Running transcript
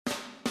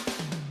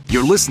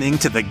You're listening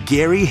to The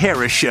Gary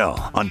Harris Show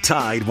on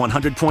Tide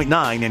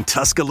 100.9 in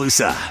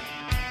Tuscaloosa.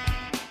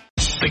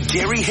 The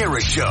Gary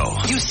Harris Show.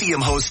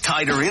 UCM host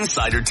Tider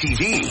Insider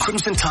TV,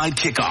 Crimson Tide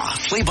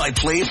Kickoff,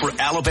 play-by-play for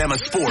Alabama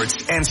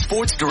sports, and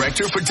sports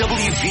director for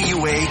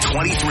WVUA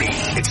 23.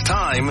 It's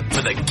time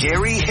for The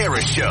Gary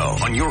Harris Show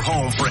on your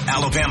home for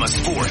Alabama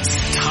sports.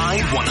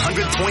 Tide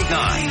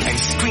 100.9 and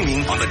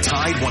streaming on the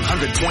Tide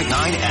 100.9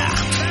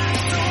 app.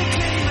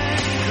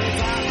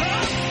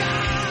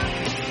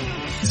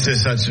 It's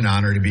just such an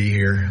honor to be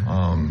here.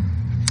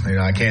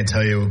 I can't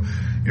tell you,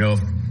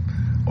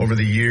 over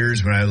the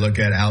years when I look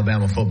at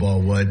Alabama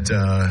football, what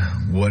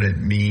it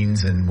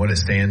means and what it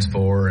stands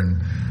for,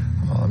 and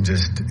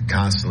just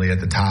constantly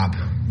at the top,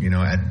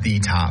 at the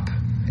top,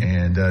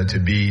 and to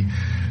be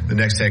the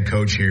next head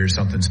coach here is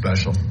something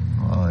special.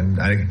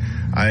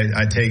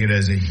 I take it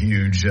as a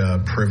huge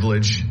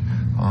privilege.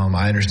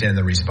 I understand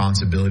the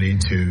responsibility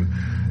to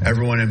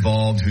everyone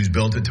involved who's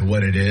built it to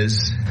what it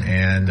is,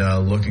 and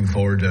looking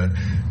forward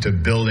to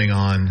building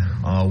on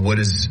what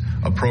is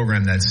a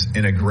program that's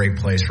in a great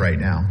place right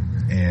now.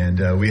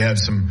 And we have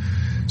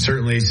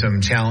certainly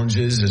some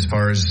challenges as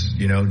far as,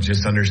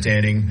 just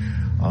understanding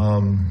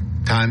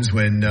times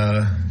when,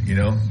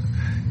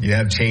 you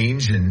have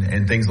change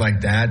and things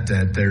like that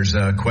there's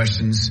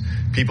questions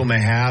people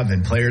may have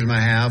and players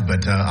might have,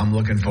 but I'm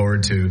looking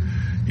forward to,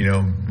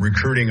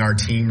 recruiting our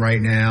team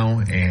right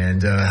now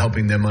and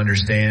helping them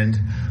understand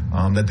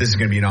that this is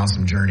going to be an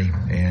awesome journey,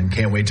 and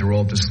can't wait to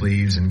roll up the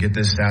sleeves and get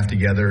this staff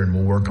together, and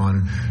we'll work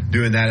on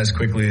doing that as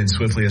quickly and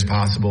swiftly as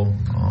possible.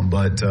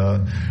 But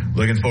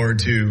looking forward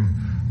to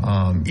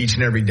each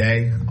and every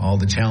day, all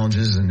the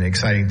challenges and the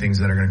exciting things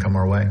that are going to come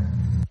our way.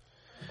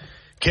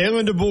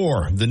 Kalen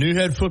DeBoer, the new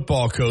head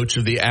football coach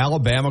of the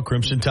Alabama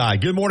Crimson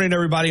Tide. Good morning,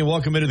 everybody, and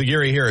welcome into the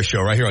Gary Harris Show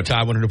right here on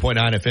Tide 100.9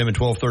 FM and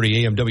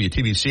 1230 AM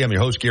WTBC. I'm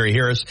your host, Gary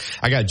Harris.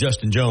 I got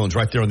Justin Jones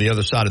right there on the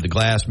other side of the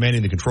glass,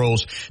 manning the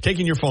controls,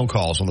 taking your phone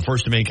calls on the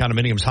First and Main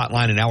Condominiums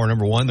hotline in hour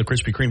number 1, the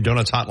Krispy Kreme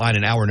Donuts hotline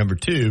in hour number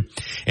 2,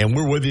 and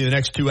we're with you the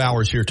next 2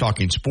 hours here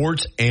talking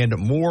sports and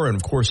more. And,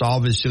 of course,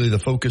 obviously the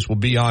focus will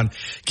be on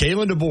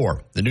Kalen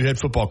DeBoer, the new head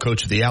football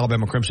coach of the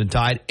Alabama Crimson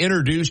Tide,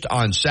 introduced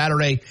on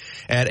Saturday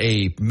at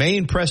a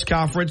main press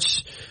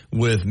conference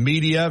with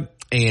media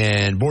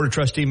and board of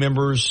trustee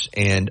members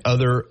and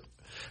other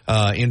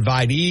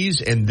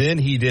invitees. And then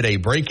he did a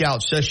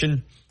breakout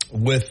session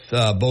with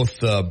both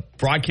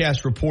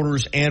broadcast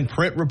reporters and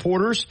print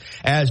reporters,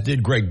 as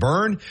did Greg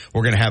Byrne.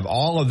 We're going to have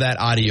all of that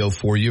audio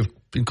for you,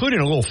 including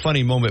a little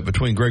funny moment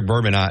between Greg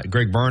Byrne and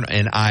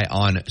I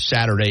on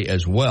Saturday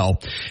as well.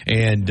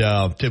 And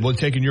we're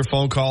taking your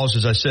phone calls,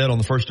 as I said, on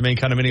the First and Main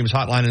Condominiums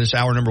hotline in this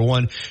hour number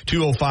 1,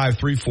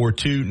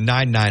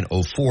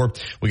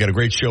 205-342-9904. We got a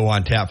great show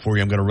on tap for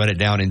you. I'm going to run it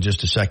down in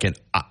just a second.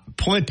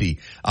 Plenty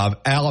of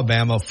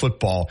Alabama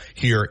football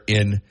here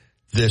in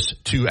this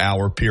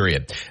 2-hour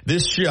period.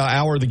 This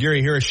hour of the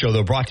Gary Harris Show,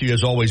 though, brought to you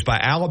as always by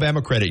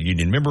Alabama Credit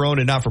Union. Member-owned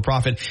and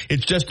not-for-profit.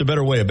 It's just a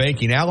better way of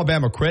banking.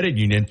 Alabama Credit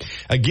Union.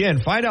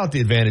 Again, find out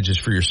the advantages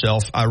for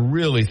yourself. I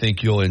really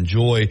think you'll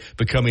enjoy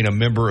becoming a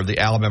member of the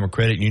Alabama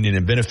Credit Union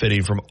and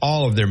benefiting from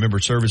all of their member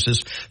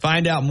services.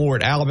 Find out more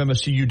at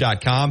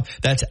alabamacu.com.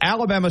 That's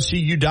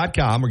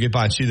alabamacu.com, or get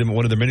by and see them at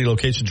one of their many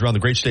locations around the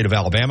great state of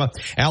Alabama.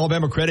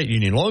 Alabama Credit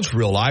Union. Loans for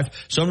real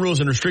life. Some rules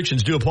and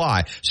restrictions do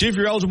apply. See if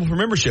you're eligible for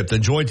membership.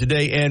 Then join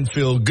today and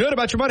feel good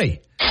about your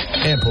money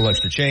and pull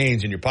extra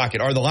change in your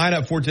pocket. Or the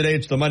lineup for today,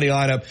 it's the Monday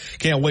lineup.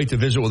 Can't wait to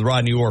visit with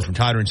Rodney Orr from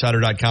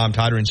TiderInsider.com,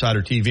 Tider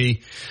Insider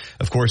TV.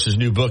 Of course, his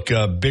new book,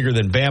 Bigger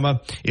Than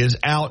Bama, is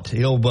out.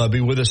 He'll be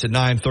with us at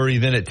 9:30.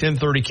 Then at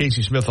 10:30,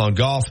 Casey Smith on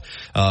golf.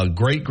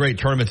 Great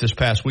tournament this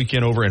past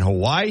weekend over in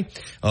Hawaii.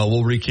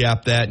 We'll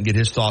recap that and get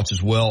his thoughts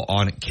as well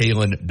on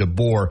Kalen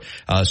DeBoer.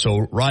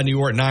 So Rodney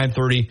Orr at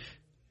 9:30,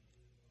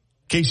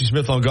 Casey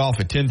Smith on golf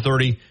at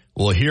 10:30.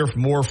 We'll hear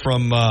more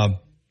from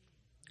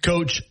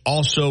Coach.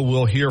 Also,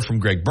 we'll hear from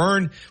Greg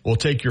Byrne. We'll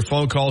take your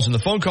phone calls, and the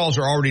phone calls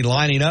are already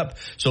lining up.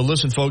 So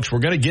listen, folks,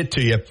 we're going to get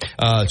to you.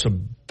 So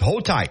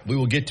hold tight. We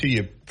will get to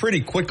you pretty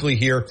quickly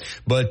here,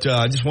 but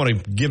I just want to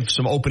give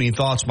some opening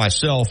thoughts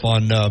myself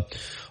on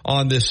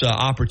this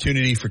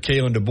opportunity for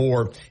Kalen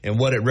DeBoer and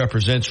what it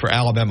represents for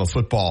Alabama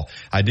football.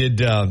 I did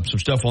some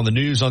stuff on the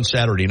news on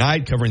Saturday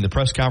night covering the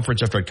press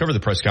conference. After I covered the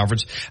press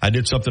conference, I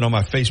did something on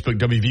my Facebook,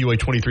 WVUA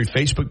 23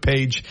 Facebook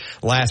page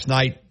last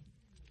night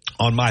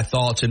on my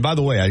thoughts. And by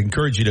the way, I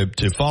encourage you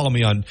to follow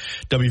me on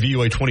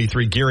WVUA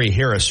 23 Gary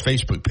Harris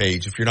Facebook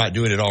page if you're not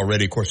doing it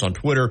already. Of course, on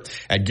Twitter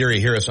at Gary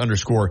Harris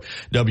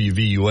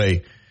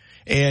 _WVUA.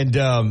 And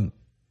I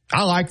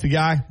like the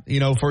guy.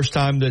 First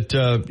time that,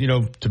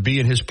 to be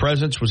in his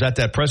presence was at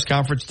that press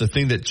conference. The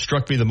thing that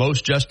struck me the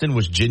most, Justin,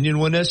 was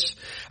genuineness.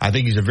 I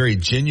think he's a very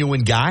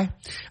genuine guy.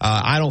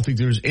 I don't think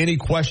there's any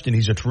question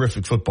he's a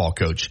terrific football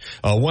coach.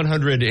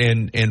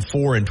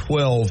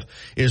 104-12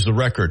 is the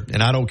record.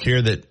 And I don't care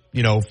that,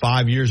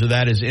 5 years of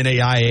that is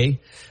NAIA,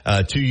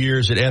 2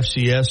 years at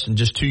FCS, and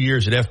just 2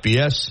 years at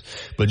FBS,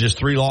 but just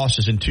 3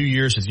 losses in 2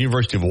 years at the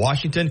University of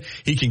Washington.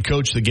 He can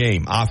coach the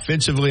game.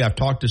 Offensively, I've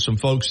talked to some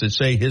folks that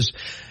say his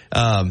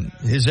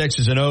his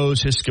X's and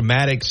O's, his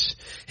schematics,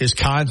 his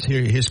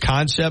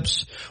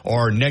concepts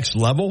are next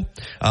level.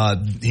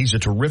 He's a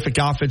terrific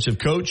offensive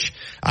coach.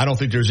 I don't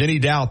think there's any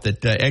doubt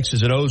that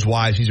X's and O's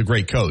wise, he's a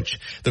great coach.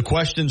 The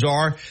questions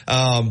are,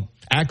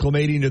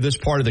 acclimating to this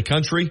part of the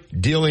country,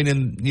 dealing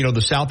in,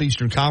 the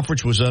Southeastern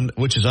Conference,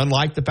 which is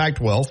unlike the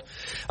Pac-12.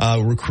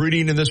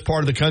 Recruiting in this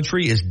part of the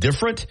country is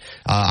different.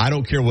 I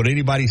don't care what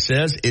anybody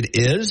says, it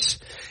is.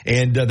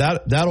 And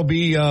that'll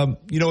be, a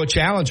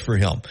challenge for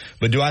him.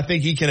 But do I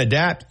think he can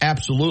adapt?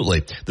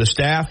 Absolutely. The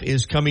staff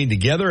is coming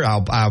together.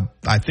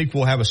 I think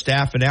we'll have a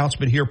staff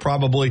announcement here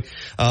probably,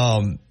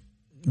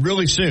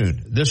 really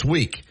soon, this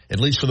week, at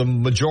least for the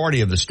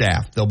majority of the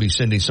staff. They'll be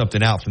sending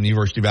something out from the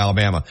University of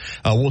Alabama.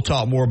 We'll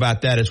talk more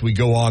about that as we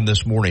go on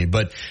this morning.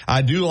 But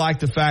I do like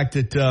the fact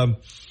that,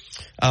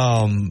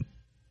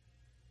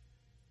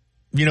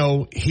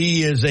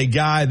 he is a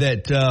guy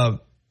that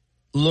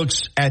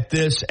looks at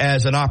this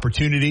as an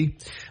opportunity,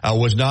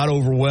 was not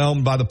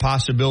overwhelmed by the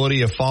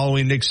possibility of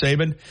following Nick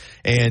Saban.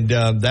 And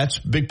that's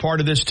a big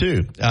part of this,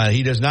 too.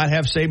 He does not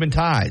have Saban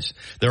ties.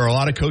 There are a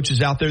lot of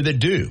coaches out there that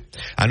do.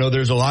 I know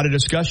there's a lot of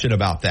discussion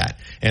about that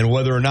and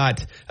whether or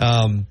not,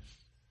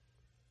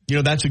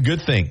 that's a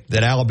good thing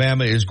that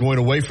Alabama is going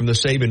away from the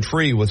Saban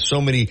tree with so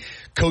many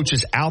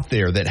coaches out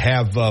there that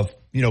have,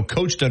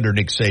 coached under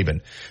Nick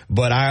Saban.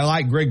 But I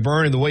like Greg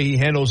Byrne and the way he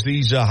handles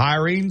these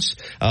hirings,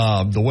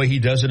 the way he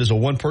does it as a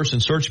one-person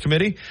search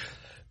committee,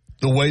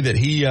 the way that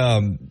he,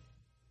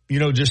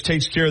 just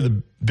takes care of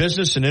the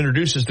business and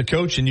introduces the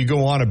coach and you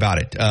go on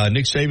about it.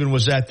 Nick Saban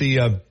was at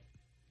the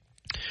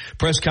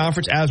press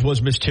conference, as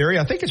was Miss Terry.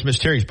 I think it's Miss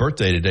Terry's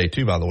birthday today,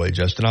 too, by the way,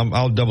 Justin.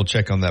 I'll double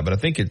check on that, but I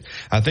think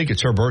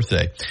it's her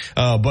birthday.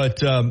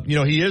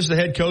 He is the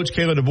head coach,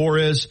 Kalen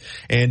DeBoer is,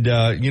 and,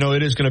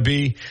 it is going to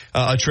be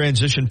a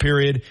transition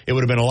period. It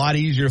would have been a lot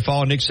easier to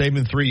follow Nick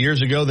Saban 3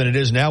 years ago than it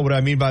is now. What do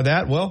I mean by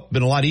that? Well,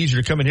 been a lot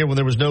easier to come in here when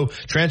there was no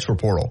transfer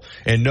portal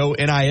and no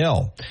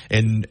NIL,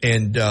 and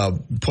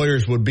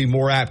players would be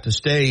more apt to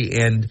stay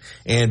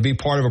and be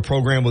part of a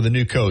program with a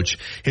new coach.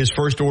 His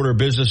first order of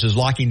business is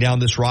locking down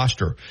this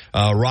roster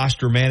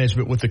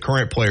management with the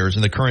current players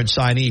and the current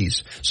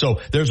signees. So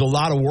there's a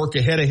lot of work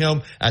ahead of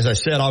him. As I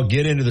said, I'll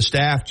get into the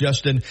staff,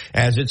 Justin,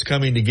 as it's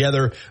coming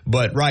together.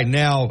 But right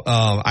now,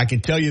 I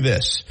can tell you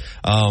this.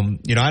 I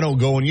don't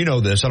go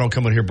and this. I don't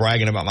come in here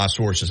bragging about my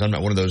sources. I'm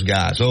not one of those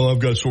guys. Oh, I've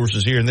got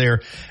sources here and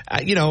there.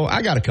 I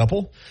got a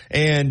couple.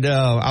 And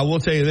I will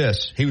tell you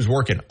this. He was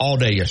working all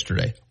day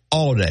yesterday.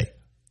 All day.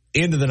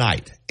 Into the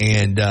night.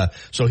 And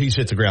so he's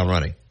hit the ground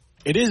running.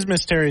 It is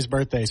Miss Terry's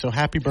birthday, so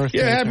happy birthday.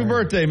 Yeah, happy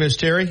birthday, Miss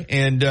Terry.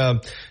 And,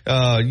 Coach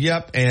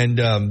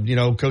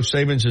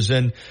Saban's is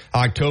in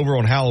October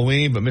on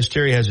Halloween, but Miss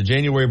Terry has a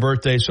January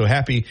birthday, so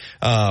happy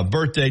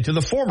birthday to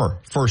the former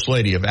First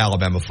Lady of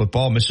Alabama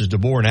football. Mrs.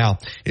 DeBoer now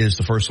is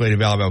the First Lady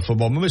of Alabama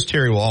football, but Miss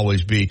Terry will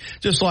always be,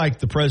 just like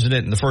the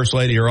President and the First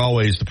Lady are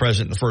always the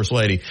President and the First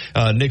Lady,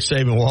 Nick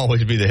Saban will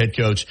always be the head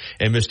coach,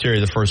 and Miss Terry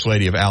the First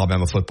Lady of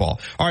Alabama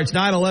football. All right, it's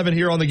 9:11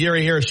 here on the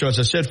Gary Harris Show. As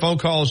I said, phone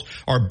calls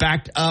are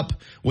backed up.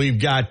 We've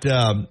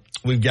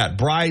got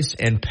Bryce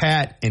and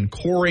Pat and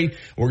Corey.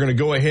 We're going to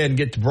go ahead and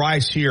get to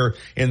Bryce here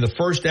in the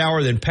first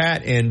hour. Then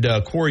Pat and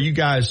Corey, you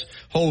guys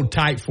hold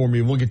tight for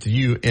me. We'll get to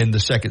you in the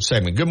second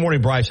segment. Good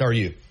morning, Bryce. How are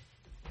you?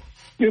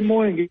 Good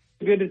morning.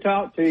 Good to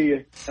talk to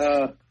you.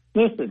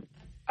 Listen,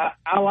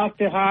 I like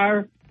to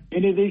hire.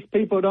 Any of these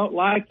people don't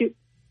like it,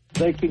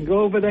 they can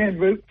go over there and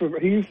root for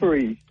Hugh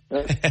Freeze.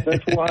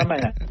 That's where I'm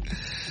at.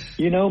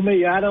 You know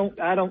me, I don't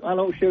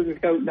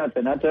sugarcoat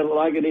nothing. I tell it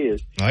like it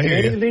is. I hear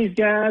Any you. of these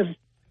guys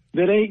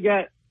that ain't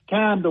got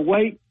time to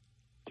wait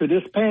till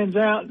this pans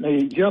out and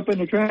they jump in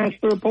the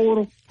transfer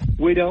portal,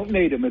 we don't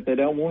need them if they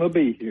don't want to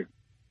be here.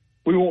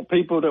 We want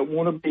people that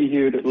want to be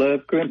here, that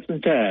love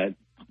Crimson Tide,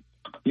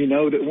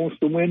 that wants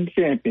to win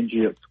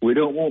championships. We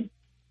don't want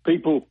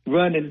people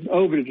running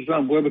over to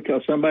somewhere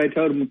because somebody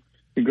told them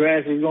the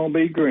grass is going to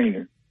be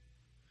greener.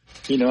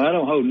 I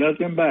don't hold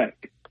nothing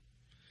back.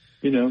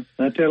 I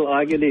tell it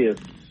like it is.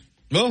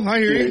 Well, I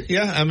hear you.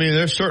 Yeah, I mean,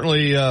 there's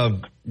certainly,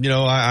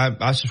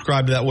 I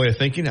subscribe to that way of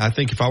thinking. I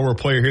think if I were a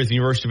player here at the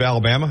University of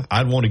Alabama,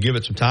 I'd want to give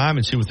it some time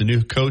and see what the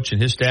new coach and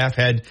his staff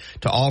had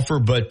to offer.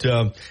 But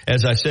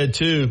as I said,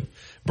 too,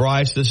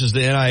 Bryce, this is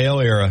the NIL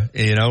era,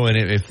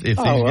 and if these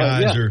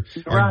guys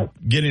are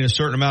getting a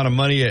certain amount of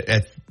money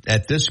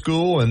at this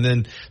school and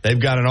then they've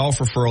got an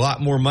offer for a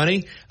lot more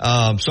money,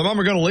 some of them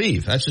are going to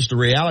leave. That's just the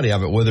reality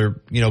of it,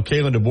 whether,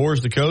 Kalen DeBoer is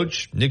the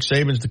coach, Nick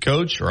Saban's the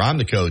coach, or I'm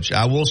the coach.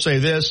 I will say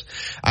this.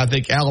 I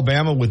think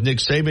Alabama with Nick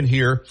Saban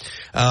here,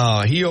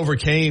 he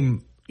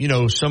overcame,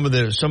 some of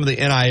the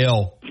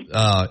NIL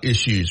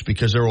issues,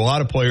 because there were a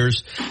lot of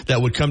players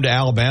that would come to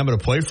Alabama to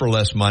play for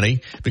less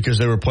money because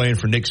they were playing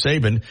for Nick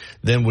Saban,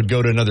 then would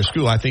go to another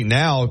school. I think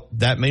now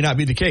that may not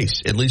be the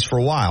case, at least for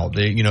a while.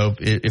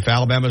 If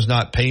Alabama's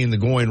not paying the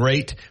going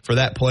rate for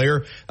that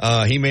player,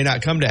 he may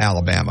not come to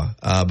Alabama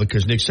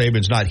because Nick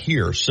Saban's not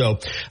here. So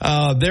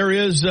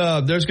there's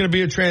going to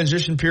be a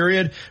transition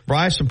period.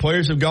 Bryce, some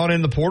players have gone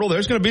in the portal.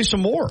 There's going to be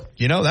some more.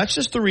 That's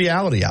just the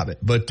reality of it.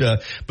 But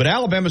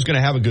Alabama's going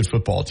to have a good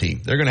football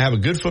team. They're going to have a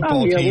good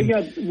football team.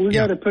 We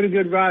got a pretty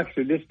good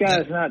roster. This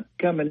guy's not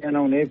coming in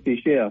on an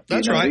empty shelf.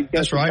 That's right.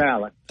 That's right.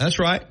 Talent. That's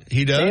right.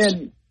 He does.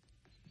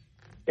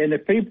 And the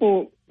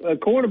people,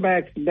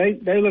 quarterbacks,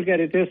 they look at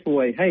it this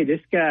way. Hey,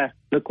 this guy,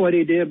 look what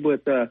he did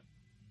with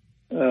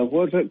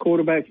what's that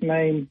quarterback's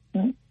name?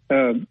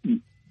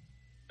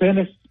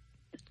 Penix.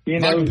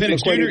 Michael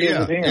Penix Jr.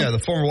 Yeah,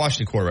 the former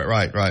Washington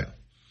quarterback. Right.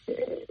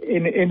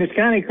 And it's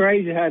kind of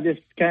crazy how this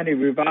kind of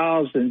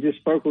revolves and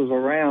just circles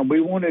around. We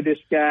wanted this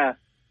guy,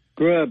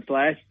 Grubbs,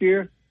 last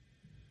year.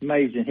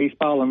 Amazing. He's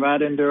falling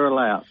right into our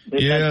lap.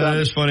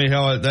 It's funny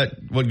how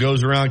what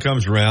goes around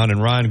comes around.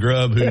 And Ryan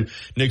Grubb, who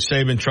Nick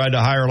Saban tried to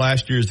hire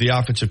last year as the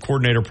offensive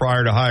coordinator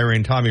prior to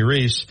hiring Tommy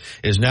Rees,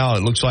 is now,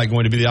 it looks like,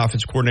 going to be the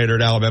offensive coordinator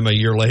at Alabama a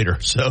year later.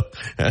 So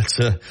that's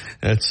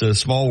a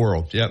small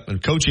world. Yep.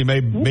 And coaching may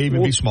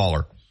even be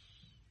smaller.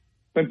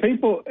 When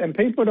people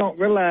don't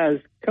realize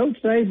Coach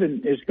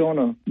Saban is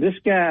this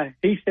guy,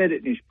 he said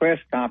it in his press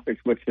conference,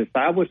 which if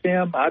I was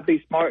him, I'd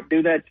be smart to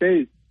do that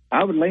too.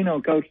 I would lean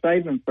on Coach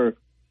Saban for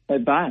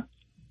advice,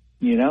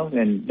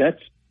 and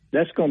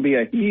that's going to be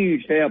a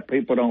huge help.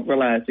 People don't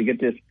realize to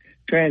get this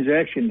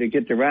transaction, to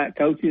get the right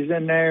coaches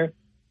in there,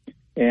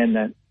 and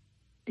and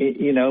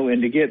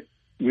to get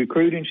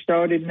recruiting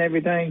started and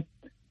everything.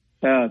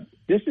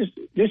 This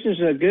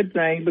is a good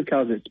thing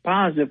because it's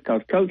positive,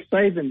 because Coach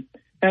Saban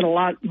had a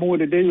lot more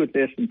to do with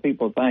this than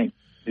people think.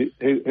 Who's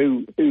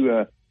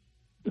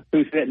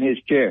sitting in his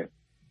chair?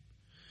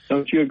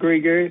 Don't you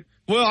agree, Gary?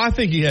 Well, I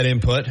think he had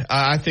input.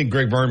 I think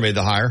Greg Byrne made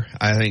the hire.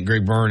 I think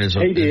Greg Byrne is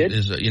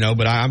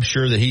but I'm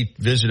sure that he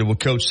visited with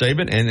Coach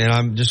Saban, and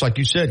I'm just like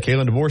you said,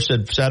 Kalen DeBoer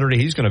said Saturday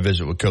he's going to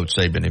visit with Coach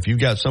Saban. If you've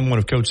got someone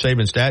of Coach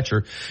Saban's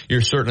stature,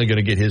 you're certainly going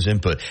to get his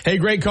input. Hey,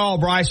 great call,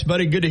 Bryce,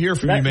 buddy. Good to hear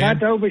from you, man. Not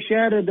to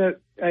overshadow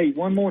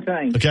one more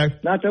thing. Okay.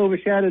 Not to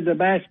overshadow the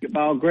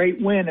basketball.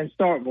 Great win in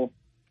Starkville.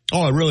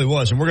 Oh, it really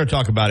was, and we're going to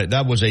talk about it.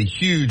 That was a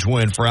huge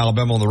win for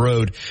Alabama on the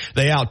road.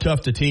 They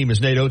out-toughed a team,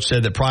 as Nate Oates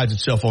said, that prides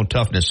itself on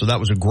toughness, so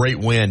that was a great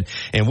win,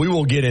 and we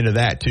will get into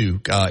that, too,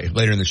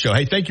 later in the show.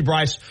 Hey, thank you,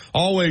 Bryce.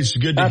 Always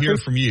good to hear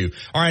from you.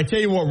 All right, I tell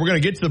you what, we're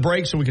going to get to the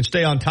break so we can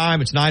stay on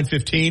time. It's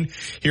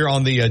 9:15 here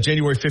on the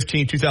January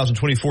 15,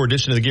 2024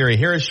 edition of the Gary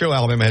Harris Show.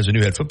 Alabama has a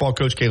new head football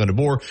coach, Kalen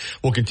DeBoer.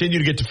 We'll continue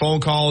to get to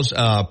phone calls.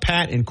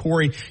 Pat and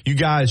Corey, you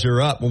guys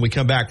are up when we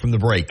come back from the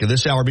break.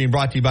 This hour being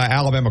brought to you by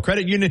Alabama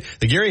Credit Union.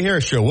 The Gary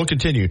Harris Show will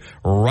continue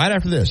right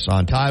after this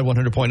on Tide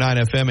 100.9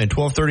 FM and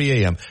 1230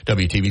 AM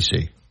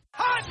WTBC.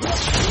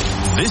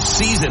 This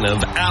season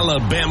of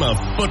Alabama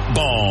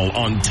football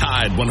on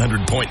Tide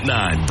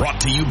 100.9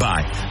 brought to you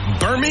by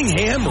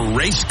Birmingham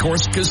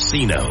Racecourse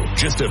Casino.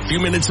 Just a few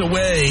minutes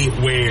away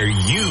where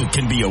you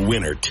can be a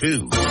winner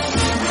too.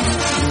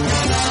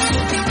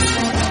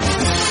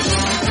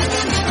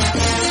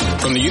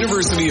 From the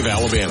University of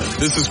Alabama,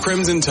 this is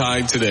Crimson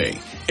Tide Today.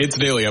 It's a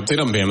daily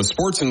update on Bama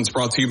sports, and it's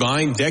brought to you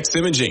by Dex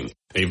Imaging,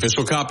 the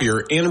official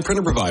copier and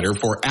printer provider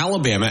for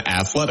Alabama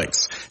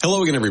Athletics.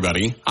 Hello again,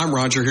 everybody. I'm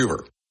Roger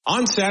Hoover.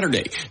 On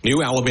Saturday,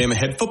 new Alabama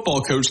head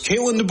football coach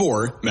Kalen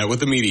DeBoer met with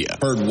the media.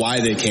 Heard why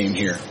they came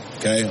here.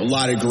 Okay, a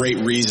lot of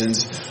great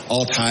reasons,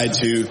 all tied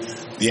to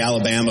the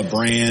Alabama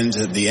brand,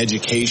 the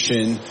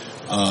education,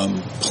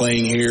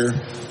 playing here,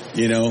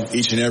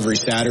 each and every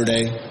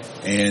Saturday,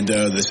 and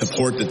the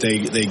support that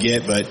they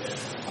get. But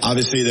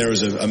obviously, there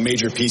was a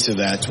major piece of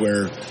that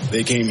where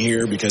they came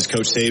here because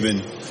Coach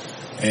Saban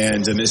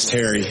and Miss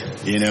Terry,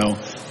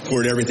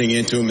 poured everything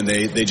into them, and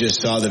they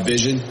just saw the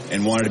vision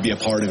and wanted to be a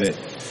part of it.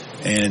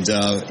 And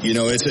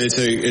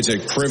it's a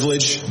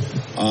privilege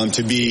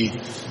to be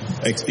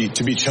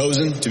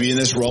chosen to be in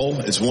this role.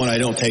 It's one I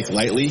don't take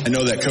lightly. I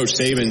know that Coach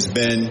Saban's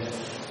been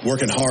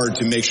working hard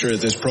to make sure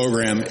that this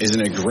program is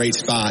in a great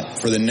spot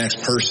for the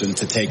next person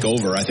to take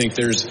over. I think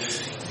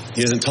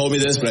he hasn't told me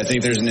this, but I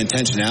think there's an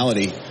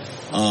intentionality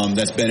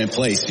that's been in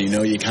place.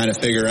 You kind of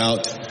figure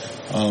out,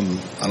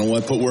 I don't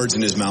want to put words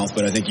in his mouth,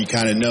 but I think you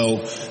kind of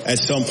know at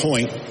some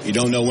point, you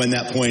don't know when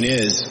that point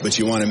is, but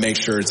you want to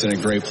make sure it's in a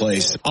great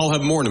place. I'll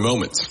have more in a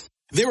moment.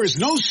 There is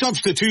no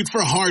substitute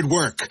for hard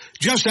work.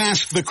 Just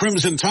ask the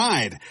Crimson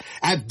Tide.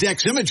 At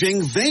Dex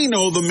Imaging, they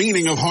know the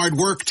meaning of hard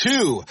work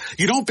too.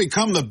 You don't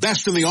become the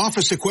best in the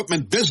office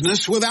equipment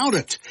business without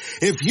it.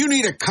 If you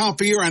need a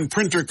copier and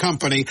printer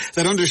company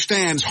that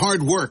understands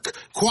hard work,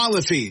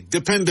 quality,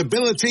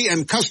 dependability,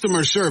 and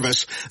customer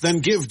service, then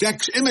give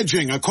Dex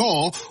Imaging a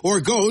call or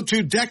go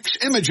to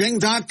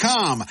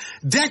DexImaging.com.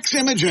 Dex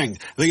Imaging,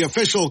 the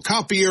official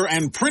copier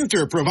and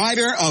printer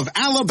provider of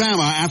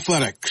Alabama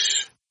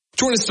Athletics.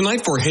 Join us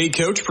tonight for Hey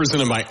Coach,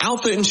 presented by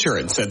Alpha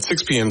Insurance at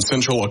 6 p.m.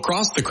 Central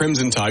across the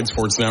Crimson Tide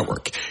Sports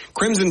Network.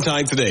 Crimson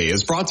Tide Today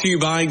is brought to you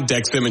by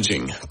Dex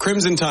Imaging.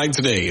 Crimson Tide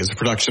Today is a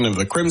production of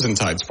the Crimson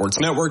Tide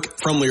Sports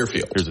Network from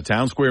Learfield. Here's a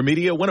Town Square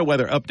Media winter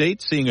weather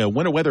update, seeing a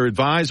winter weather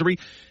advisory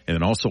and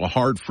then also a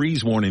hard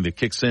freeze warning that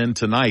kicks in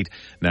tonight.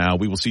 Now,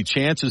 we will see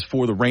chances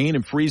for the rain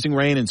and freezing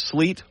rain and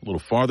sleet a little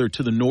farther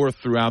to the north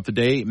throughout the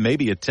day,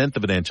 maybe a 1/10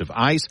 of an inch of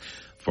ice.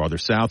 Farther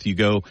south you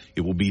go,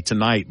 it will be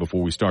tonight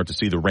before we start to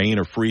see the rain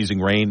or freezing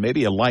rain,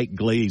 maybe a light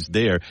glaze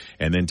there,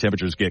 and then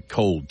temperatures get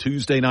cold.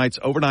 Tuesday night's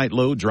overnight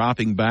low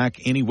dropping back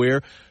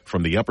anywhere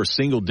from the upper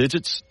single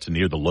digits to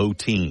near the low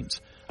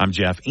teens. I'm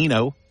Jeff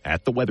Eno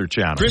at the Weather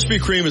Channel. Krispy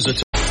Kreme is a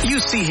You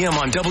see him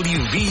on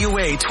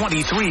WVUA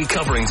 23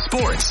 covering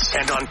sports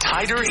and on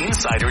Tider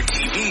Insider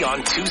TV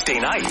on Tuesday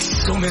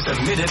nights. Don't miss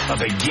a minute of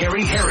the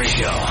Gary Harris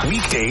Show.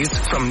 Weekdays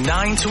from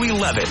 9 to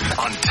 11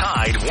 on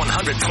Tide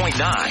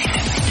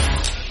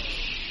 100.9.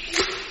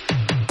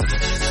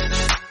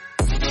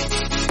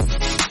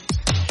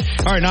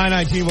 All right,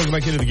 9:19. Welcome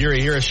back into the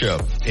Gary Harris Show.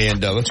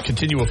 And let's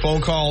continue with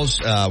phone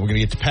calls. We're going to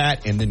get to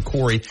Pat and then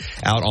Corey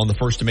out on the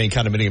First and Main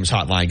Condominiums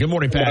hotline. Good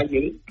morning, Pat.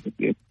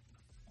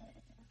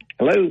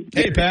 Hello.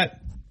 Hey,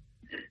 Pat.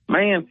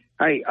 Man,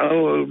 hey,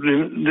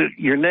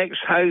 your next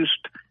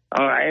host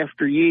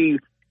after you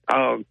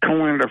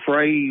coined a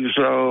phrase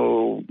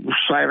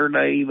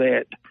Saturday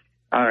that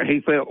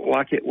he felt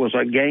like it was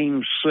a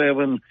Game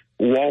 7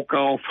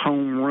 walk-off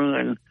home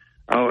run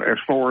as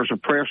far as a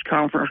press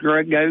conference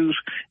goes,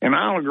 and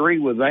I'll agree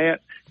with that.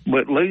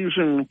 But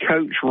losing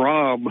Coach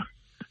Rob,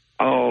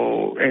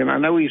 and I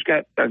know he's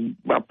got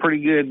a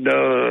pretty good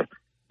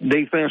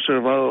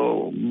defensive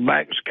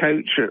backs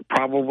coach that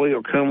probably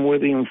will come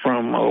with him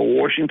from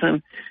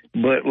Washington,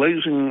 but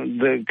losing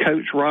the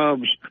Coach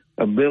Rob's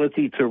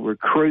ability to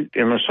recruit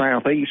in the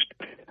Southeast,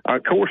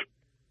 of course,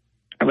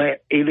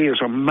 that it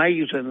is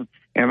amazing,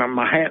 and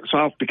my hat's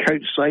off to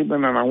Coach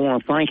Saban, and I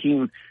want to thank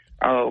him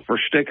for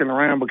sticking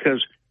around,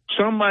 because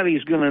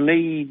somebody's going to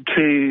need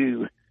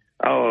to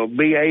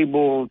be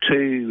able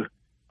to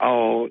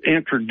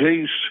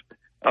introduce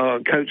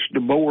Coach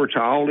DeBoer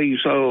to all these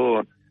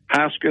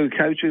high school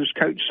coaches.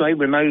 Coach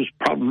Saban knows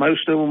probably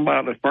most of them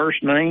by the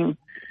first name,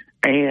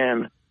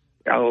 and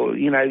but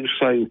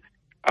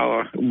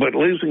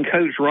losing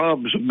Coach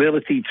Rob's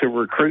ability to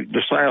recruit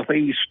the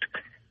Southeast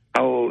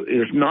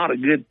is not a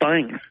good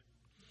thing.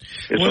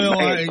 You're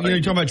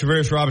talking about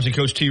Travaris Robinson,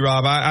 Coach T.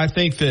 Rob. I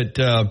think that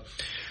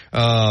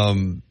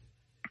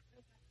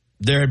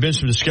there had been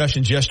some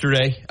discussions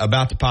yesterday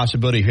about the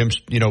possibility of him,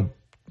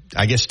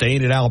 I guess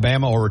staying at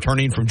Alabama or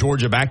returning from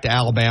Georgia back to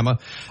Alabama.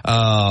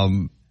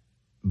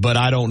 But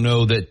I don't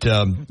know that,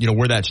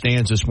 where that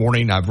stands this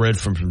morning. I've read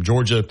from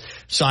Georgia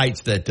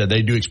sites that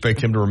they do expect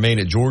him to remain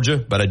at Georgia.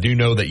 But I do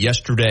know that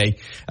yesterday,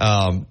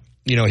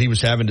 he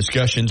was having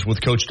discussions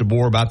with Coach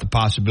DeBoer about the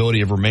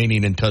possibility of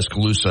remaining in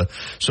Tuscaloosa.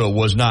 So it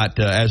was not,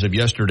 as of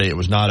yesterday, it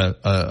was not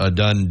a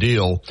done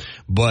deal.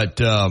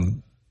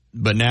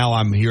 But now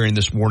I'm hearing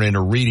this morning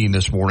or reading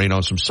this morning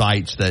on some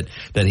sites that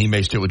he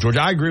may stay with Georgia.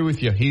 I agree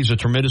with you. He's a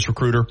tremendous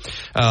recruiter.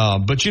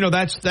 But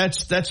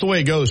that's the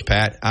way it goes,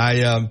 Pat.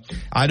 I'd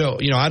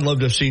love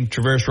to have seen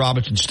Travaris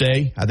Robinson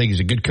stay. I think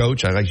he's a good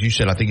coach. Like you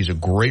said, I think he's a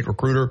great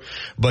recruiter,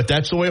 but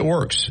that's the way it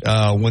works.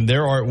 When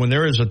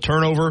there is a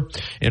turnover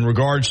in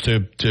regards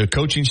to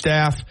coaching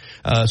staff,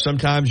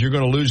 sometimes you're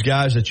going to lose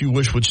guys that you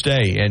wish would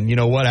stay. And you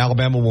know what?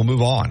 Alabama will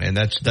move on, and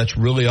that's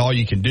really all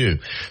you can do.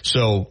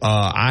 So,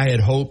 I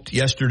had hoped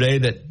yesterday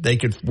that they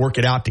could work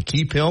it out to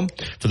keep him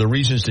for the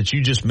reasons that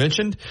you just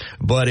mentioned.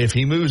 But if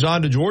he moves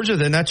on to Georgia,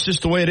 then that's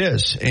just the way it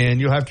is.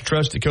 And you'll have to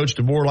trust that Coach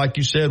DeBoer, like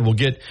you said, will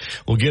get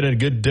a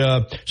good,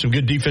 some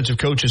good defensive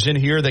coaches in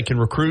here that can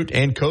recruit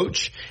and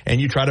coach. And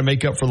you try to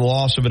make up for the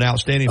loss of an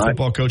outstanding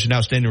football coach and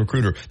outstanding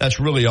recruiter. That's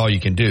really all you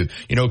can do.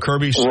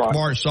 Kirby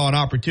Smart saw an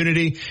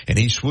opportunity and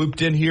he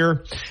swooped in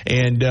here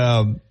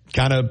and,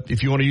 kind of,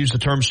 if you want to use the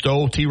term,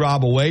 stole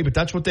T-Rob away, but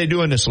that's what they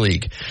do in this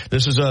league.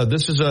 This is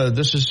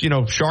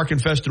shark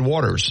infested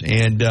waters.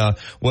 And,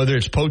 whether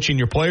it's poaching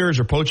your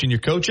players or poaching your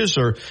coaches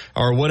or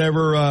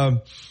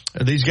whatever,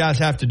 these guys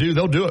have to do,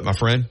 they'll do it, my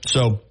friend.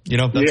 So,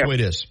 that's the way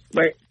it is.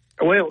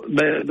 Well,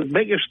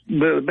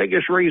 the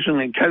biggest reason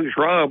that Coach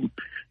Rob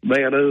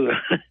that,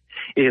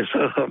 is,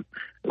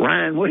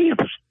 Ryan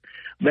Williams.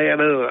 That,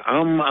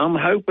 I'm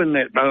hoping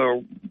that,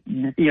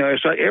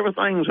 so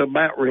everything's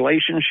about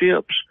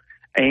relationships.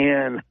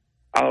 And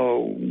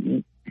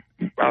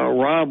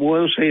Rob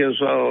was his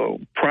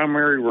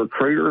primary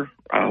recruiter.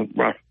 I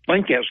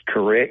think that's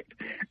correct.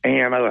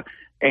 And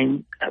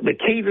the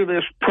key to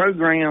this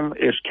program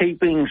is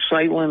keeping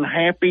Salem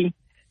happy.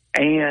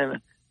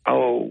 And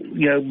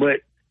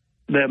but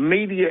the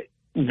immediate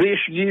this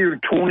year,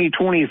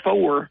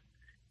 2024,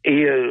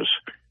 is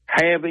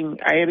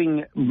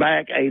adding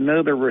back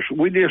another.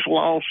 We just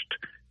lost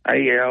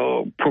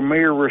a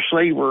premier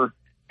receiver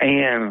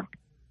and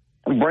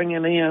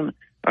bringing in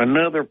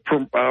another,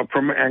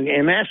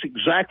 and that's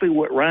exactly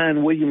what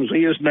Ryan Williams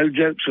is. No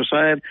jokes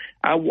aside,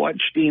 I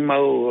watched him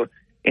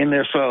in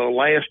this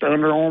last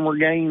Under Armour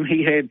game,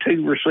 he had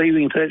 2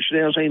 receiving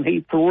touchdowns, and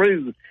he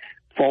threw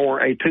for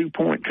a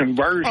 2-point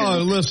conversion. Oh,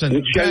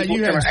 listen, Pat,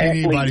 you haven't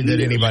seen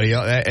anybody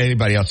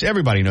else.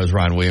 Everybody knows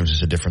Ryan Williams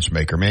is a difference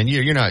maker, man.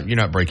 You're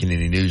not breaking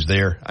any news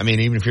there. I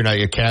mean, even if you're not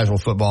a casual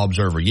football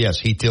observer, yes,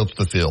 he tilts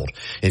the field.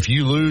 If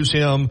you lose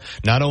him,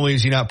 not only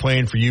is he not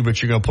playing for you, but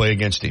you're going to play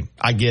against him.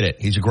 I get it.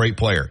 He's a great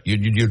player.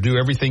 You do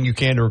everything you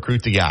can to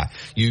recruit the guy.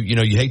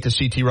 You hate to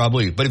see T-Rob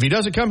leave, but if he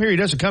doesn't come here, he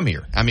doesn't come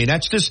here. I mean,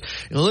 that's just,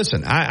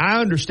 listen, I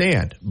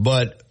understand,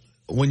 but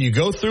when you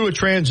go through a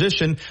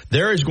transition,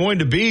 there is going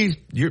to be,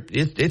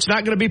 it's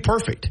not going to be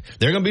perfect.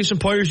 There are going to be some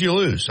players you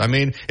lose. I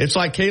mean, it's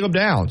like Caleb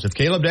Downs. If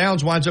Caleb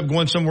Downs winds up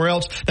going somewhere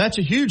else, that's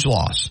a huge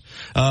loss.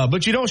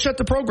 But you don't shut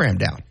the program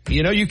down.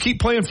 You keep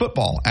playing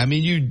football. I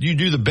mean, you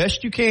do the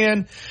best you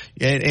can.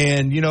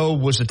 And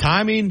was the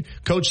timing,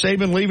 Coach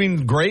Saban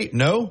leaving, great?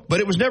 No, but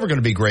it was never going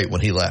to be great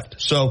when he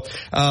left. So,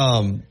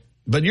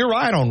 but you're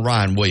right on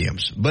Ryan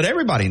Williams. But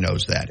everybody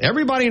knows that.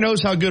 Everybody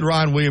knows how good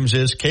Ryan Williams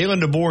is,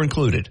 Kalen DeBoer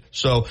included.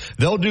 So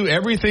they'll do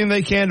everything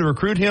they can to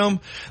recruit him.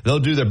 They'll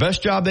do their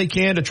best job they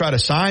can to try to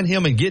sign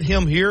him and get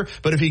him here.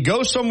 But if he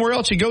goes somewhere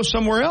else, he goes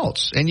somewhere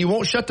else. And you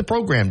won't shut the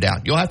program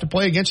down. You'll have to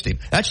play against him.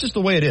 That's just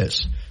the way it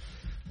is.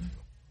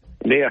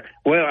 Yeah.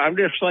 Well, I'm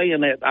just saying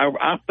that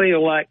I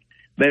feel like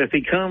that if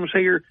he comes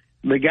here,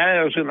 the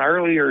guys in the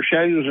earlier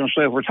shows and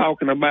stuff were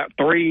talking about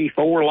 3-4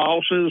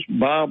 losses,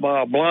 blah,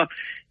 blah, blah.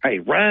 Hey,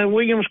 Ryan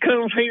Williams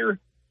comes here,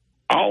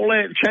 all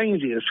that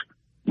changes.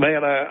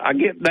 But I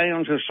get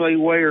down to see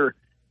where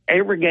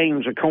every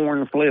game's a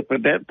coin flip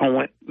at that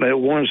point. The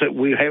ones that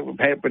we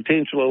have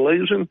potential of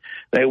losing,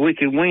 that we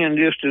could win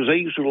just as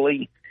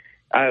easily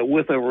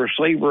with a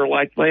receiver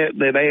like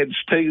that adds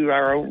to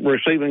our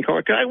receiving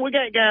core. We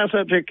got guys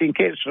up there can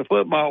catch the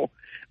football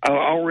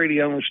already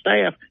on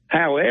staff.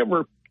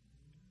 However,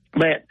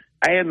 but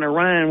adding a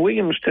Ryan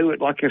Williams to it,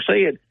 like I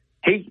said,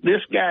 this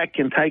guy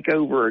can take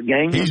over a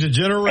game. He's a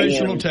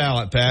generational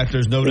talent, Pat.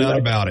 There's no doubt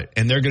about it.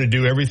 And they're going to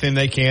do everything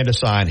they can to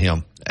sign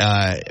him.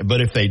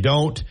 But if they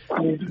don't,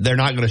 they're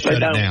not going to shut it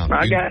down.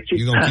 I got you.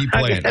 You're going to keep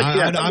playing.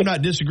 I'm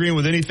not disagreeing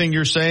with anything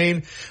you're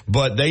saying,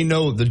 but they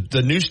know,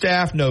 the new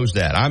staff knows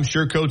that. I'm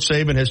sure Coach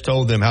Saban has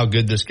told them how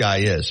good this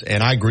guy is,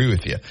 and I agree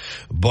with you.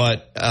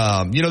 But,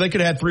 they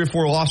could have had 3 or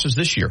 4 losses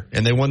this year,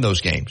 and they won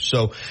those games.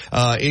 So,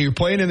 you're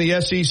playing in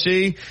the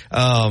SEC.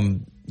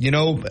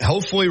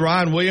 Hopefully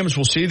Ryan Williams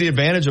will see the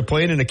advantage of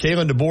playing in a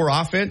Kalen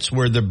DeBoer offense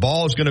where the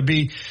ball is going to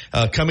be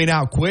coming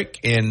out quick,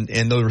 and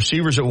the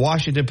receivers at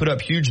Washington put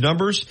up huge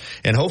numbers,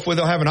 and hopefully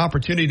they'll have an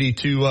opportunity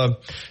to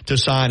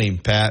sign him,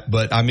 Pat.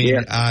 But I mean,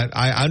 yeah.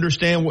 I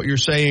understand what you're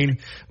saying,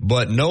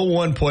 but no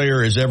one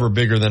player is ever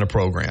bigger than a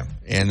program,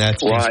 and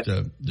that's right.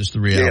 just the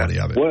reality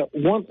of it. Well,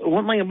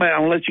 one thing about,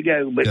 I'll let you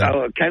go, but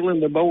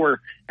Kalen DeBoer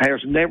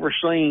has never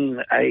seen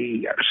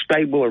a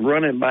stable of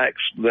running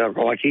backs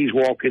like he's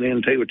walking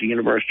into at the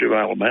University of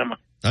Alabama.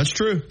 That's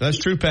true,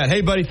 Pat. Hey,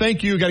 buddy,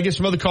 thank you. Got to get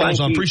some other calls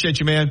on. Appreciate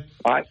you, man.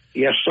 All right.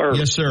 Yes, sir.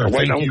 Yes, sir.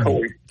 Thank you.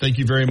 Corey. Thank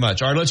you very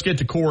much. All right, let's get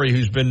to Corey,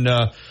 who's been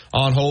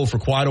on hold for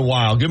quite a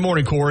while. Good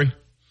morning, Corey.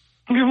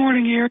 Good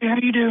morning, Gary. How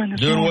you doing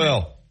this morning? Doing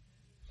well.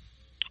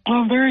 Well,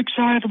 I'm very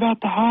excited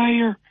about the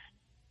hire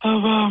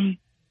of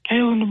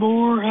Kalen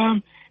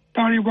DeBoer.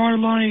 Thought he brought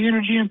a lot of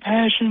energy and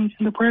passion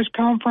in the press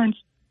conference.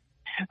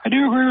 I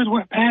do agree with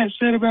what Pat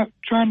said about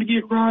trying to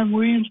get Ryan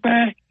Williams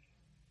back,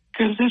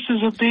 because this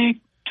is a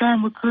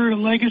big-time recruit, a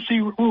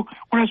legacy. Well,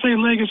 when I say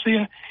legacy,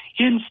 a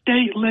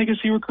in-state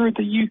legacy recruit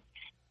that you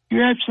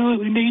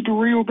absolutely need to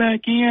reel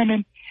back in.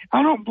 And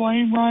I don't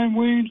blame Ryan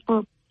Williams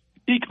for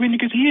decommitting,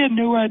 because he had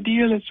no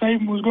idea that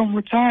Saban was going to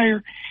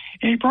retire,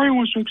 and he probably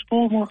wants to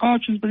explore more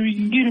options. But if you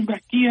can get him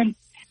back in,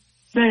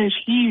 that is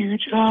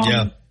huge.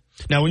 Yeah.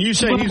 Now, when you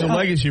say he's a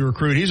legacy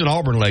recruit, he's an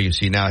Auburn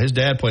legacy. Now, his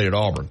dad played at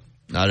Auburn.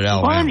 Not at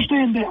Alabama. Well, I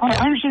understand that.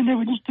 I understand that,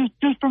 but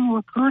just from a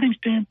recruiting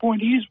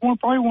standpoint, he's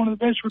probably one of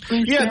the best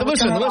recruits. Yeah,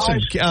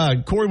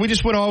 listen, Corey, we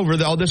just went over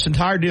this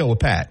entire deal with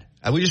Pat.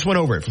 We just went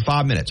over it for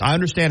 5 minutes. I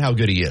understand how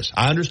good he is.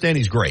 I understand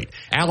he's great.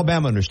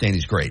 Alabama understands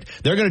he's great.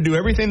 They're going to do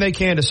everything they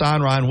can to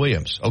sign Ryan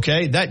Williams.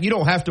 Okay, that you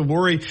don't have to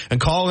worry and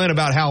call in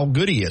about how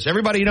good he is.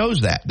 Everybody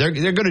knows that. They're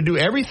going to do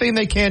everything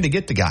they can to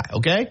get the guy.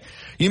 Okay,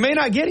 you may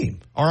not get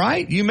him. All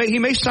right, he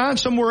may sign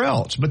somewhere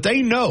else, but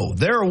they know,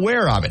 they're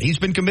aware of it. He's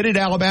been committed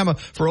to Alabama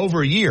for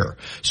over a year,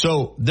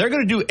 so they're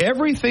going to do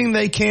everything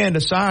they can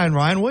to sign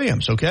Ryan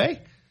Williams. Okay.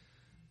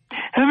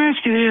 Let me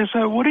ask you this.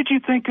 What did you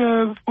think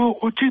of,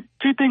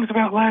 two things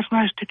about last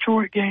night's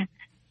Detroit game.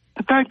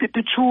 The fact that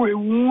Detroit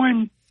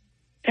won,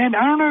 and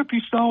I don't know if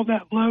you saw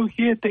that low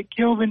hit that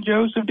Kelvin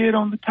Joseph did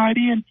on the tight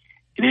end.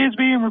 It is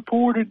being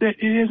reported that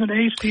it is an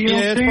ACL.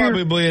 Yeah, it's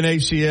probably an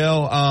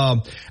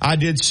ACL. I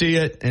did see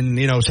it, and,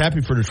 I was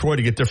happy for Detroit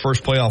to get their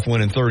first playoff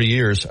win in 30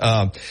 years.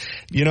 I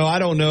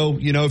don't know,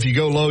 if you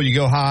go low, you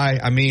go high.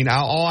 I mean,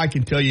 all I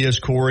can tell you is,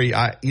 Corey,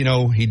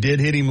 he did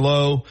hit him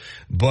low,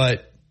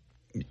 but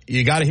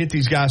you got to hit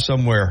these guys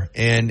somewhere,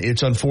 and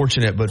it's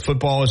unfortunate, but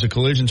football is a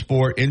collision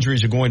sport.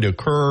 Injuries are going to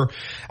occur.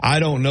 I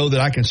don't know that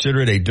I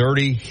consider it a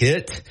dirty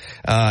hit.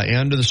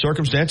 Under the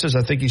circumstances,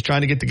 I think he's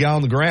trying to get the guy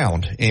on the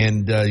ground,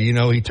 and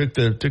he took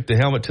the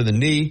helmet to the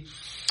knee.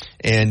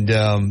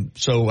 And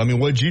so, I mean,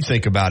 what did you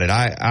think about it?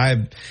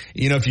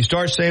 If you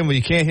start saying, well,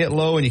 you can't hit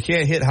low and you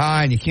can't hit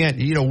high and you can't,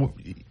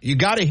 you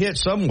got to hit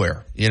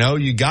somewhere.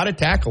 You got to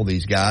tackle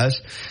these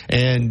guys,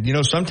 and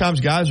sometimes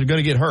guys are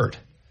going to get hurt.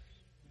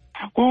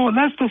 Well,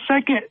 that's the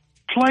second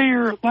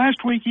player. Last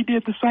week he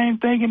did the same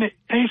thing in an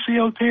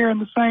ACL tear in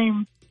the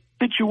same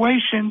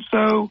situation.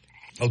 So,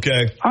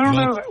 okay, I don't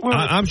know. Well,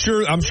 I'm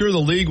sure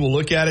the league will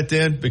look at it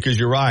then, because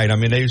you're right. I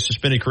mean, they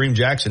suspended Kareem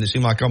Jackson, it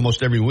seemed like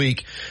almost every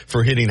week,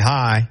 for hitting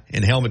high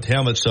and helmet to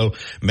helmet. So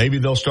maybe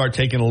they'll start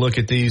taking a look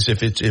at these.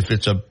 If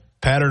it's a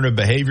pattern of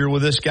behavior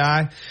with this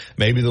guy,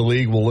 maybe the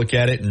league will look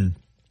at it and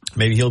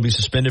maybe he'll be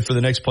suspended for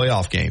the next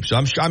playoff game. So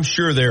I'm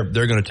sure they're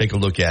going to take a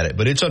look at it.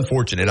 But it's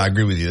unfortunate. I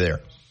agree with you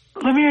there.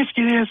 Let me ask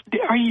you this: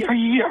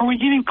 Are we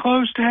getting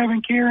close to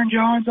having Karen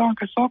Johns on?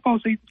 Because softball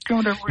season's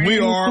going to really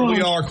close.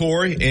 We are,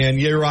 Corey, and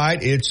you're right.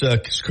 It's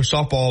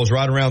softball is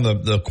right around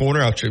the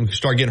corner. I'll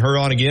start getting her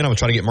on again. I'm gonna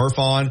try to get Murph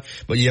on,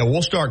 but yeah,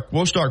 we'll start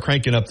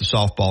cranking up the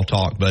softball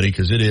talk, buddy,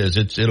 because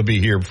it'll be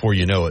here before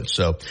you know it.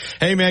 So,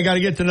 hey man, got to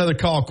get to another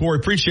call, Corey.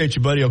 Appreciate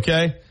you, buddy.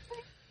 Okay.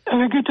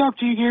 Good talk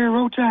to you, Gary.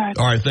 Roll Tide.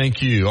 All right,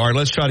 thank you. All right,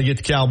 let's try to get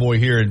the Cowboy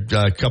here in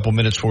a couple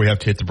minutes before we have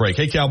to hit the break.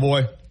 Hey,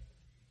 Cowboy.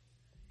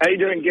 How you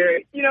doing,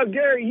 Gary?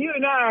 Gary, you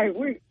and I,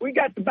 we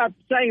got about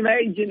the same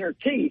age in our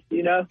teeth,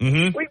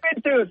 Mm-hmm. We've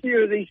been through a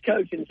few of these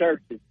coaching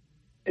searches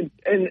and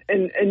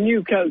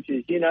new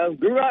coaches,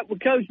 Grew up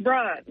with Coach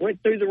Bryant,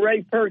 went through the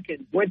Ray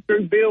Perkins, went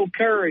through Bill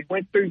Curry,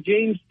 went through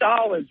Gene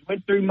Stallings,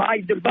 went through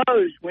Mike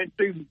DeBose, went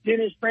through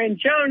Dennis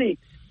Franchione,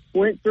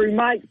 went through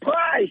Mike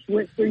Price,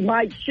 went through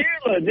Mike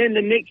Shula, then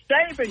to Nick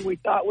Saban. We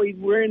thought we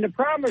were in the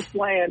promised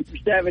land for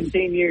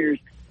 17 years.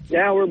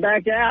 Now we're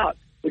back out.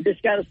 We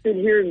just got to sit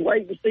here and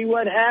wait to see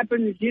what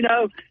happens.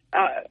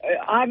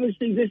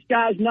 Obviously this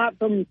guy's not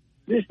from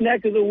this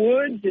neck of the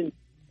woods, and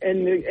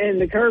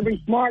the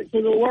Kirby Smarts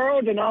of the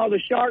world and all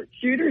the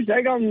sharpshooters.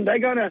 They're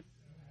gonna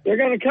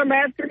come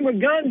after him with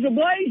guns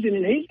ablazing,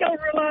 and he's gonna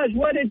realize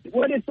what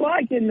it's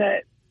like in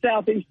that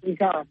Southeastern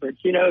Conference.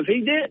 If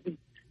he didn't.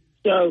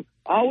 So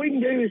all we can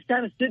do is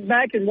kind of sit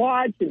back and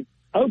watch and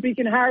hope he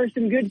can hire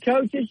some good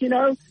coaches.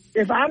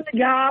 If I'm the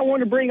guy, I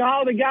want to bring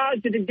all the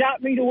guys that have got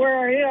me to where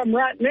I am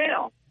right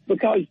now,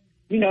 because,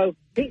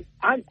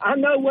 I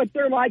know what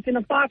they're like in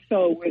a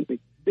foxhole with me.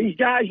 These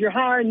guys you're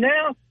hiring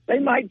now, they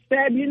might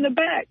stab you in the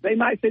back. They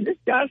might say, this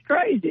guy's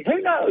crazy.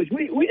 Who knows?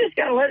 We just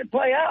got to let it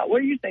play out.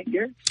 What do you think,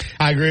 Gary?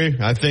 I agree.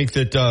 I think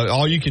that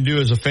all you can do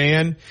as a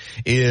fan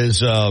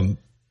is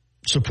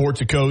support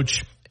the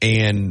coach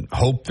and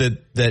hope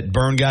that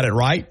Byrne got it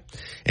right,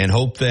 and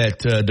hope that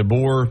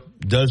DeBoer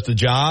does the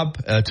job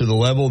to the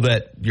level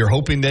that you're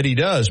hoping that he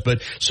does.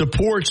 But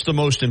support's the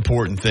most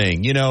important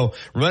thing.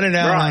 Running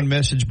out on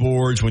message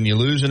boards when you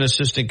lose an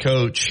assistant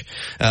coach,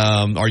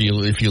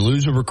 if you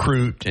lose a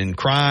recruit, and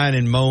crying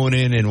and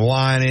moaning and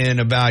whining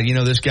about,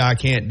 this guy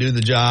can't do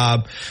the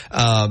job,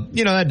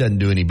 that doesn't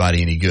do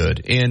anybody any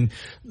good. And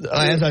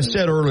as I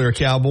said earlier,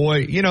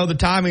 Cowboy, the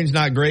timing's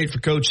not great for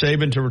Coach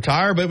Saban to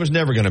retire, but it was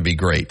never going to be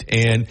great.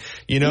 And,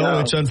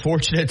 it's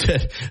unfortunate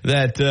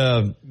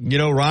that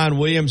Ryan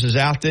Williams is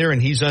out there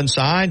and he's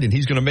unsigned, and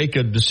he's going to make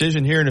a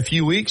decision here in a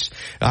few weeks.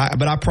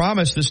 But I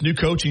promise this new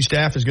coaching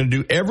staff is going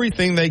to do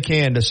everything they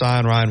can to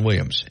sign Ryan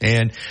Williams.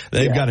 And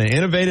they've got an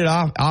innovative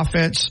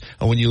offense.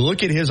 When you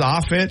look at his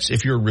offense,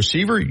 if you're a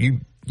receiver,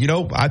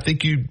 I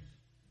think you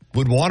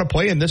would want to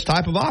play in this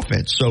type of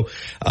offense. So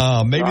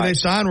maybe they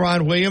sign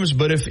Ryan Williams,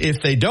 but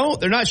if they don't,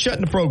 they're not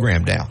shutting the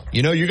program down.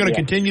 You're going to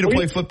continue to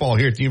play football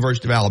here at the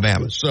University of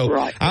Alabama. So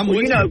I'm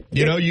with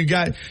you. You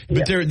got,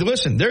 but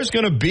listen, there's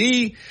going to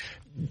be,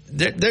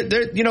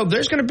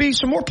 there's going to be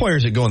some more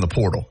players that go in the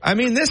portal. I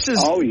mean, this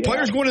is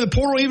players going to the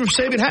portal even if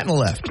Saban hadn't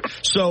left.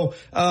 So,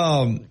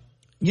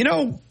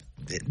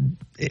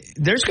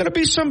 there's going to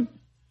be some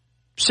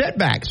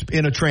setbacks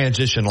in a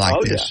transition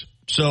like this.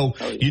 So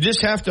you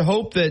just have to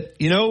hope that,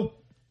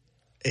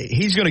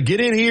 he's going to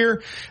get in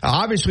here.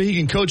 Obviously, he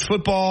can coach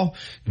football,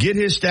 get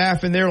his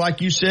staff in there.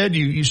 Like you said,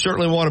 you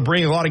certainly want to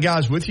bring a lot of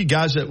guys with you,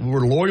 guys that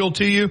were loyal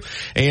to you.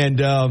 And,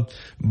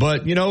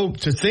 but,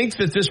 to think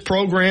that this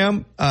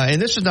program,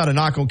 and this is not a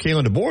knock on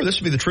Kalen DeBoer, this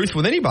would be the truth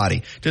with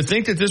anybody. To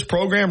think that this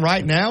program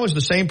right now is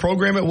the same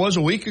program it was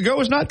a week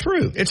ago is not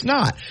true. It's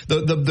not.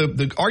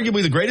 The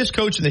arguably the greatest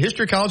coach in the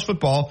history of college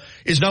football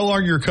is no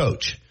longer your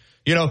coach.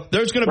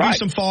 There's going to be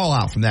some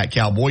fallout from that,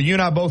 Cowboy. You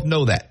and I both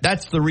know that.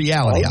 That's the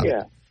reality of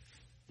it.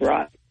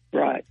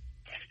 Right.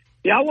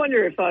 Yeah, I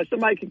wonder if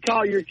somebody could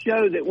call your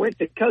show that went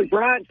to Coach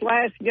Bryant's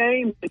last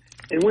game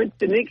and went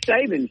to Nick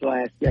Saban's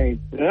last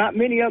game. There are not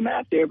many of them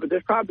out there, but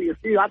there's probably a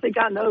few. I think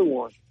I know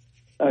one.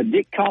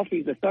 Dick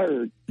Coffey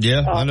III.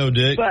 Yeah, I know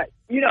Dick. But,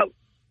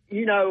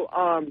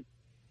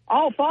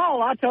 all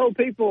fall I told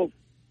people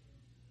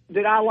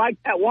that I like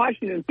that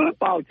Washington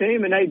football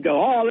team, and they'd go,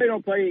 oh, they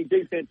don't play any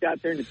defense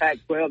out there in the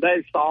Pac-12.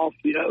 They're soft,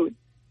 you know.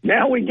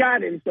 Now we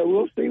got him, so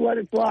we'll see what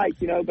it's like,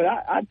 you know. But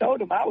I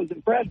told him I was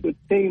impressed with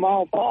the team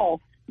all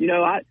fall. You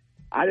know, I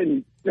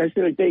didn't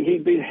necessarily think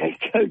he'd be the head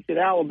coach at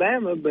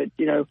Alabama, but,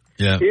 you know,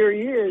 here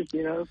he is,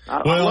 you know.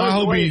 I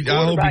hope he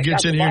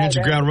gets in here and hits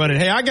the ground running.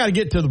 Hey, I got to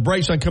get to the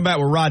break so I can come back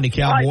with Rodney,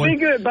 Cowboy. All right, be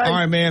good, buddy. All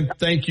right, man.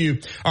 Thank you.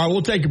 All right,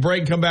 we'll take a break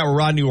and come back with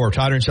Rodney Orr,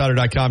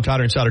 TiderInsider.com,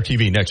 Tider Insider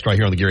TV, next right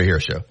here on the Gary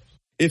Harris Show.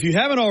 If you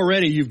haven't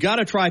already, you've got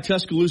to try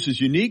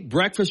Tuscaloosa's unique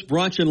breakfast,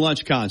 brunch, and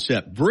lunch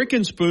concept. Brick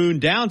and Spoon,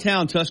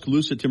 downtown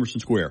Tuscaloosa,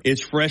 Timerson Square.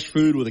 It's fresh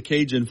food with a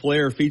Cajun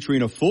flair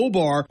featuring a full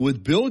bar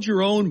with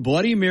build-your-own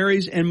Bloody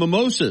Marys and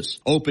mimosas.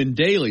 Open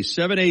daily,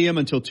 7 a.m.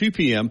 until 2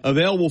 p.m.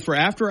 Available for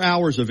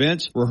after-hours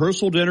events,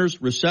 rehearsal dinners,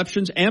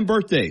 receptions, and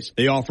birthdays.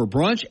 They offer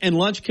brunch and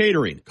lunch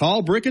catering.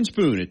 Call Brick and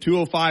Spoon at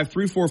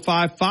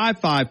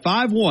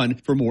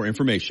 205-345-5551 for more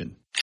information.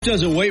 It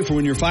doesn't wait for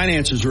when your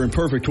finances are in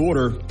perfect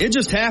order. It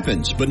just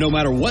happens. But no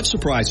matter what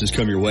surprises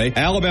come your way,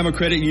 Alabama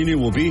Credit Union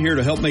will be here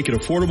to help make it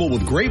affordable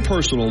with great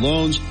personal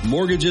loans,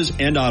 mortgages,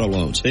 and auto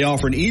loans. They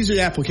offer an easy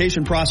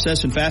application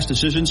process and fast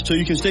decisions so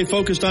you can stay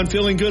focused on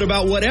feeling good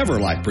about whatever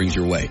life brings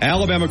your way.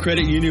 Alabama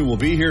Credit Union will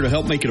be here to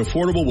help make it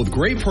affordable with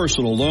great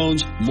personal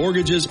loans,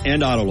 mortgages,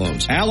 and auto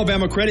loans.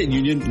 Alabama Credit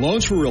Union,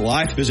 loans for real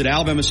life. Visit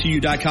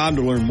alabamacu.com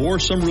to learn more.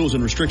 Some rules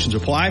and restrictions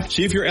apply.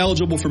 See if you're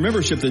eligible for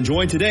membership, then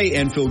join today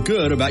and feel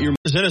good about your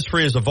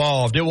Innisfree has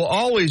evolved. It will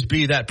always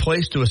be that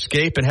place to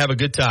escape and have a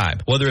good time.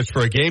 Whether it's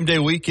for a game day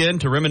weekend,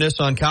 to reminisce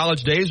on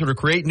college days, or to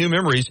create new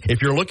memories,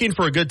 if you're looking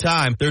for a good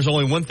time, there's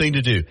only one thing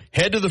to do.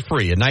 Head to the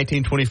Free at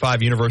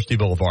 1925 University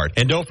Boulevard.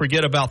 And don't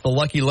forget about the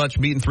Lucky Lunch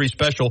Meat and 3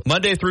 special.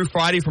 Monday through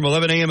Friday from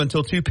 11 a.m.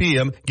 until 2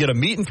 p.m. Get a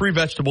meat and 3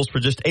 vegetables for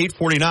just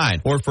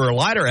 $8.49. Or for a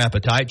lighter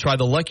appetite, try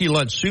the Lucky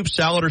Lunch soup,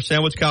 salad, or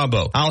sandwich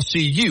combo. I'll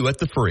see you at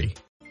the Free.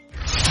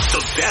 The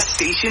best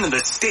station in the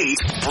state,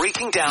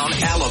 breaking down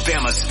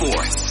Alabama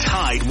sports.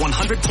 Tide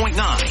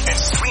 100.9 and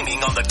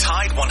streaming on the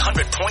Tide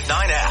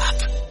 100.9 app.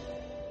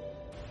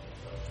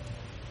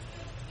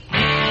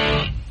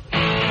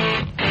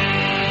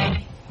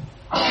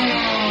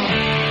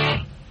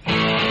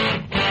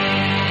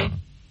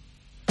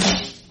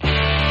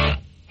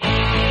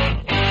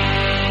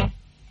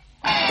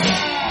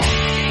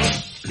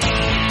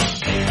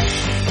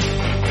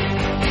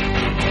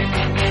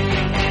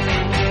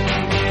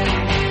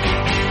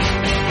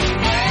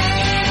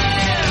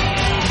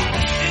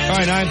 All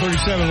right,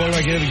 9:37. Welcome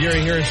back into the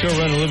Gary Harris Show.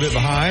 Running a little bit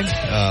behind,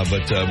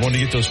 but wanted to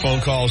get those phone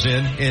calls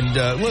in. And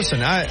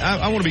listen,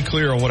 I want to be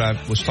clear on what I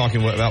was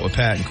talking about with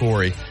Pat and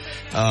Corey.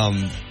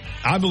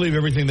 I believe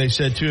everything they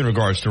said too in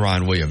regards to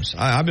Ryan Williams.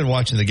 I've been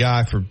watching the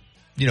guy for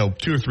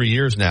 2 or 3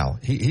 years now.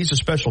 He's a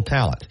special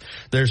talent.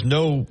 There's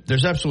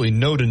absolutely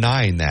no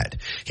denying that.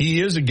 He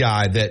is a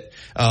guy that,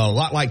 a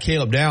lot like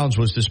Caleb Downs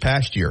was this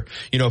past year.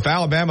 If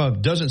Alabama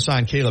doesn't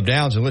sign Caleb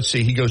Downs and let's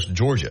say he goes to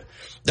Georgia,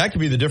 that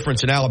could be the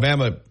difference in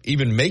Alabama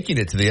even making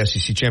it to the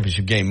SEC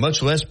championship game,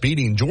 much less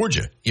beating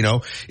Georgia.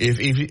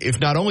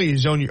 If not only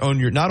he's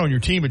not on your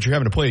team, but you're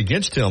having to play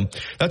against him,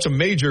 that's a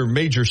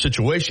major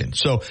situation.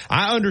 So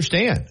I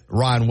understand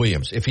Ryan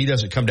Williams if he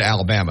doesn't come to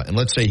Alabama and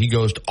let's say he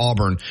goes to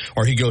Auburn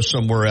or he goes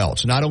somewhere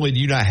else. Not only do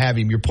you not have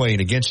him, you're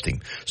playing against him.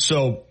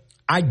 So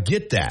I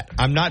get that.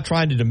 I'm not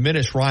trying to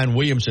diminish Ryan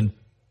Williams and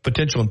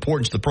potential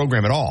importance to the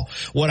program at all.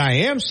 What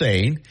I am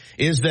saying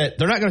is that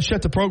they're not going to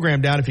shut the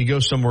program down if he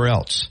goes somewhere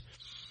else.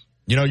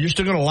 You're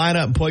still going to line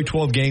up and play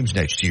 12 games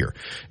next year.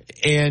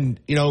 And,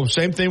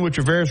 same thing with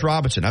Travaris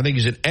Robinson. I think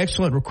he's an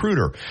excellent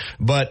recruiter.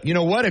 But you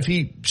know what? If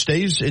he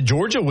stays at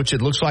Georgia, which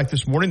it looks like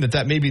this morning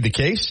that may be the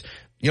case,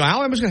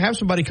 Alabama's going to have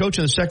somebody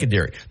coaching the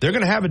secondary. They're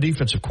going to have a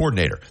defensive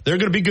coordinator. They're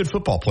going to be good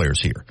football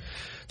players here.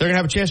 They're going to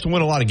have a chance to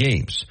win a lot of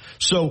games.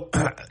 So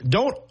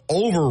don't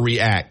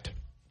overreact.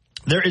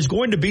 There is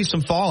going to be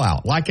some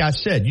fallout. Like I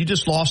said, you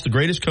just lost the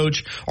greatest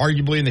coach,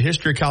 arguably, in the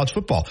history of college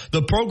football.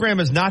 The program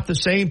is not the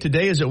same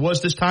today as it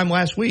was this time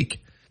last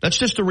week. That's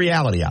just the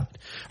reality of it.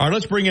 All right,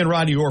 let's bring in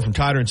Rodney Orr from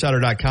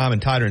TiderInsider.com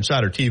and Tider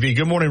Insider TV.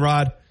 Good morning,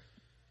 Rod.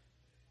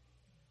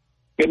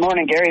 Good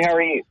morning, Gary. How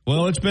are you?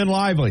 Well, it's been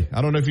lively.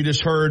 I don't know if you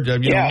just heard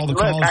all the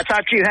calls. I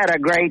thought you had a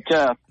great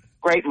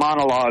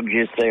monologue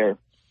just there.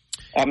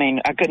 I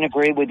couldn't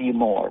agree with you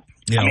more.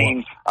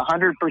 100%.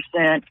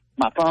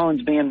 My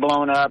phone's being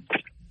blown up.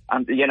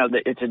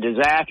 It's a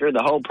disaster.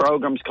 The whole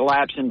program's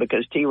collapsing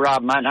because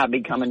T-Rob might not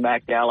be coming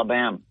back to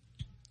Alabama.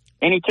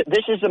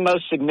 This is the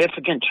most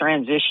significant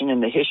transition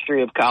in the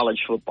history of college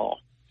football.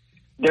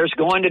 There's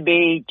going to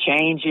be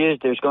changes.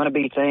 There's going to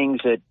be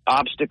things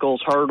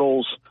obstacles,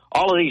 hurdles,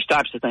 all of these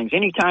types of things.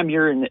 Anytime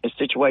you're in a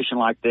situation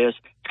like this,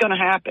 it's going to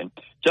happen.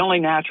 It's only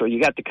natural. You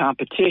got the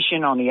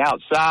competition on the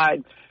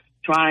outside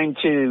trying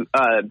to,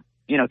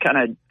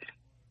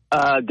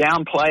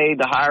 downplay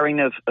the hiring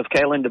of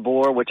Kalen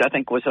DeBoer, which I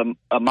think was a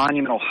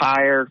monumental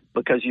hire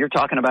because you're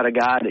talking about a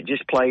guy that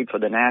just played for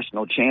the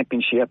national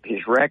championship.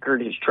 His track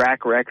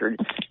record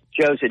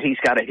shows that he's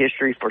got a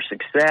history for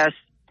success.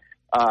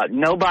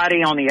 Nobody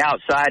on the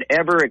outside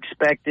ever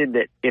expected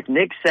that if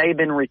Nick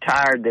Saban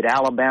retired, that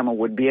Alabama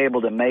would be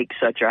able to make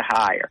such a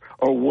hire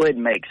or would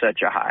make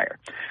such a hire.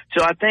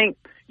 So I think,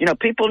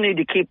 people need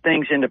to keep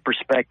things into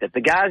perspective.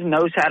 The guy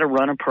knows how to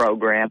run a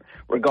program.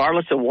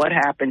 Regardless of what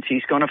happens,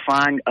 he's going to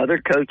find other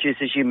coaches,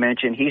 as you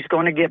mentioned. He's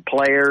going to get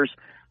players.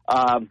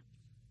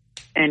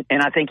 And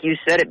I think you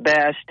said it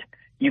best.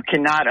 You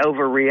cannot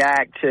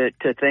overreact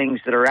to things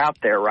that are out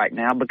there right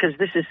now, because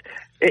this is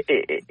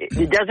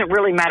it doesn't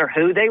really matter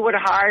who they would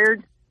have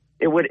hired.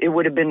 It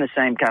would have been the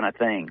same kind of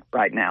thing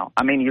right now.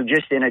 I mean, you're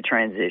just in a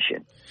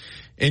transition.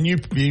 And you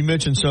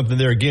mentioned something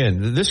there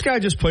again. This guy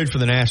just played for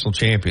the national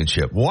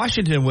championship.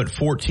 Washington went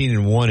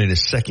 14-1 in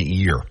his second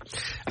year.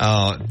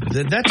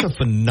 That's a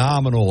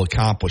phenomenal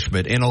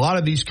accomplishment. And a lot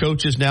of these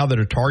coaches now that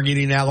are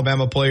targeting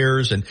Alabama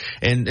players, and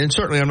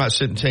certainly I'm not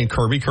saying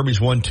Kirby. Kirby's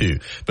won too.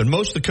 But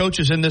most of the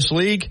coaches in this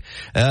league,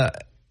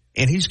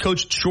 and he's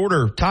coached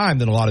shorter time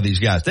than a lot of these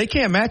guys. They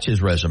can't match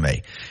his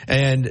resume.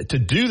 And to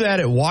do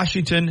that at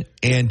Washington,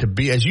 and to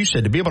be, as you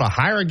said, to be able to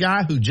hire a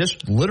guy who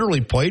just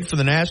literally played for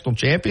the national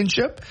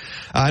championship.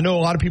 I know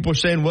a lot of people are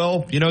saying,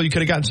 well, you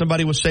could have gotten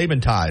somebody with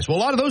Saban ties. Well, a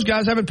lot of those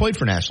guys haven't played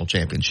for national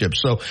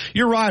championships. So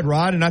you're right,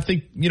 Rod. And I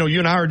think, you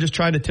and I are just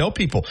trying to tell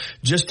people,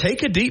 just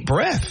take a deep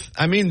breath.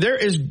 I mean, there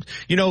is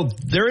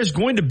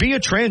going to be a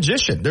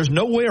transition. There's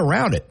no way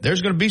around it.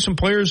 There's going to be some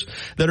players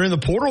that are in the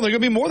portal. There are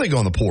going to be more that go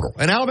in the portal.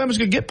 And Alabama's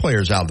going to get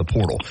players out of the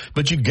portal.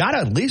 But you got to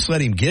at least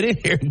let him get in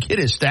here and get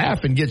his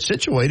staff and get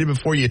situated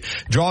before you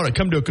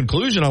come to a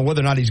conclusion on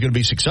whether or not he's going to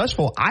be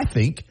successful, I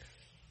think.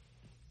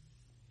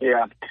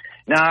 Yeah.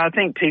 No, I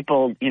think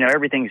people,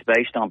 everything's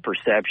based on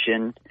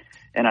perception.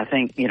 And I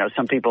think,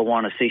 some people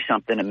want to see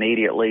something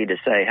immediately to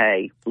say,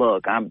 hey,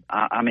 look,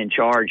 I'm in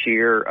charge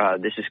here.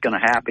 This is going to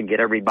happen. Get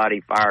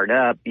everybody fired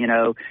up,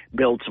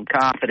 build some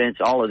confidence,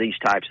 all of these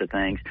types of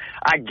things.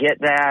 I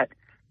get that.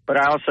 But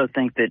I also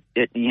think that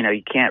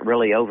you can't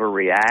really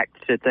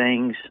overreact to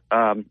things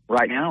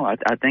right now.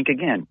 I think,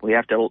 again, we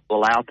have to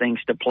allow things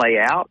to play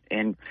out.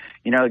 And,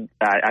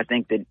 I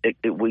think that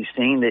we've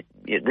seen that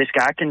this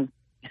guy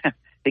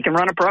he can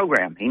run a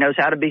program. He knows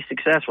how to be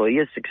successful. He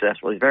is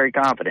successful. He's very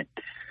confident.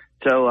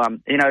 So,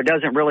 it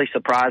doesn't really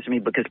surprise me,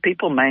 because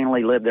people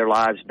mainly live their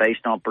lives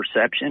based on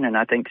perception. And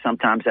I think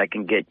sometimes that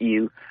can get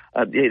you,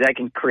 that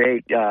can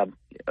create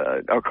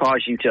or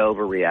cause you to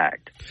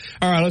overreact.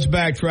 All right, let's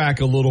backtrack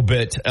a little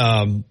bit.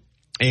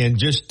 And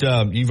just,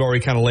 you've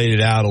already kind of laid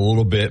it out a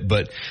little bit,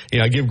 but,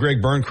 I give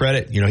Greg Byrne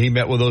credit. He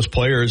met with those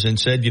players and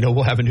said,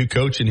 we'll have a new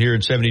coach in here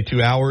in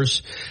 72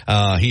 hours.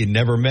 He had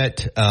never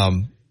met,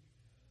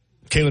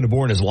 Kalen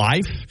DeBoer in his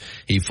life.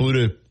 He flew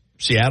to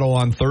Seattle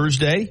on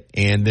Thursday,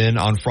 and then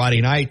on Friday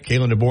night,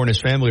 Kalen DeBoer and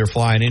his family are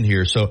flying in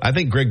here. So I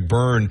think Greg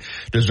Byrne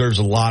deserves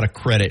a lot of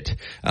credit,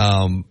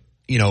 to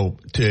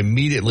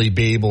immediately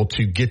be able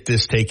to get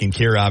this taken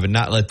care of and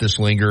not let this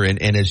linger.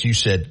 And as you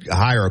said,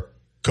 hire a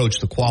coach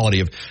the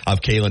quality of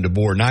Kalen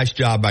DeBoer. Nice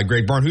job by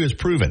Greg Byrne, who has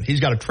proven he's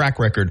got a track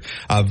record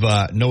of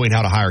knowing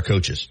how to hire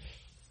coaches.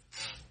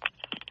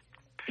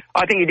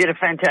 I think he did a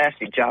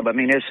fantastic job. I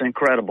mean, it's an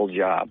incredible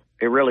job.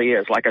 It really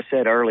is. Like I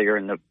said earlier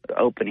in the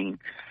opening,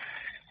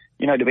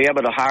 to be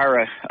able to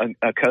hire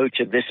a coach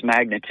of this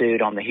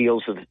magnitude on the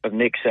heels of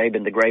Nick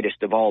Saban, the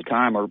greatest of all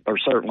time, or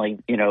certainly,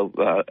 in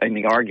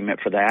the argument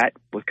for that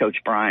with Coach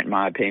Bryant, in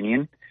my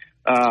opinion,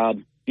 I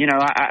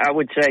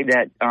would say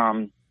that,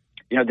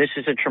 this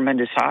is a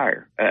tremendous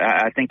hire.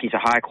 I think he's a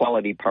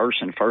high-quality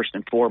person, first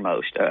and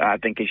foremost. I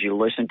think as you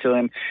listen to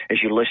him, as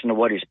you listen to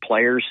what his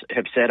players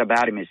have said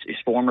about him, his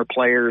former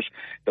players,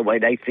 the way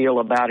they feel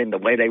about him, the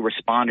way they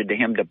responded to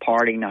him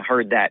departing. I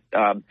heard that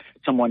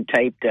someone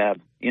taped,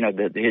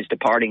 his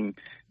departing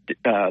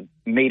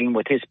meeting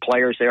with his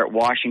players there at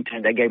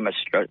Washington. They gave him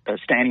a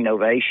standing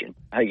ovation,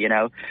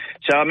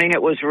 So, I mean,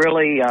 it was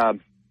really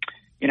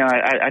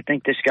I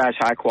think this guy's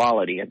high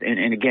quality.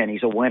 And again,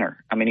 he's a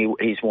winner. I mean,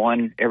 he's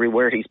won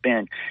everywhere he's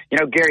been.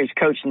 Gary's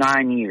coached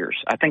 9 years.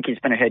 I think he's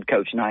been a head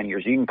coach 9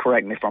 years. You can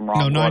correct me if I'm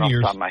wrong. No, 9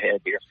 years. Off the top of my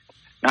head here.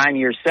 9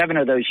 years. 7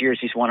 of those years,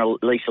 he's won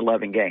at least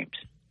 11 games.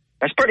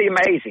 That's pretty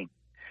amazing.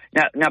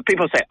 Now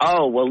people say,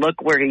 oh, well,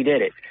 look where he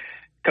did it.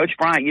 Coach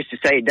Bryant used to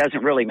say it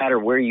doesn't really matter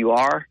where you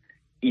are.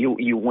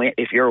 You win.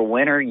 If you're a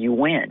winner, you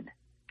win.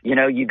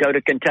 You go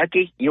to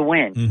Kentucky, you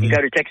win. Mm-hmm. You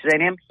go to Texas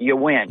A&M, you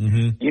win.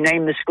 Mm-hmm. You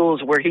name the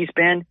schools where he's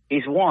been,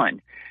 he's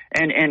won.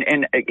 And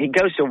he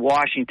goes to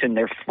Washington.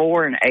 They're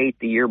 4-8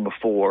 the year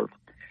before,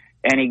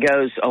 and he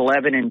goes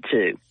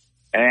 11-2.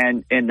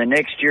 And the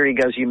next year he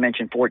goes, you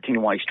mentioned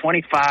 14-1. He's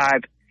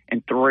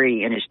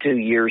 25-3 in his 2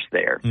 years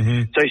there.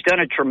 Mm-hmm. So he's done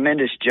a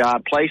tremendous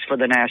job. Plays for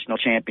the national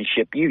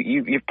championship.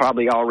 You've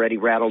probably already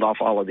rattled off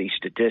all of these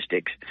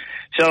statistics.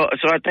 So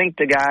I think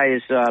the guy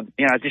is.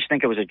 I just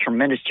think it was a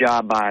tremendous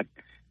job by.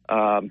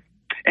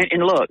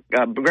 And look,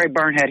 Greg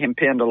Byrne had him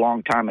pinned a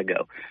long time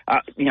ago. I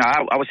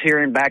was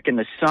hearing back in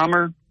the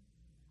summer,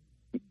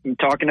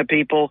 talking to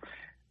people,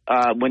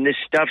 when this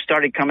stuff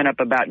started coming up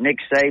about Nick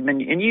Saban,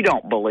 and you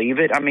don't believe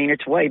it. I mean,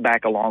 it's way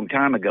back a long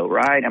time ago,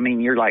 right? I mean,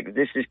 you're like,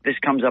 this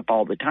comes up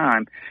all the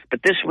time,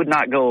 but this would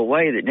not go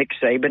away that Nick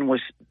Saban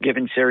was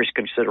given serious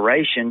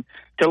consideration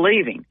to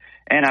leaving.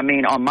 And I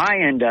mean, on my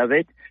end of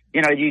it,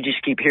 you know, you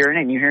just keep hearing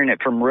it, and you're hearing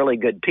it from really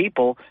good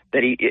people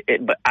that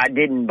but I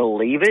didn't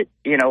believe it,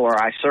 you know, or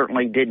I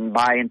certainly didn't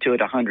buy into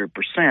it 100%.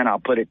 I'll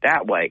put it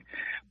that way.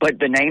 But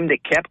the name that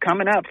kept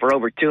coming up for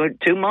over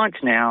two months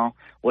now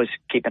was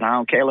keep an eye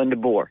on Kalen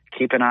DeBoer,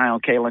 keep an eye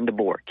on Kalen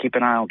DeBoer, keep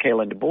an eye on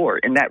Kalen DeBoer.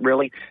 And that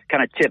really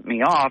kind of tipped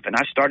me off, and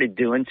I started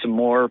doing some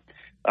more,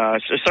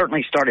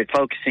 certainly started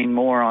focusing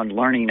more on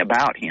learning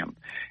about him.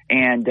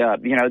 And,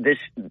 you know,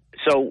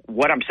 so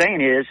what I'm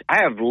saying is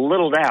I have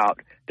little doubt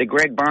that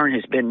Greg Byrne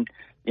has been,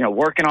 you know,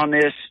 working on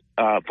this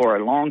for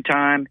a long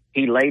time.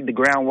 He laid the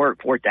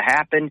groundwork for it to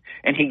happen,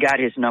 and he got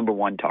his number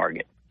one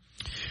target.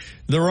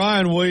 The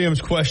Ryan Williams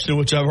question,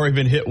 which I've already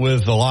been hit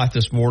with a lot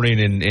this morning,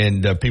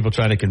 and people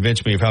trying to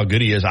convince me of how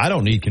good he is. I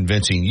don't need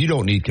convincing. You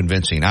don't need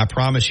convincing. I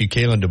promise you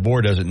Kalen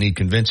DeBoer doesn't need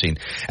convincing.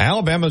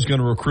 Alabama's going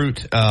to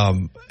recruit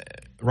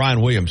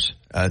Ryan Williams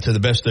to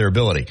the best of their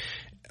ability.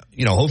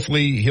 You know,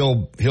 hopefully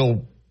he'll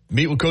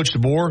meet with Coach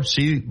DeBoer,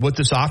 see what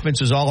this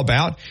offense is all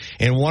about,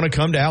 and want to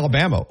come to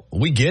Alabama.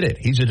 We get it.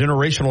 He's a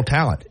generational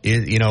talent.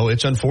 You know,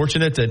 it's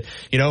unfortunate that,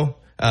 you know,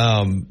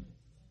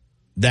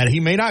 that he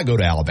may not go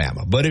to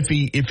Alabama. But if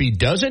he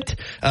doesn't,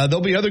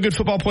 there'll be other good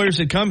football players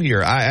that come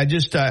here. I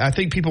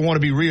think people want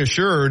to be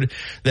reassured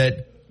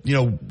that, you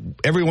know,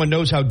 everyone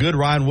knows how good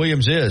Ryan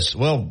Williams is.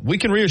 Well, we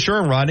can reassure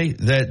him, Rodney,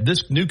 that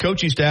this new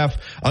coaching staff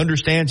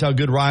understands how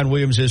good Ryan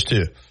Williams is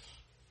too.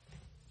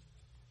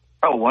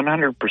 Oh,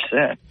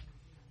 100%.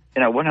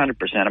 You know, 100%.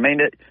 I mean,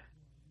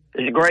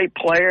 he's a great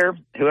player.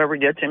 Whoever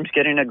gets him is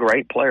getting a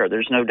great player.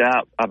 There's no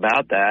doubt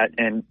about that.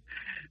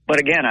 But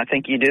again, I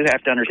think you do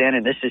have to understand,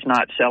 and this is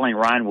not selling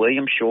Ryan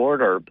Williams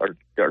short or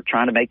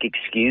trying to make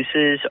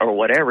excuses or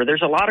whatever.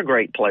 There's a lot of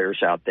great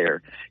players out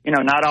there. You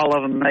know, not all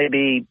of them may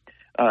be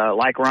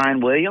like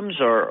Ryan Williams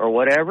or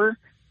whatever,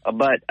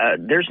 but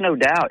there's no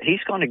doubt he's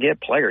going to get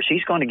players.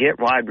 He's going to get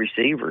wide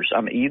receivers.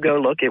 I mean, you go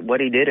look at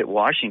what he did at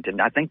Washington.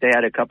 I think they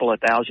had a couple of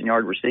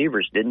 1,000-yard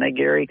receivers, didn't they,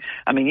 Gary?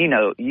 I mean, you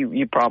know,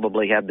 you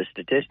probably have the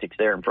statistics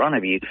there in front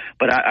of you.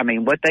 But, I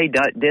mean, what they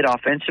did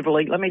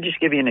offensively, let me just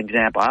give you an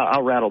example.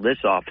 I'll rattle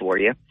this off for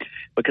you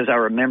because I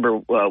remember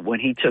when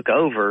he took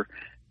over,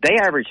 they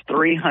averaged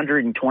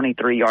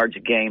 323 yards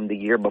a game the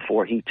year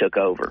before he took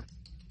over.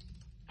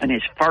 In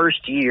his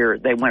first year,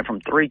 they went from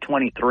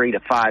 323 to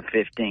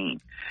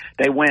 515.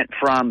 They went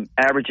from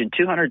averaging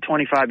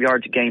 225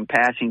 yards a game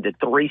passing to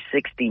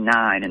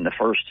 369 in the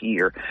first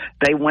year.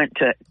 They went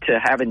to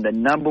having the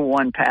number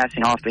one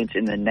passing offense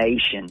in the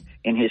nation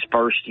in his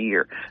first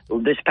year.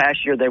 This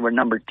past year, they were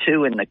number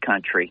 2 in the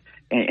country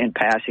in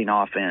passing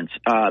offense.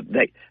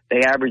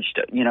 They averaged,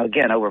 you know,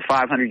 again, over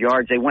 500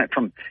 yards. They went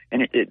from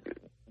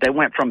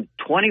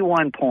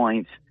 21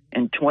 points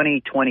in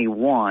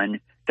 2021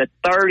 to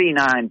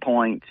 39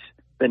 points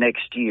the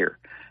next year.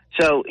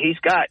 So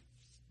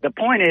the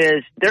point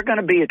is they're going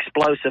to be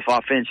explosive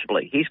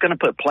offensively. He's going to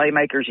put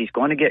playmakers. He's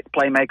going to get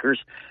playmakers,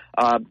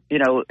 you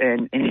know,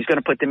 and he's going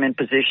to put them in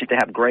position to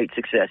have great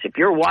success. If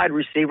you're a wide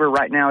receiver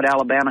right now at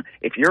Alabama,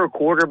 if you're a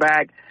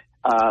quarterback,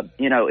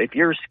 you know, if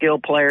you're a skill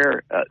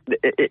player,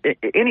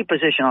 any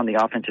position on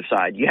the offensive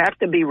side, you have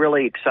to be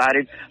really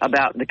excited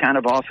about the kind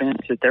of offense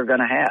that they're going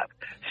to have.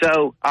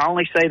 So I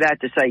only say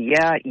that to say,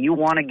 yeah, you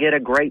want to get a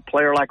great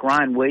player like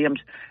Ryan Williams,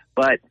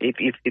 but if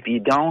you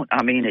don't,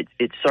 I mean,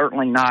 it's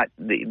certainly not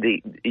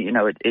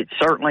it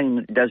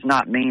certainly does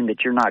not mean that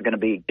you're not going to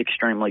be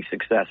extremely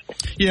successful.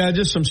 Yeah,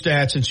 just some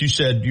stats. Since you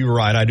said you were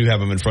right, I do have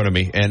them in front of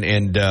me,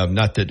 and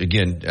not that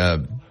again.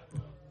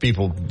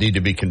 People need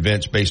to be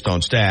convinced based on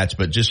stats,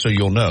 but just so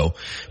you'll know,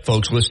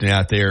 folks listening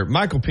out there,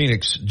 Michael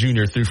Penix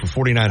Jr. threw for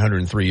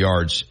 4,903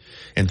 yards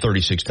and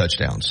 36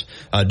 touchdowns.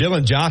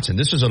 Dylan Johnson,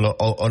 this is an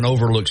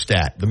overlooked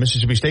stat. The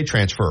Mississippi State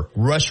transfer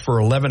rushed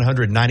for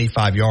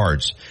 1,195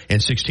 yards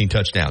and 16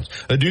 touchdowns.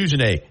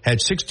 Aduzene had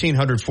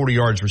 1,640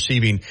 yards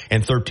receiving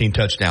and 13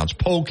 touchdowns.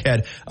 Polk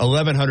had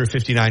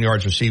 1,159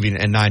 yards receiving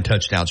and 9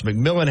 touchdowns.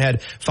 McMillan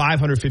had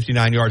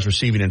 559 yards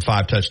receiving and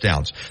 5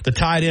 touchdowns. The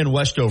tight end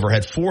Westover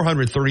had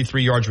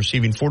 433 yards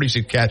receiving,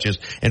 46 catches,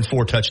 and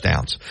 4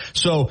 touchdowns.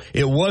 So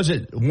it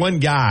wasn't one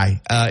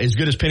guy, as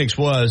good as Penix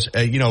was,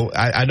 you know,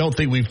 I don't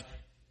think we've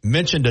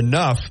mentioned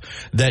enough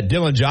that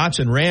Dylan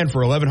Johnson ran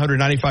for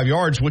 1,195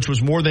 yards, which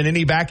was more than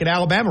any back at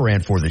Alabama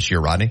ran for this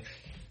year, Rodney.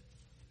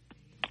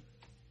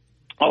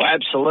 Oh,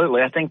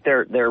 absolutely. I think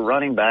their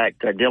running back,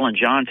 Dylan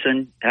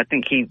Johnson, I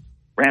think he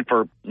ran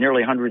for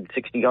nearly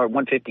 160 yards,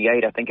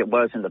 158, I think it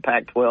was, in the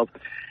Pac-12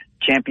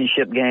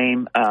 championship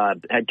game,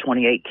 had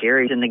 28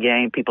 carries in the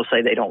game. People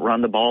say they don't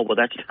run the ball. Well,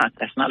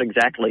 that's not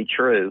exactly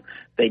true.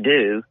 They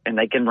do, and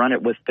they can run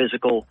it with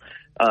physical.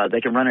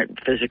 They can run it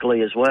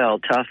physically as well.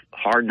 Tough,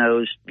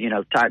 hard-nosed, you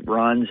know, type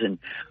runs. And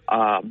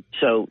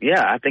so,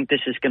 yeah, I think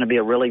this is going to be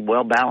a really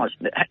well-balanced.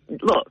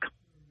 Look,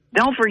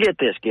 don't forget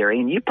this,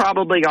 Gary, and you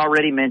probably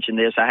already mentioned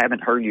this. I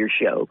haven't heard your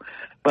show,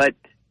 but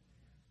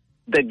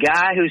the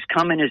guy who's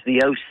coming as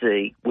the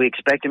OC, we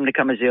expect him to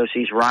come as the OC,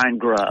 is Ryan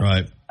Grubb.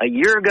 Right. A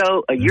year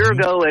ago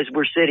as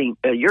we're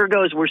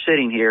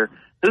sitting here,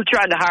 who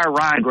tried to hire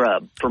Ryan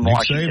Grubb from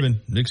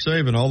Washington? Nick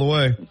Saban, all the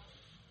way.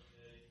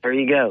 There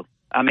you go.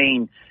 I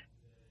mean,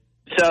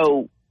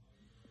 so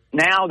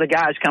now the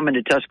guy's coming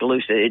to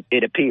Tuscaloosa,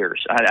 it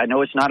appears. I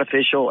know it's not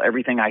official.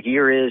 Everything I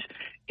hear is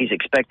he's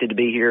expected to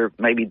be here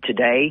maybe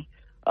today.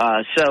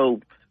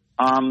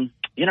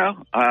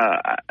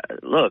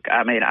 Look,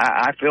 I mean,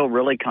 I feel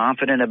really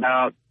confident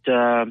about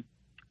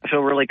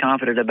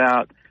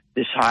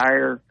this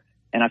hire,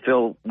 and I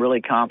feel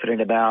really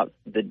confident about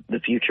the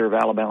future of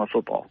Alabama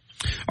football.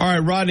 All right,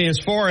 Rodney, as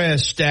far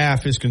as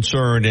staff is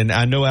concerned, and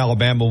I know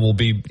Alabama will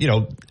be,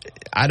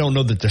 I don't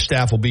know that the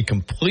staff will be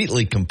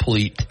completely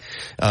complete,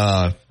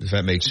 if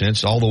that makes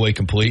sense, all the way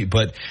complete.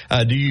 But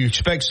do you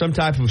expect some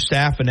type of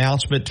staff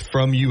announcement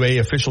from UA,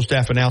 official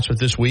staff announcement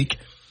this week?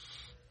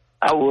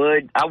 I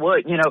would,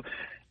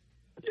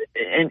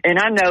 and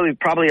I know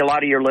probably a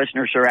lot of your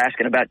listeners are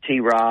asking about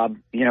T-Rob,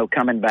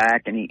 coming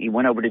back, and he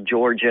went over to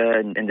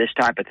Georgia and this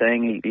type of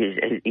thing.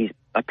 He's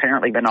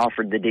apparently been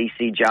offered the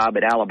D.C. job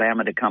at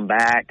Alabama to come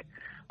back.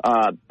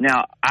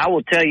 Now, I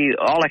will tell you,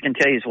 all I can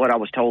tell you is what I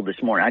was told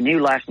this morning. I knew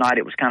last night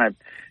it was kind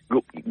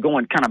of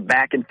going kind of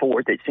back and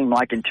forth. It seemed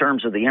like in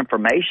terms of the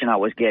information I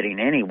was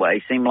getting anyway,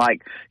 it seemed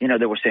like,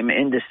 there was some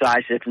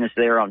indecisiveness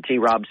there on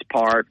T-Rob's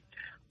part.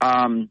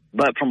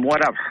 But from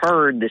what I've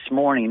heard this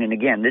morning, and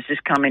again, this is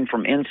coming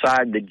from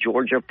inside the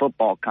Georgia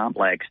football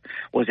complex,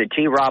 was that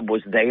T-Rob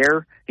was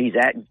there. He's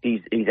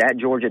at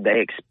Georgia. They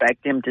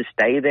expect him to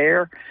stay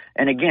there.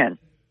 And again,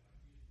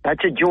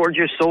 that's a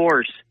Georgia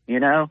source,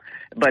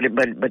 but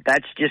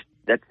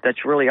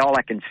that's really all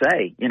I can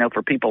say,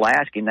 for people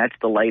asking. That's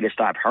the latest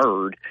I've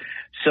heard.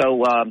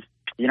 So,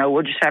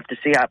 we'll just have to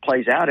see how it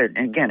plays out. And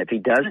again, if he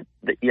doesn't,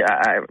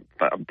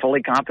 I'm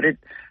fully confident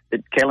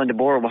that Kalen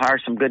DeBoer will hire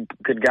some good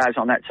guys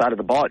on that side of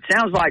the ball. It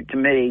sounds like to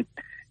me,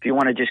 if you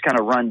want to just kind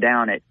of run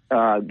down it,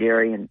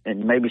 Gary, and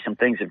maybe some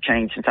things have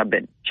changed since I've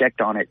been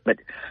checked on it, but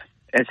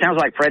it sounds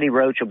like Freddie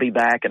Roach will be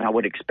back, and I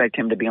would expect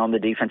him to be on the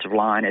defensive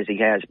line as he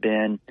has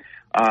been.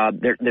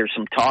 There's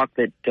some talk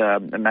that,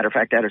 as a matter of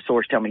fact, I had a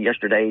source tell me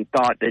yesterday, he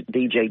thought that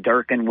DJ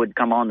Durkin would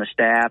come on the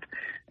staff,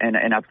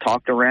 and I've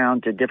talked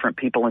around to different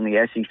people in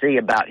the SEC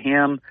about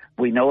him.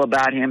 We know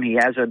about him. He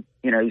has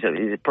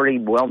he's a pretty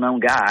well-known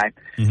guy,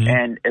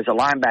 and as a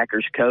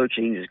linebackers coach,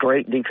 he's a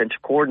great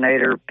defensive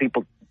coordinator.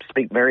 People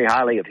speak very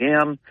highly of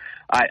him.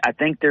 I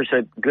think there's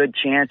a good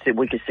chance that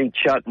we could see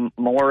Chuck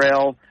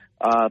Morrell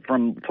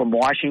from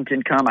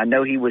Washington come. I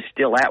know he was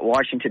still at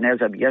Washington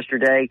as of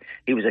yesterday.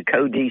 He was a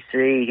co-DC.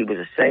 He was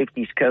a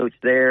safeties coach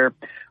there.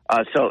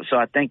 So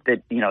I think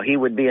that, he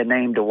would be a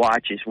name to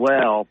watch as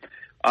well.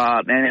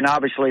 And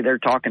obviously they're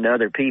talking to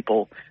other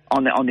people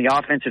on the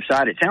offensive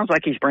side. It sounds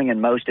like he's bringing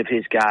most of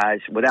his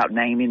guys without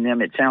naming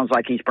them. It sounds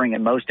like he's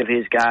bringing most of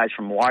his guys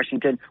from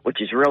Washington,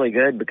 which is really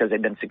good because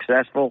they've been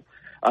successful.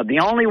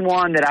 The only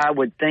one that I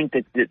would think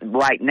that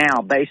right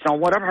now, based on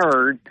what I've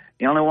heard,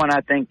 the only one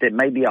I think that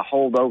may be a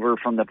holdover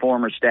from the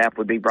former staff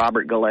would be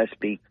Robert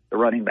Gillespie, the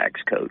running backs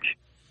coach.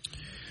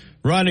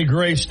 Rodney,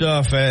 great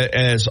stuff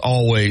as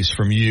always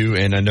from you,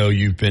 and I know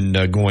you've been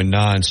going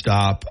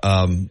nonstop.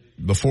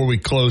 Before we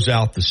close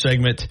out the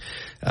segment,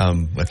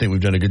 I think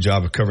we've done a good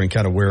job of covering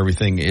kind of where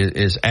everything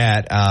is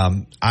at.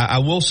 I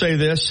will say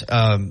this.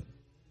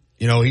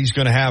 He's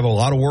going to have a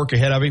lot of work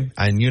ahead of him.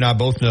 And you and I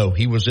both know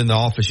he was in the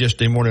office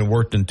yesterday morning and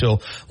worked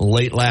until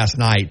late last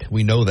night.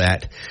 We know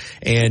that.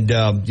 And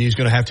he's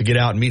going to have to get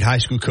out and meet high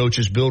school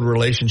coaches, build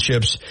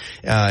relationships.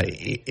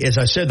 As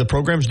I said, the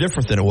program's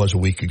different than it was a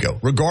week ago.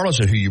 Regardless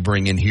of who you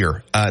bring in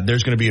here,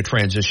 there's going to be a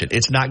transition.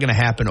 It's not going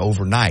to happen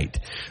overnight.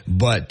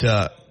 But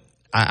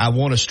I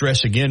want to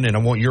stress again, and I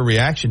want your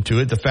reaction to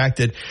it, the fact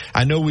that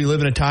I know we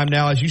live in a time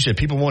now, as you said,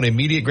 people want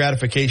immediate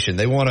gratification.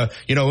 They want to,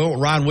 they want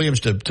Ron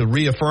Williams to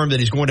reaffirm that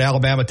he's going to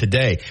Alabama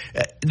today.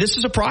 This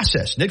is a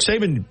process. Nick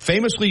Saban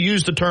famously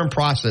used the term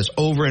process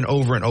over and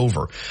over and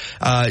over.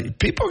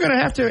 People are going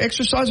to have to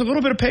exercise a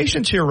little bit of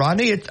patience here,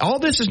 Rodney. All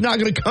this is not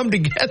going to come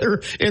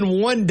together in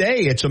one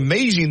day. It's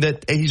amazing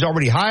that he's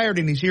already hired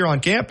and he's here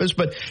on campus,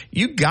 but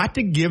you got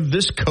to give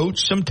this coach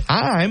some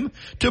time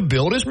to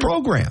build his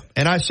program.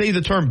 And I say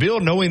the term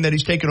build, knowing that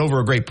he's taken over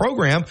a great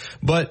program,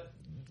 but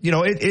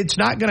it's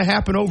not going to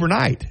happen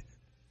overnight.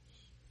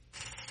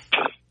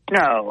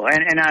 No,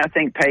 and I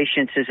think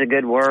patience is a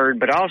good word,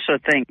 but I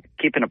also think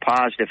keeping a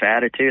positive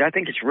attitude. I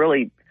think it's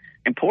really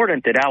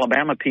important that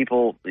Alabama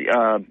people,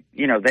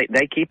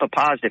 they keep a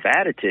positive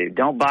attitude.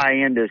 Don't buy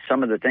into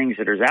some of the things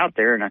that are out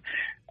there. And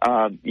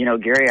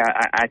Gary,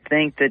 I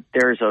think that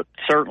there's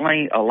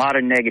certainly a lot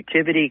of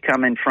negativity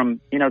coming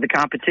from the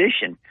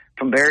competition,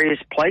 from various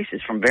places,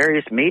 from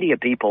various media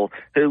people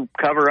who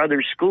cover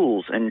other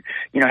schools and,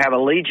 have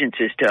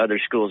allegiances to other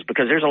schools,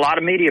 because there's a lot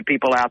of media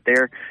people out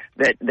there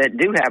that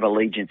do have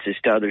allegiances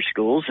to other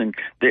schools, and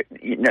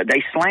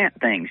they slant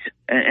things.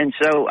 And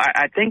so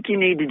I think you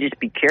need to just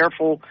be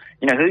careful,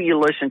 who you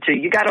listen to.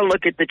 You got to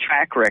look at the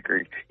track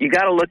record. You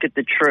got to look at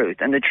the truth.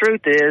 And the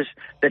truth is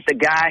that the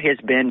guy has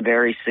been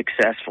very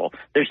successful.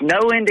 There's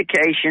no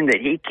indication that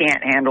he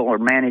can't handle or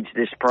manage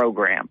this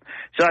program.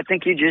 So I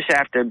think you just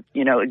have to,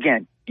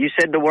 again, you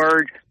said the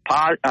word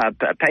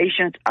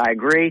patience. I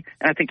agree.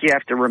 And I think you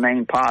have to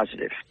remain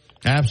positive.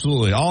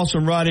 Absolutely.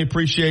 Awesome, Rodney.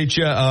 Appreciate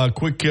you.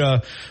 Quick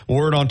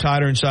word on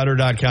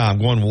TiderInsider.com.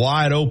 Going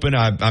wide open.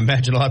 I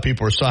imagine a lot of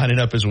people are signing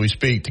up as we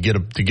speak to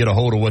get a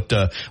hold of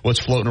what's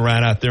floating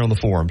around out there on the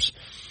forums.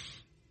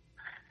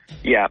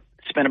 Yeah.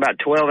 Spent about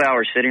 12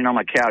 hours sitting on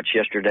my couch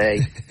yesterday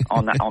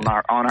on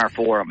our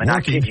forum, and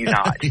I kid you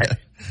not.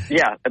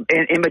 Yeah.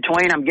 In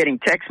between, I'm getting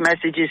text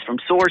messages from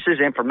sources,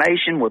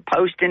 information. We're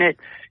posting it.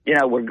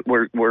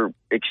 We're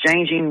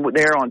exchanging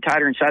there on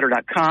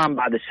TiderInsider.com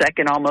by the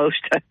second almost.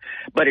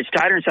 But it's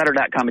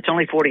TiderInsider.com. It's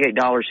only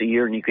 $48 a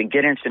year, and you can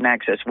get instant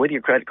access with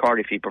your credit card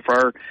if you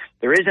prefer.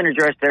 There is an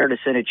address there to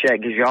send a check.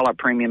 Gives you all our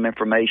premium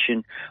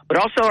information. But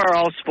also our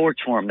All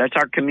Sports Forum. That's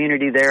our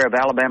community there of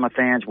Alabama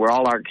fans where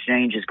all our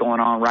exchange is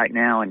going on right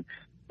now. And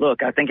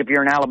look, I think if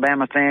you're an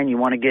Alabama fan, you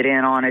want to get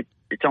in on it,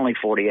 it's only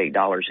 $48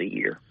 a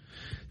year.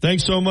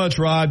 Thanks so much,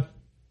 Rod.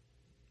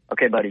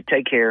 Okay, buddy.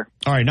 Take care.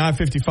 All right,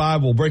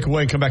 9:55. We'll break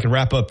away and come back and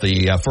wrap up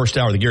the first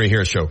hour of the Gary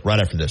Harris Show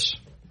right after this.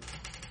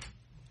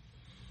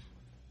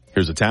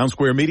 Here's a Town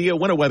Square Media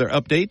winter weather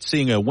update,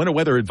 seeing a winter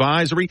weather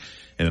advisory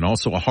and then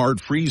also a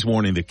hard freeze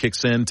warning that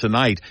kicks in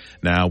tonight.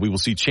 Now, we will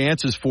see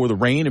chances for the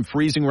rain and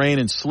freezing rain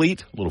and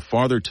sleet a little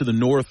farther to the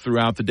north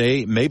throughout the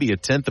day, maybe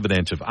 1/10 of an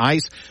inch of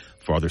ice.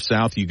 Farther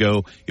south you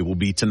go, it will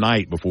be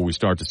tonight before we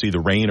start to see the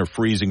rain or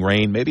freezing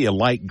rain, maybe a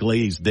light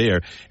glaze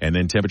there, and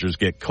then temperatures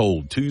get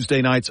cold.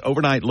 Tuesday night's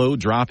overnight low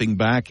dropping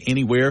back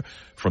anywhere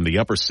from the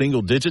upper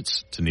single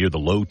digits to near the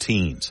low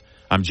teens.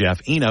 I'm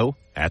Jeff Eno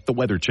at the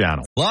Weather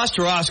Channel. Los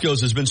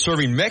Tarascos has been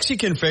serving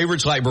Mexican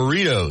favorites like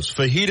burritos,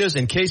 fajitas,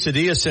 and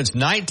quesadillas since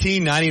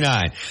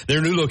 1999.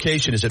 Their new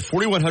location is at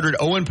 4100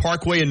 Owen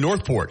Parkway in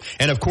Northport.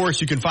 And of course,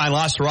 you can find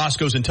Los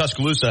Tarascos in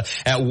Tuscaloosa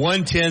at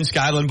 110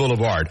 Skyland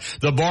Boulevard.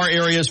 The bar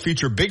areas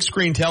feature big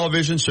screen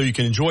television so you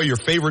can enjoy your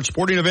favorite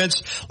sporting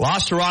events.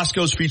 Los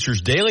Tarascos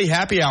features daily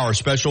happy hour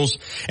specials.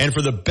 And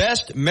for the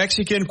best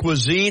Mexican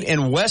cuisine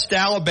in West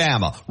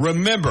Alabama,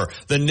 remember,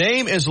 the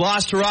name is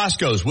Los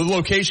Tarascos with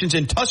locations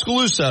in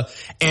Tuscaloosa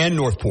and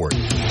Northport.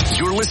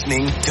 You're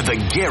listening to the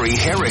Gary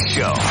Harris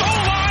Show. Goal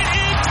line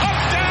is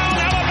touchdown,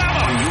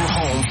 Alabama. On your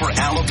home for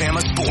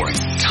Alabama sports.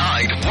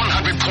 Tide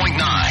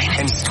 100.9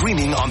 and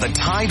streaming on the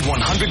Tide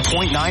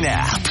 100.9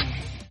 app.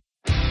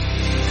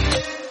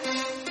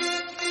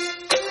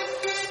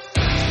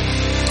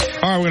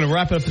 All right, we're going to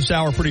wrap up this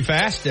hour pretty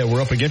fast.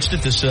 We're up against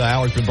it. This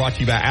hour has been brought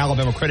to you by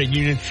Alabama Credit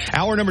Union.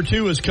 Hour number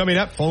 2 is coming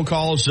up. Phone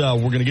calls, we're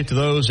going to get to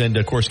those. And,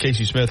 of course,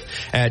 Casey Smith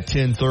at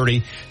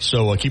 10:30.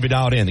 So keep it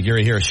dialed in. The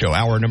Gary Harris Show.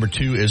 Hour number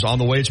 2 is on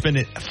the way. It's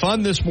been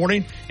fun this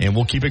morning, and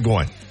we'll keep it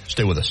going.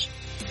 Stay with us.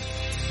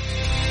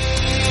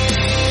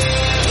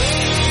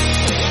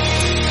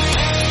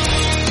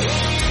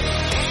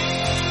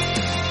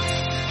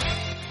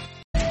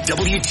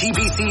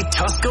 WTBC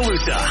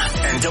Tuscaloosa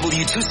and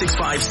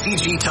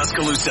W265CG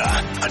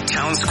Tuscaloosa, a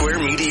Town Square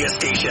media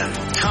station.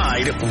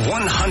 Tide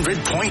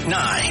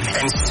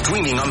 100.9 and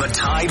streaming on the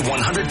Tide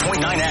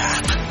 100.9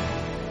 app.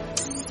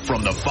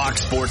 From the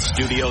Fox Sports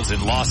Studios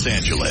in Los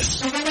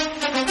Angeles,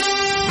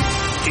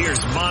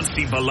 here's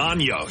Monty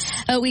Bolaños.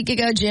 A week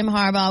ago, Jim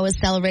Harbaugh was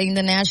celebrating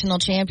the national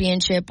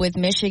championship with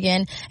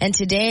Michigan, and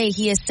today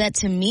he is set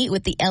to meet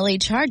with the LA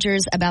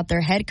Chargers about their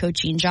head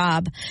coaching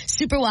job.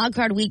 Super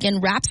Wildcard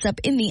Weekend wraps up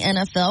in the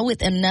NFL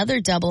with another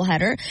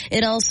doubleheader.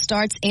 It all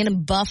starts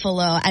in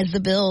Buffalo as the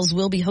Bills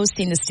will be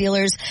hosting the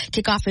Steelers.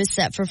 Kickoff is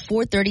set for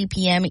 4:30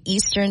 p.m.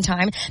 Eastern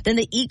Time. Then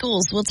the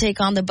Eagles will take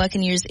on the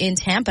Buccaneers in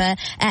Tampa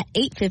at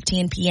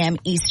 8:15 p.m.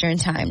 Eastern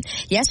Time.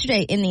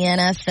 Yesterday in the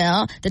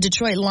NFL, the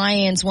Detroit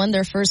Lions won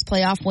their first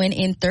playoff win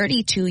in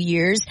 32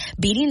 years,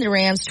 beating the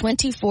Rams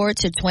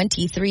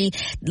 24-23.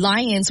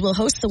 Lions will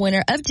host the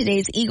winner of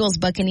today's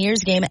Eagles-Buccaneers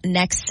game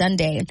next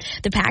Sunday.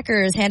 The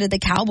Packers handed the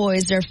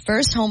Cowboys their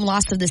first home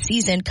loss of the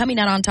season, coming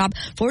out on top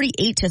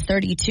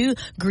 48-32.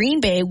 Green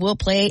Bay will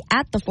play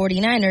at the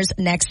 49ers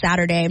next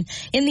Saturday.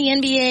 In the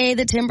NBA,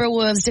 the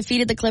Timberwolves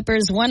defeated the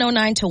Clippers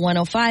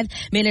 109-105.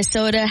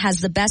 Minnesota has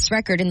the best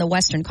record in the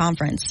Western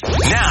Conference.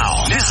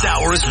 Now, this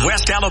hour's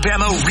West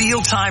Alabama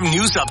real-time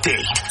news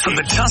update from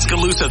the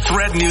Tuscaloosa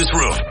Thread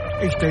Newsroom.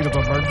 A state of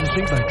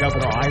emergency by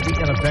Governor Ivey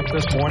in effect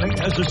this morning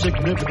as a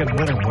significant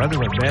winter weather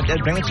event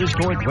advances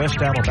toward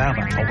West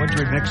Alabama. A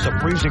wintry mix of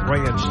freezing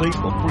rain and sleet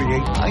will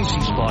create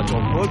icy spots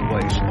on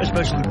roadways,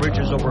 especially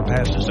bridges,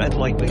 overpasses, and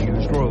lightly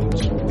used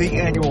roads.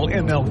 The annual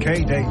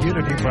MLK Day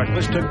Unity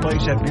Breakfast took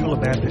place at Beulah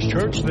Baptist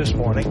Church this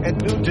morning.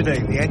 At noon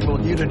today, the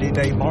annual Unity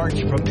Day March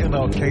from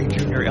MLK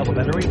Junior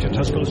Elementary to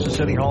Tuscaloosa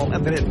City Hall,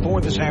 and then at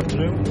 4 this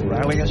afternoon,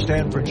 rally and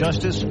stand for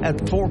justice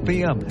at 4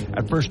 p.m.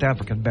 at First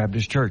African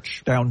Baptist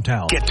Church,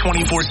 downtown. Get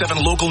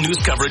 24/7 local news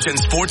coverage and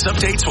sports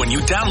updates when you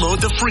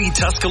download the free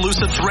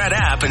Tuscaloosa Thread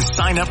app and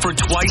sign up for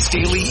twice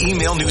daily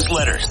email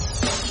newsletters.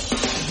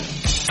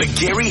 The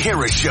Gary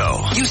Harris Show.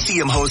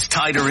 UCM host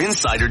Tider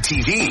Insider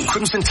TV,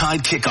 Crimson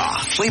Tide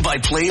Kickoff,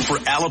 play-by-play for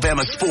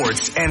Alabama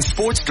sports, and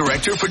sports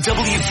director for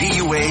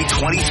WVUA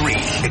 23.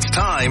 It's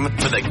time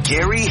for the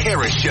Gary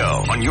Harris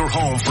Show on your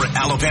home for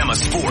Alabama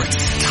sports.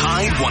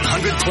 Tide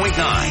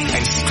 100.9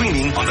 and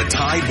streaming on the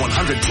Tide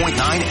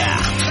 100.9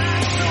 app.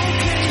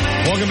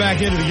 Welcome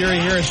back into the Gary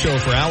Harris Show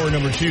for hour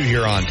number 2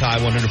 here on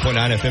Tide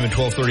 100.9 FM and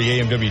 1230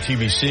 AM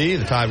WTBC,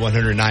 the Tide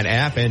 109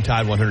 app, and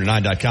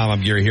Tide109.com.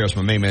 I'm Gary Harris,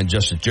 my main man,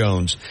 Justin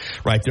Jones,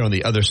 right there on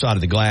the other side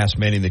of the glass,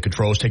 manning the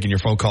controls, taking your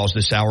phone calls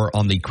this hour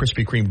on the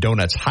Krispy Kreme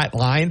Donuts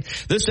hotline.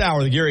 This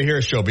hour, the Gary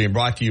Harris Show being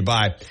brought to you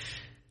by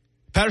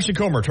Patterson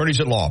Comer, attorneys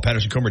at law.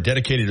 Patterson Comer,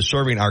 dedicated to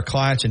serving our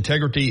clients.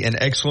 Integrity and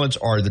excellence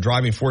are the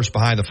driving force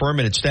behind the firm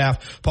and its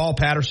staff. Paul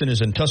Patterson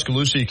is in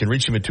Tuscaloosa. You can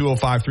reach him at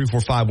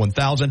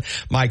 205-345-1000.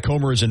 Mike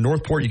Comer is in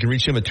Northport. You can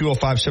reach him at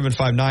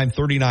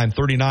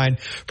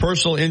 205-759-3939.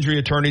 Personal injury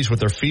attorneys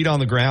with their feet on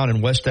the ground in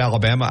West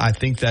Alabama. I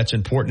think that's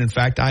important. In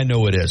fact, I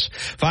know it is.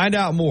 Find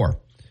out more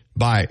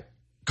by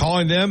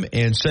calling them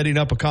and setting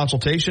up a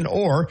consultation,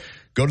 or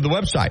go to the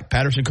website,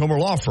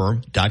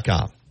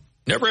 PattersonComerLawFirm.com.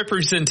 No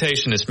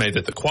representation is made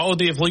that the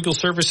quality of legal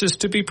services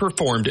to be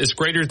performed is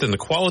greater than the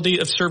quality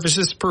of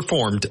services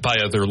performed by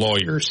other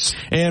lawyers.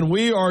 And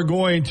we are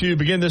going to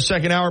begin this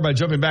second hour by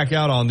jumping back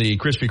out on the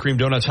Krispy Kreme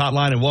Donuts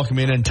hotline and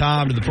welcoming in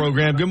Tom to the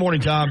program. Good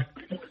morning, Tom.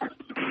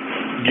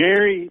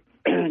 Gary,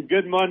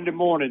 good Monday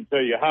morning to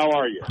you. How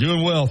are you?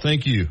 Doing well,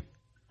 thank you.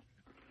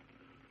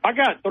 I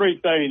got 3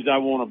 things I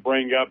want to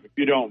bring up, if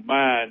you don't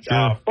mind.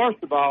 Sure.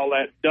 First of all,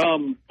 that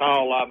dumb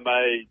call I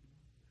made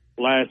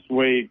last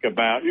week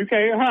about you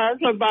can't hire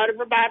somebody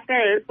for about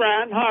that,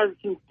 Brian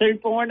Hardison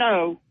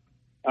 2.0.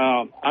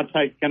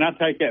 Can I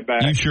take that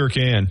back? You sure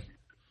can.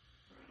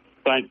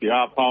 Thank you.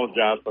 I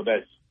apologize for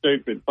that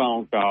stupid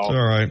phone call. It's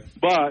all right.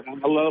 But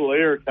I'm a little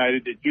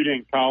irritated that you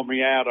didn't call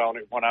me out on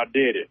it when I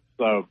did it.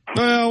 So,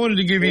 well, I wanted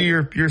to give you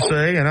your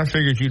say, and I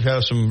figured you'd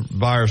have some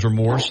buyer's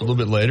remorse a little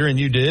bit later, and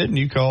you did, and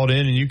you called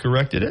in and you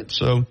corrected it.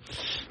 So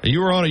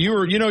you were on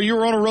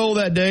a roll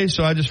that day,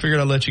 so I just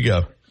figured I'd let you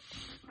go.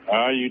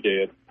 You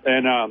did.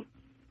 And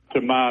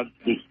to my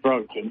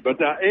destruction.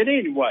 But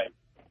anyway,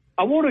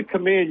 I want to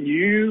commend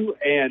you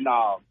and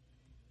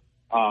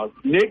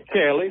Nick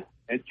Kelly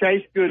and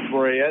Chase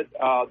Goodbread,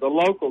 the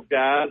local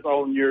guys,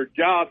 on your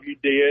job you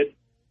did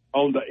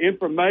on the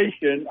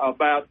information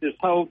about this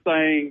whole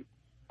thing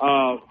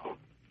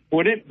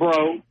when it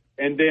broke,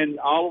 and then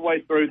all the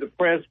way through the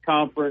press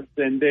conference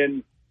and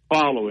then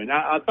following.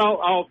 I thought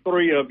all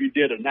 3 of you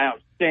did an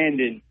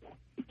outstanding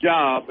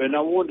job, and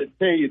I wanted to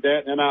tell you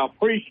that, and I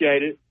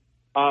appreciate it.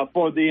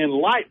 For the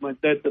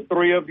enlightenment that the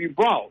 3 of you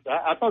brought.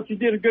 I thought you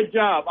did a good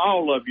job,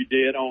 all of you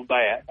did, on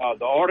that,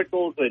 the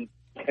articles and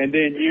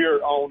then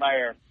your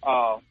on-air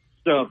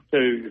stuff,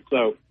 too.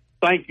 So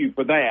thank you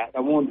for that.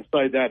 I wanted to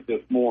say that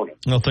this morning.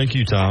 Well, thank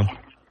you, Tom.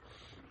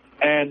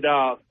 And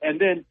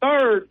then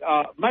third,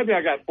 maybe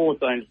I got 4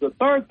 things. The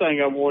third thing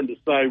I wanted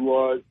to say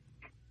was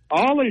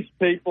all these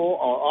people,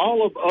 or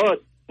all of us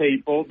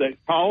people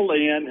that call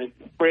in and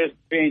express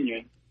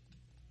opinions,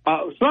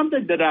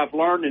 something that I've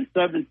learned in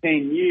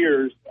 17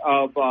 years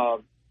of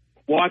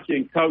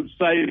watching Coach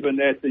Saban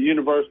at the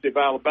University of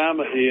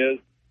Alabama is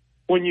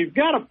when you've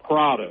got a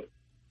product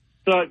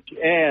such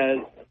as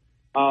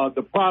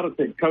the product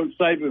that Coach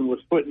Saban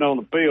was putting on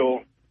the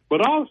field,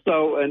 but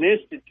also an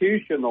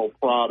institutional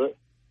product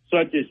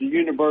such as the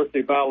University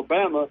of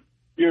Alabama,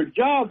 your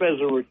job as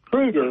a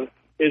recruiter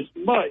is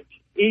much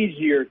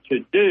easier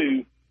to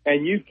do,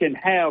 and you can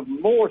have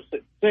more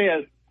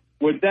success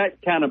with that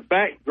kind of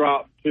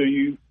backdrop to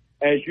you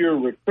as you're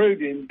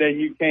recruiting than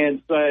you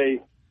can, say,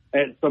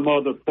 at some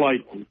other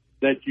places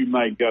that you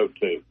may go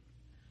to.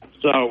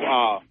 So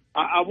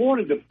I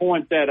wanted to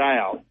point that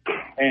out.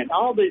 And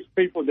all these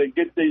people that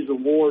get these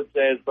awards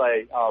as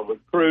a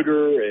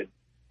recruiter and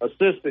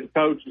assistant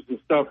coaches and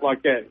stuff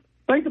like that,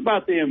 think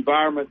about the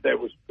environment that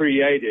was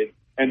created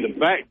and the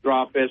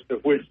backdrop as to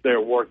which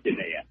they're working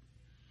in.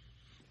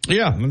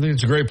 Yeah, I think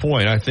it's a great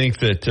point. I think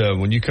that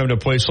when you come to a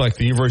place like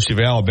the University of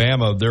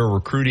Alabama, there are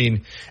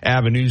recruiting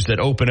avenues that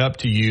open up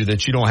to you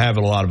that you don't have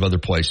in a lot of other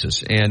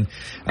places. And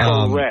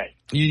correct.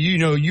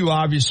 You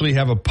obviously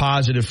have a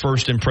positive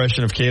first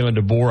impression of Kalen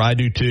DeBoer. I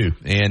do too.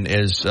 And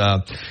as,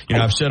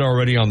 I've said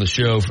already on the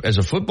show, as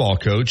a football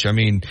coach, I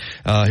mean,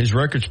 his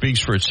record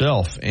speaks for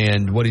itself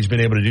and what he's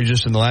been able to do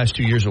just in the last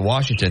 2 years at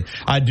Washington.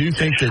 I do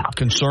think that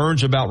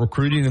concerns about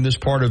recruiting in this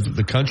part of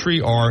the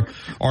country are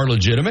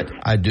legitimate.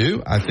 I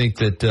do. I think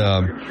that,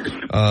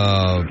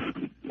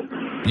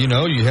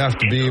 you have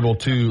to be able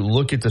to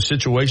look at the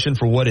situation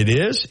for what it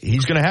is.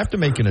 He's going to have to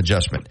make an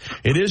adjustment.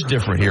 It is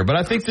different here, but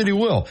I think that he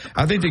will.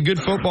 I think that good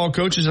football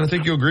coaches, and I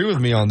think you'll agree with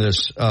me on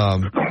this,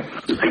 Tom,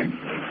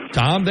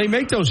 they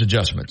make those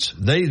adjustments.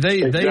 They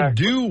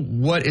do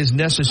what is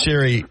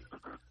necessary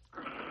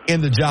in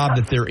the job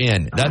that they're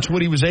in. That's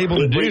what he was able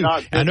to do.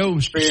 I know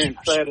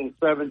experienced that in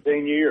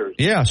 17 years.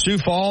 Yeah, Sioux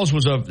Falls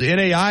was a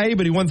NAIA,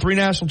 but he won 3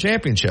 national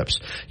championships.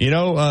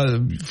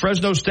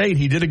 Fresno State,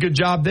 he did a good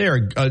job there.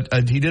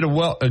 He did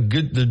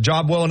the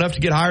job well enough to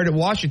get hired at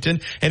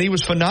Washington, and he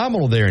was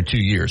phenomenal there in 2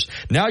 years.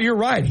 Now you're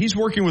right. He's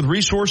working with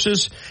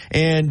resources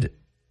and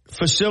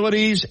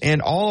facilities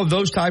and all of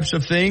those types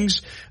of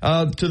things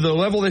to the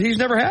level that he's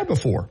never had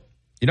before.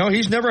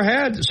 He's never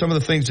had some of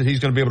the things that he's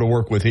going to be able to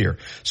work with here.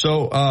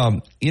 So,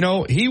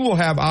 he will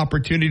have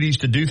opportunities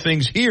to do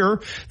things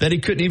here that he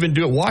couldn't even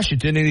do at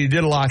Washington, and he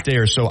did a lot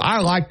there. So I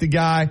like the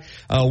guy.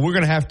 We're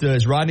going to have to,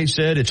 as Rodney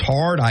said, it's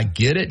hard. I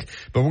get it.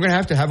 But we're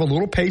going to have a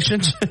little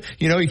patience.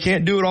 He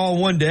can't do it all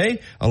in one day.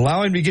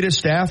 Allow him to get his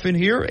staff in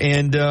here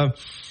and,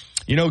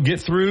 get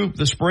through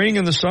the spring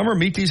and the summer,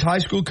 meet these high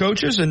school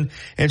coaches and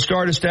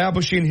start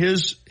establishing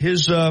his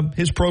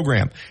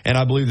program. And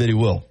I believe that he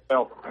will.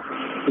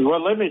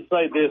 Well, let me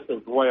say this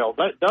as well.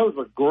 Those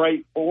are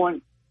great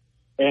points,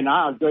 and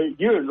I agree.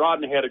 You and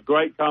Rodney had a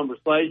great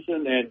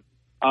conversation, and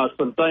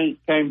some things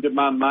came to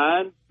my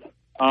mind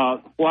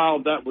while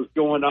that was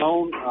going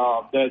on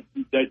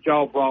that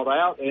y'all brought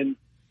out. And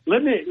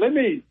let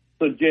me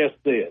suggest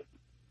this: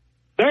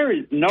 there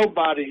is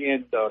nobody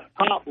in the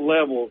top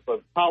levels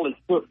of college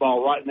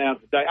football right now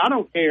today. I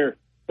don't care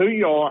who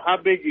you are, how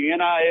big your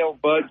NIL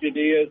budget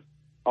is,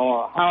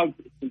 or how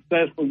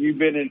successful you've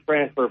been in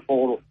transfer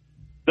portal.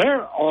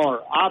 There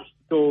are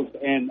obstacles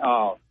and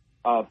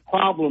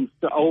problems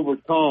to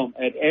overcome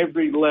at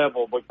every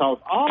level because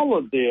all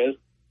of this,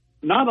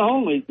 not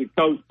only to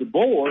Coach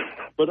DeBoer,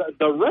 but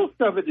the rest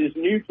of it is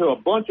new to a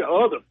bunch of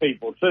other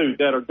people, too,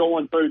 that are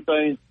going through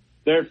things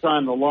they're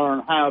trying to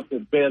learn how to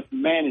best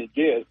manage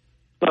it.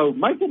 So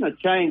making a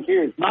change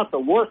here is not the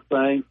worst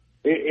thing.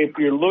 If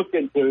you're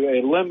looking to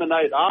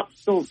eliminate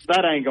obstacles,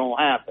 that ain't going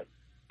to happen.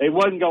 It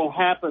wasn't going to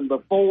happen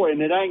before,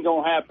 and it ain't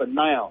going to happen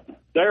now.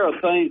 There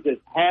are things that's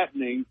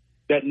happening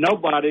that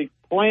nobody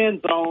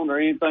plans on or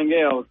anything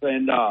else,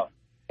 and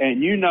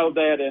you know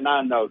that, and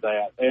I know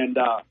that. And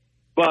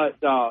but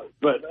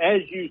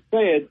as you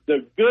said,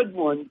 the good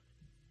ones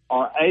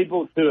are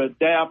able to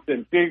adapt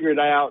and figure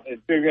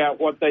out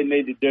what they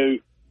need to do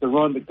to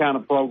run the kind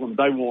of program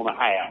they want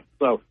to have.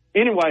 So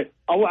anyway,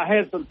 I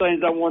had some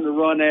things I wanted to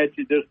run at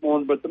you this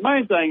morning, but the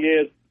main thing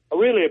is, I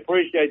really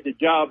appreciate the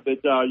job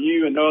that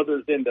you and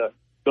others in the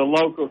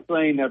local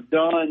scene have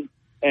done,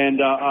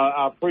 and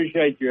I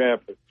appreciate your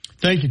efforts.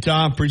 Thank you,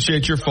 Tom.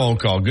 Appreciate your phone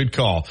call. Good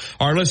call.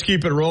 All right, let's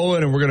keep it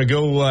rolling, and we're going to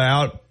go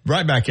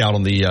right back out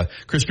on the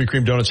Krispy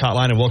Kreme Donuts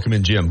hotline and welcome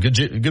in Jim.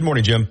 Good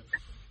morning, Jim.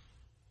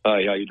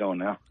 Hey, how you doing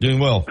now? Doing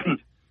well.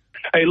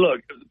 Hey, look,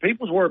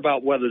 people's worried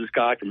about whether this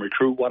guy can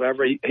recruit,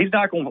 whatever. He's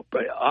not going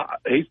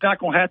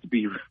to have to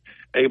be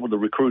able to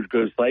recruit as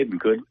good as Saban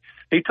could.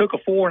 He took a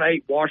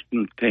 4-8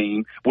 Washington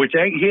team, which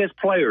ain't his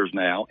players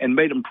now, and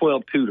made them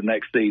 12-2 the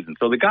next season.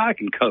 So the guy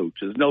can coach.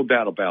 There's no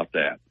doubt about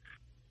that.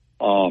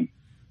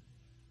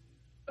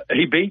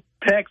 He beat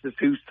Texas,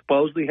 who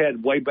supposedly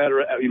had way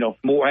better,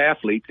 more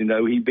athletes. He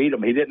beat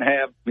them. He didn't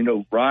have,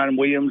 Ryan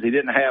Williams. He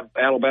didn't have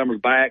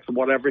Alabama's backs or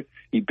whatever.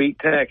 He beat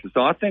Texas.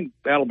 So I think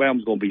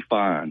Alabama's going to be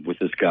fine with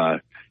this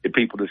guy if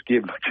people just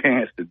give him a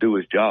chance to do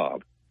his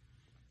job.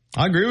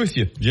 I agree with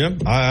you, Jim.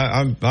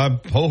 I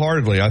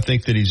wholeheartedly. I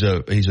think that he's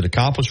an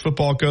accomplished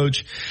football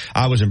coach.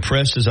 I was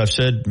impressed, as I've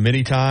said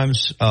many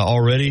times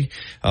already,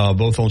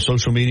 both on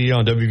social media,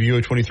 on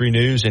WVOA 23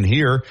 News, and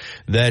here,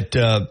 that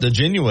the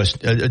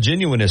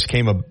genuineness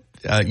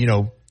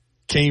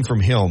came from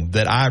him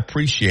that I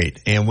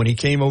appreciate. And when he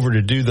came over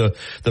to do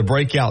the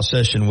breakout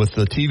session with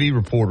the TV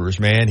reporters,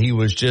 man, he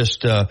was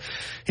just down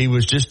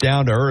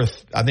to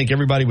earth. I think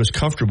everybody was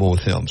comfortable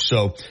with him.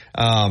 So,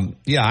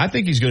 I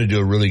think he's going to do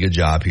a really good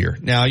job here.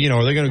 Now, are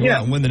they going to go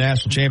out and win the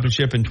national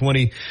championship in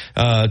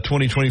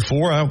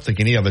 2024? I don't think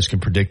any of us can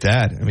predict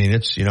that. I mean,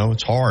 it's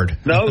hard.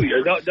 No,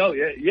 it's hard.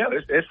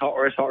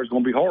 It's hard. It's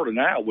going to be harder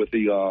now with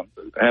the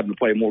having to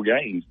play more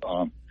games.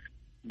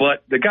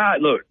 But the guy,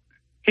 look,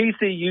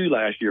 TCU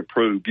last year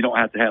proved you don't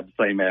have to have the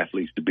same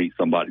athletes to beat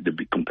somebody to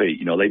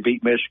compete. They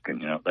beat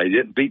Michigan. They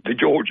didn't beat the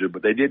Georgia,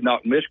 but they did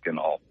knock Michigan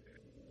off.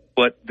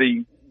 But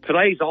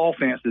today's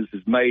offenses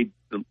has made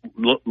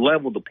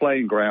leveled the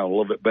playing ground a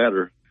little bit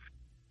better.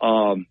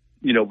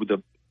 With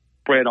the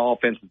spread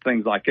offense and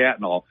things like that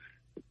and all.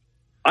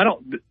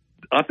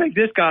 I think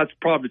this guy's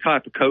probably the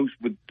type of coach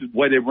with the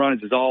way they run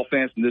his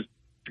offense and this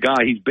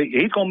guy, he's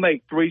going to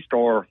make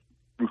 3-star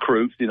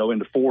recruits, you know,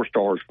 into 4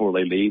 stars before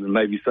they leave, and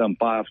maybe some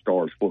 5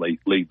 stars before they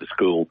leave the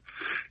school.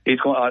 He's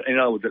going, you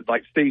know,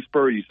 like Steve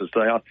Spurrier used to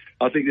say,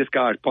 I think this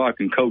guy probably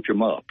can coach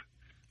him up.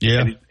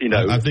 Yeah, and, you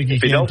know, I think he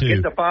if can you don't too.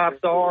 get the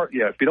 5-star,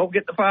 if you don't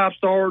get the 5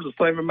 stars, the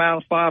same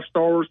amount of 5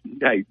 stars,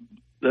 hey,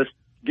 let's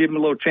give him a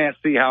little chance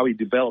to see how he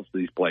develops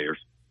these players.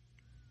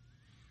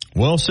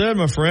 Well said,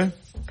 my friend.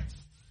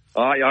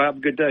 All right, y'all have a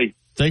good day.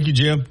 Thank you,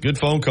 Jim. Good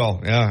phone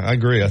call. Yeah, I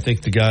agree. I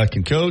think the guy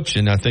can coach,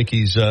 and I think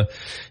he's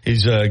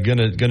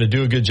gonna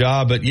do a good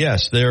job. But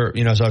yes, there,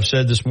 you know, as I've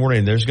said this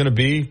morning, there's going to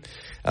be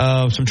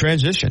some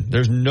transition.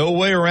 There's no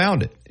way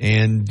around it,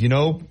 and you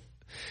know,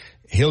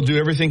 he'll do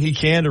everything he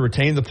can to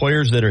retain the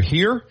players that are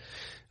here.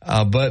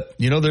 But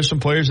you know, there's some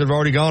players that have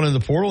already gone in the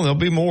portal, and there'll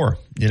be more.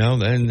 You know,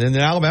 and then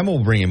Alabama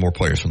will bring in more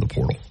players from the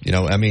portal. You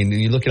know, I mean,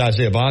 you look at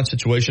Isaiah Bond's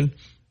situation.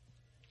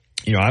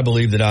 You know, I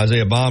believe that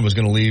Isaiah Bond was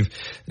going to leave.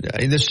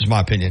 This is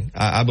my opinion.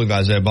 I believe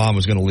Isaiah Bond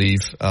was going to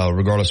leave,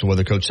 regardless of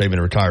whether Coach Saban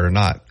retired or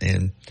not.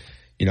 And,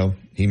 you know,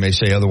 he may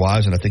say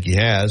otherwise, and I think he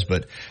has,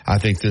 but I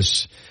think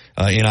this,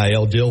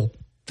 NIL deal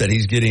that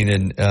he's getting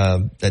in,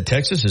 at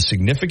Texas is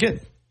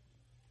significant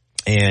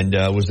and,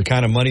 was the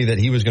kind of money that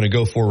he was going to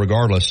go for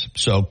regardless.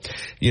 So,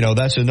 you know,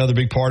 that's another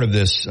big part of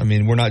this. I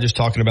mean, we're not just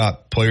talking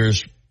about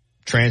players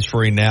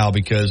transferring now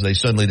because they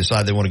suddenly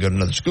decide they want to go to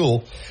another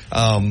school.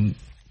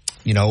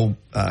 You know,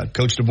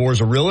 Coach DeBoer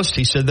is a realist.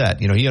 He said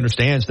that. You know, he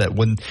understands that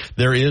when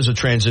there is a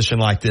transition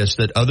like this,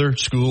 that other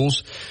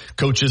schools,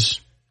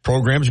 coaches,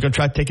 programs are going to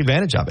try to take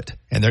advantage of it.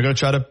 And they're going to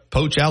try to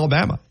poach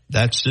Alabama.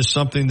 That's just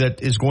something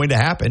that is going to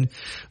happen.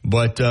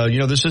 But, you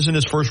know, this isn't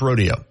his first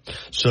rodeo.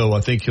 So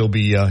I think he'll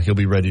be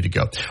ready to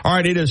go. All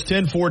right. It is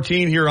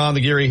 10:14 here on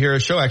the Gary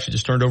Harris Show. Actually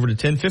just turned over to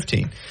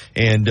 10:15.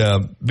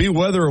 And, be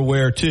weather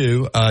aware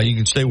too. You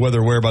can stay weather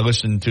aware by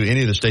listening to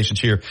any of the stations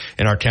here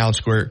in our town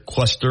square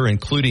cluster,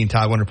 including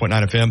Tide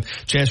 100.9 FM.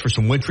 Chance for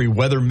some wintry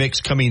weather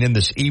mix coming in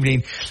this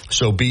evening.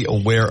 So be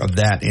aware of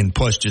that. And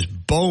plus just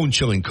bone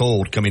chilling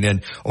cold coming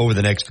in over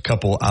the next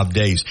couple of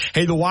days.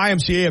 Hey, the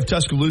YMCA of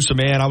Tuscaloosa,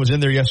 man, I was in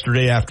there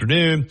yesterday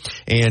afternoon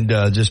and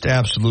just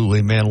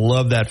absolutely, man,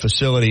 love that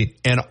facility.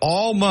 And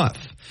all month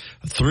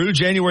through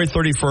January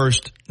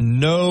 31st,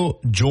 no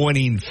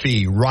joining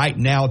fee right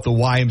now at the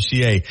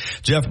YMCA.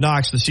 Jeff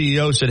Knox, the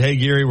CEO, said, hey,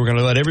 Gary, we're going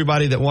to let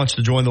everybody that wants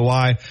to join the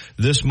Y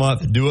this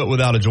month do it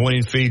without a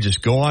joining fee.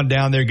 Just go on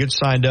down there, get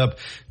signed up,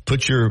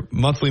 put your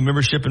monthly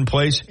membership in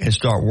place, and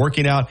start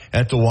working out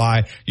at the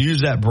Y.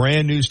 Use that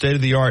brand new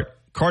state-of-the-art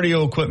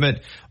cardio equipment.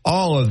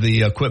 All of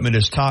the equipment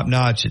is top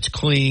notch. It's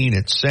clean.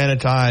 It's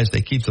sanitized. They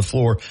keep the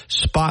floor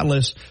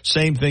spotless.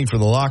 Same thing for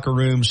the locker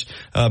rooms.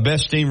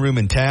 Best steam room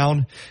in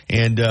town.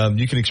 And,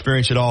 you can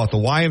experience it all at the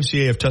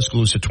YMCA of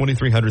Tuscaloosa,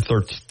 2300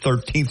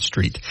 13th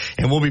Street.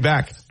 And we'll be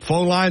back.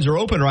 Phone lines are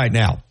open right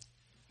now.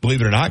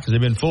 Believe it or not, because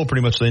they've been full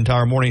pretty much the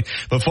entire morning.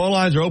 But phone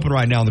lines are open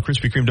right now on the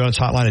Krispy Kreme Donuts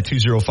hotline at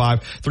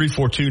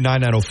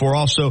 205-342-9904.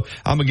 Also,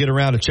 I'm going to get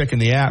around to checking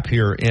the app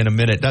here in a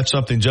minute. That's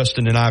something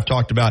Justin and I have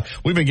talked about.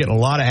 We've been getting a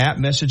lot of app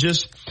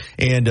messages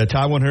and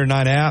Tide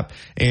 109 app,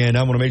 and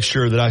I'm going to make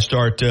sure that I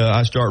start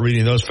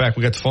reading those. In fact,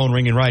 we got the phone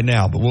ringing right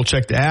now, but we'll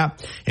check the app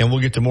and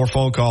we'll get to more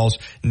phone calls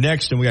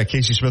next. And we got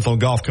Casey Smith on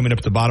golf coming up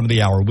at the bottom of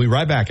the hour. We'll be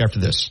right back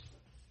after this.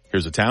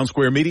 Here's a Town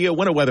Square Media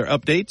winter weather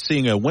update,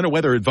 seeing a winter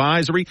weather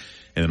advisory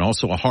and then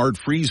also a hard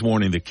freeze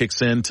warning that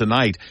kicks in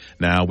tonight.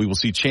 Now, we will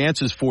see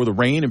chances for the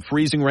rain and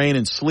freezing rain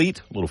and sleet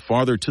a little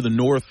farther to the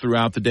north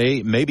throughout the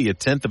day, maybe a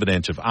 1/10 of an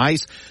inch of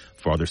ice.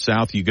 Farther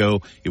south you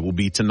go, it will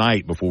be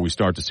tonight before we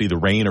start to see the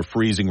rain or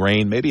freezing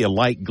rain, maybe a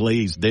light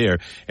glaze there,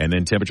 and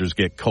then temperatures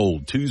get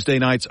cold. Tuesday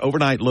night's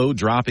overnight low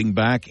dropping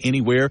back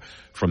anywhere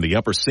from the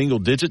upper single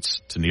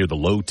digits to near the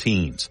low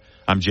teens.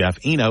 I'm Jeff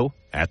Eno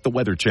at the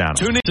Weather Channel.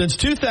 Since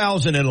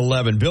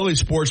 2011, Billy's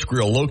Sports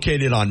Grill,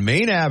 located on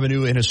Main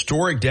Avenue in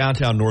historic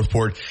downtown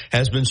Northport,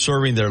 has been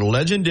serving their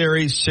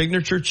legendary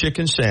signature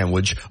chicken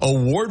sandwich,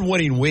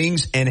 award-winning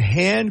wings, and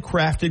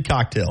handcrafted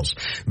cocktails.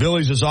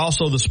 Billy's is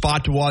also the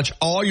spot to watch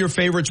all your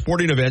favorite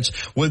sporting events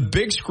with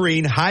big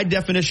screen,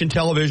 high-definition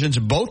televisions,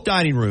 both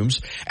dining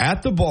rooms,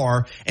 at the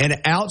bar,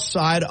 and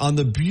outside on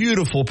the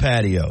beautiful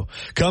patio.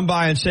 Come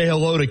by and say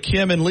hello to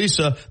Kim and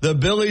Lisa, the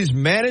Billy's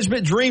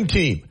Management Dream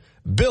Team.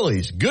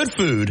 Billy's, good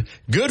food,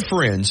 good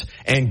friends,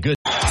 and good...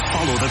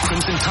 Follow the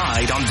Crimson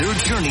Tide on their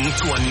journey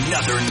to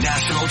another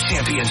national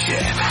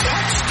championship.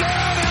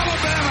 Touchdown,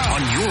 Alabama!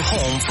 On your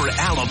home for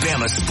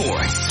Alabama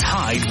sports,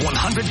 Tide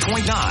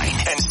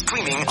 100.9, and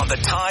streaming on the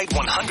Tide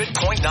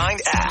 100.9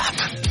 app.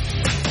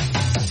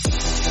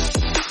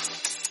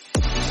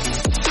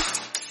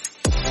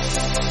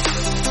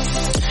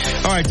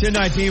 All right,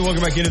 10:19.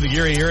 Welcome back into the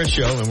Gary Harris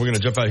Show, and we're going to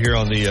jump out here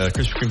on the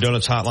Krispy Kreme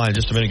Donuts hotline in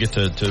just a minute. Get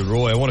to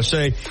Roy. I want to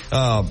say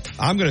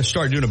I'm going to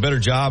start doing a better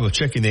job of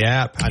checking the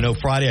app. I know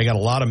Friday I got a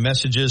lot of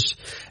messages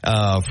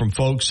from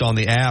folks on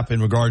the app in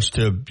regards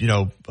to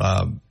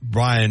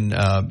Brian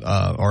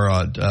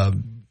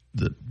the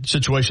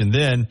situation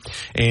then,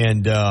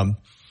 and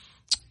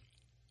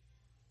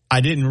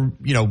I didn't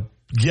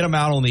get them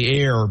out on the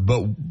air,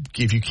 but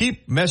if you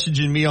keep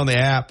messaging me on the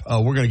app,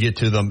 we're going to get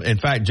to them. In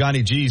fact,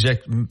 Johnny G's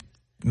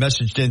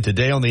messaged in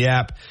today on the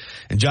app,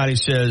 and Johnny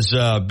says,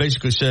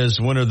 basically says,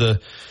 when are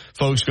the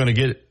folks going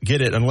to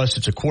get it unless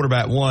it's a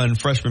quarterback one?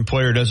 Freshman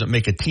player doesn't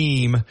make a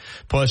team.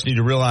 Plus, need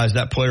to realize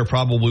that player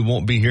probably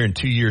won't be here in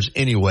 2 years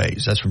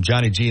anyways. That's from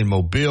Johnny G in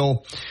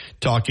Mobile,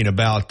 talking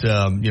about,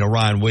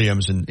 Ryan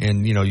Williams,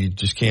 and you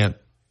just can't,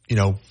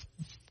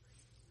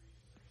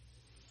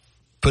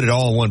 put it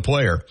all in one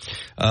player.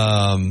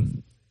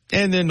 And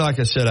then, like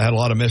I said, I had a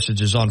lot of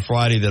messages on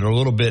Friday that are a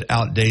little bit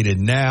outdated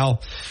now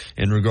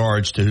in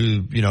regards to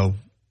who,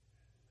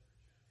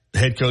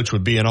 head coach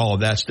would be and all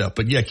of that stuff.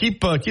 But yeah,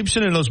 keep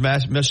sending those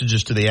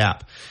messages to the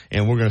app,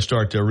 and we're going to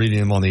start reading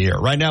them on the air.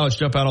 Right now, let's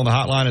jump out on the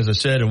hotline, as I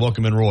said, and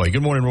welcome in Roy.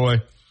 Good morning,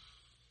 Roy.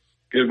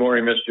 Good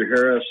morning, Mr.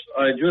 Harris.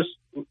 I just,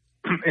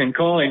 in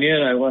calling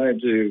in, I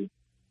wanted to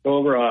go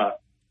over,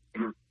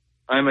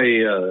 I'm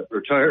a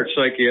retired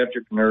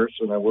psychiatric nurse,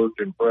 and I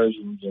worked in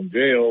prisons and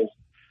jails,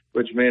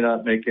 which may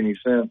not make any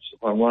sense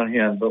on one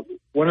hand, but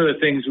one of the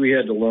things we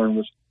had to learn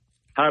was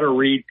how to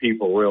read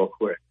people real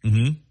quick,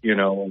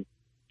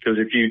 because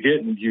if you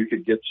didn't, you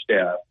could get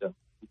stabbed, and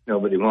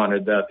nobody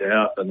wanted that to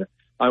happen.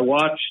 I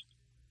watched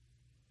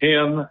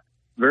him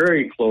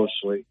very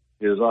closely,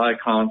 his eye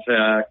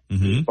contact,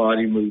 his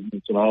body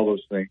movements, and all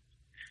those things.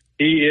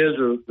 He is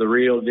the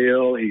real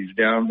deal. He's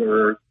down to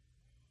earth,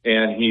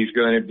 and he's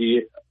going to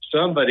be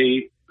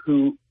somebody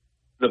who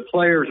the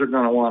players are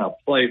going to want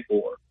to play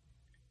for.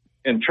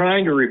 And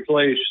trying to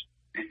replace,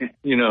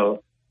 the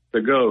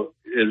GOAT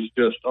is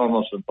just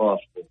almost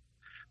impossible.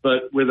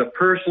 But with a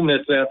person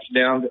that's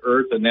down to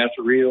earth and that's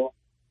real,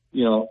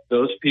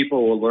 those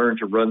people will learn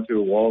to run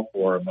through a wall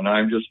for him. And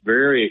I'm just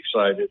very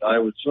excited. I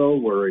was so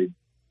worried,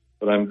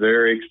 but I'm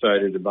very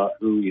excited about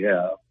who we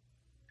have.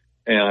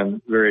 And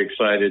I'm very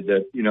excited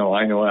that,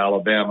 I know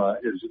Alabama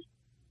is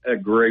a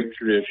great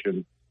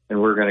tradition,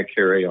 and we're going to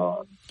carry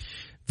on.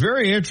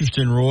 Very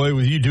interesting, Roy,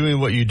 with you doing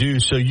what you do.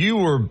 So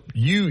you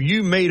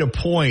made a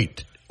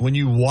point when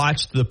you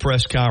watched the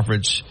press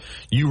conference.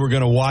 You were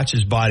going to watch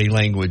his body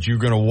language. You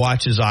were going to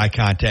watch his eye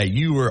contact.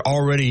 You were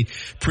already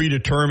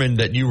predetermined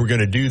that you were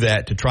going to do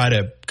that to try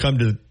to come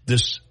to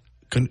this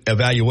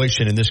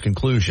evaluation and this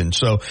conclusion.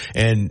 So,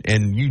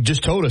 and you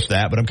just told us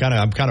that, but I'm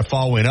kind of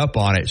following up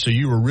on it. So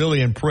you were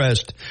really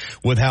impressed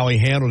with how he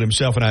handled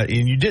himself. And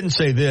you didn't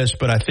say this,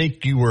 but I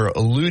think you were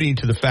alluding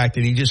to the fact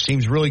that he just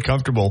seems really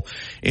comfortable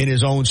in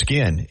his own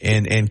skin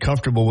and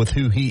comfortable with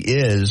who he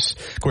is.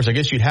 Of course, I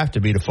guess you'd have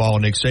to be to follow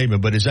Nick Saban,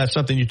 but is that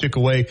something you took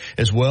away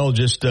as well?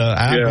 Just,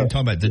 I'm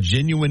talking about the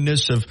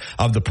genuineness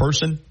of the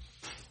person.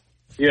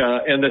 Yeah.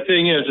 And the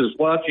thing is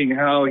watching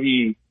how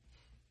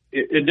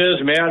it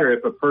doesn't matter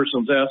if a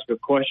person's asked a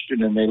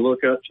question and they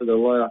look up to the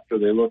left or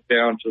they look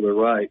down to the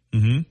right,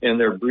 and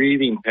their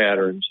breathing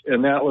patterns.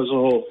 And that was the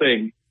whole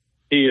thing.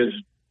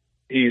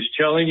 He's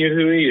telling you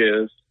who he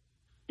is.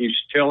 He's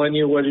telling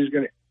you what he's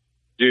going to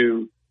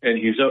do, and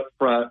he's up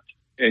front.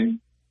 And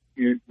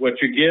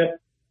what you get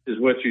is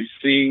what you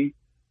see.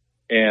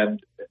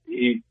 And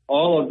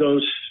all of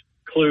those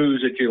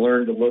clues that you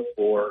learn to look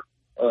for,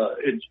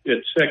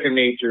 it's second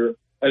nature.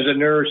 As a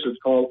nurse, it's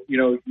called,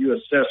 you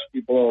assess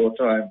people all the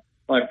time.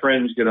 My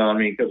friends get on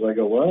me because I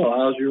go, well,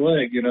 how's your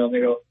leg? And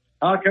they go,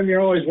 how come you're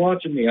always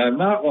watching me? I'm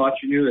not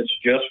watching you. It's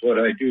just what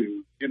I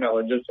do.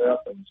 It just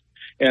happens.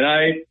 And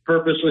I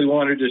purposely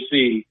wanted to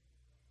see,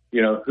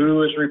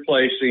 who is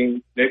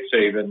replacing Nick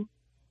Saban.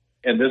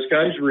 And this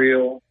guy's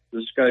real.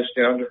 This guy's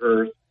down to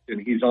earth,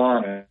 and he's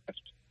honest.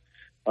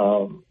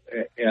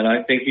 And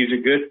I think he's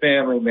a good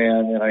family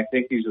man, and I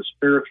think he's a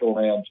spiritual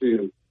man,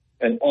 too.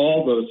 And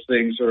all those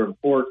things are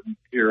important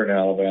here in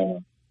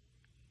Alabama.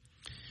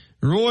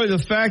 Roy, the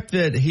fact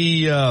that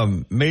he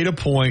made a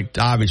point,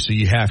 obviously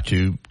you have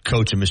to,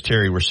 Coach and Miss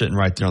Terry were sitting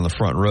right there on the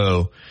front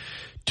row,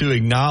 to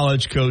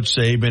acknowledge Coach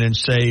Saban and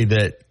say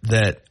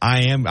that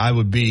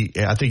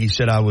I think he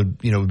said I would,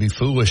 be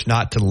foolish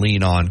not to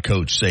lean on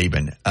Coach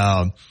Saban.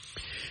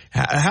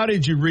 How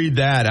did you read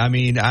that? I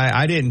mean,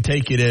 I didn't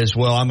take it as,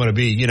 well, I'm going to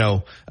be,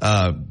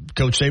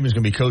 Coach Saban's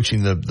going to be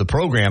coaching the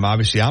program.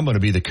 Obviously, I'm going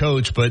to be the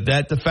coach, but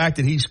the fact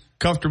that he's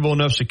comfortable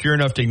enough, secure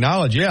enough to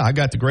acknowledge, I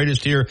got the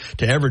greatest here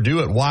to ever do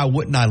it. Why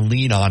wouldn't I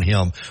lean on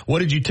him? What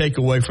did you take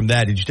away from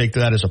that? Did you take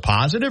that as a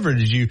positive, or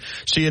did you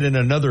see it in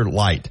another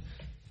light?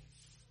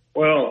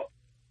 Well,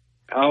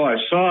 how I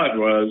saw it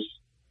was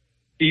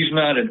he's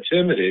not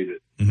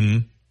intimidated.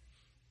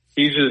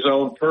 He's his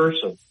own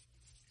person.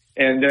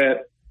 And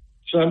that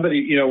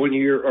somebody, when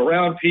you're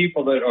around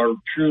people that are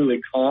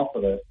truly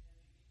confident,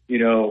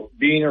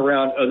 being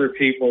around other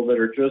people that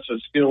are just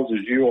as skilled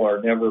as you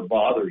are never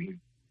bothers you.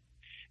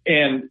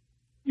 And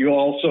you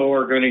also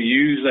are going to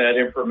use that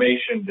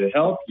information to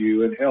help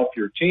you and help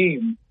your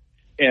team.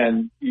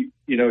 And,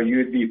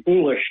 you'd be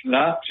foolish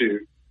not to.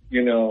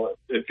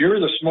 If you're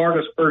the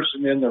smartest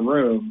person in the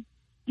room,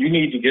 you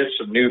need to get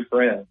some new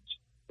friends.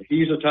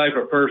 He's the type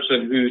of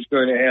person who's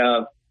going to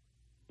have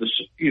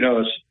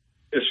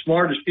as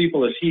smart as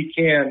people as he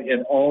can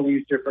in all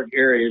these different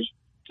areas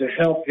to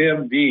help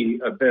him be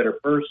a better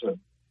person.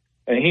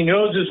 And he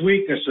knows his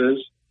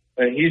weaknesses,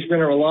 and he's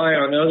going to rely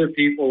on other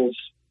people's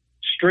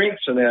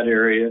strengths in that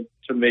area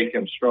to make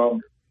him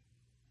stronger.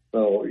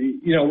 So,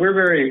 you know, we're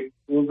very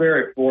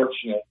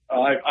fortunate.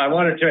 I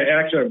wanted to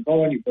actually, I'm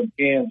calling you from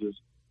Kansas.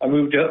 I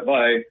moved up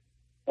by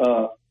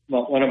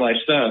one of my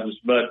sons,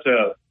 but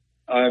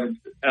I'm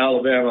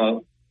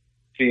Alabama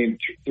team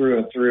through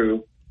and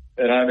through,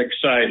 and I'm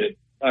excited.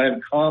 I am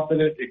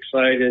confident,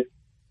 excited,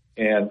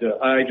 and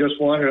I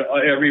just want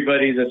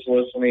everybody that's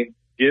listening,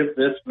 give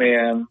this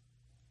man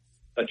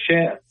a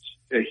chance.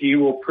 He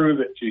will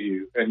prove it to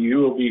you, and you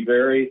will be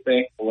very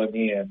thankful in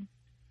the end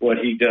what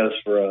he does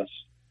for us.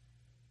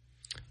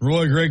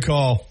 Roy, great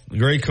call,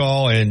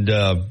 and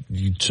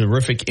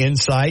terrific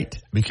insight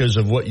because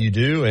of what you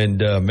do,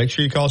 and make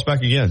sure you call us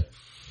back again.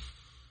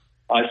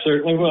 I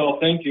certainly will.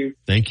 Thank you.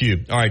 Thank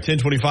you. All right,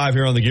 10:25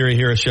 here on the Gary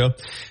Harris Show.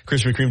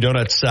 Krispy Kreme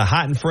donuts,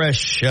 hot and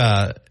fresh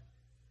at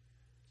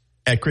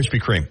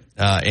Krispy Kreme,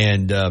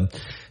 and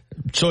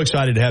so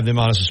excited to have them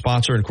on as a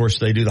sponsor. And of course,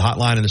 they do the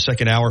hotline in the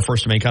second hour.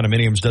 First and Main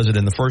Condominiums does it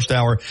in the first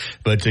hour.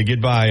 But to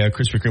get by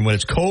Krispy Kreme when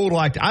it's cold,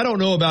 like I don't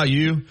know about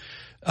you,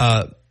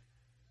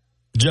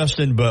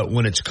 Justin, but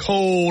when it's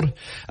cold,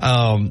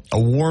 a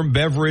warm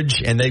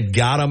beverage, and they've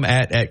got them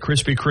at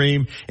Krispy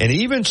Kreme, and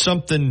even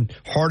something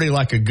hearty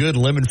like a good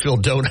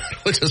lemon-filled donut,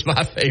 which is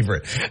my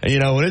favorite. You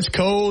know, when it's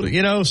cold,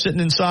 you know, sitting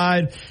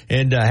inside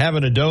and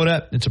having a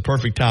donut, it's a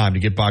perfect time to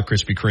get by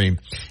Krispy Kreme.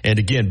 And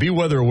again, be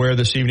weather aware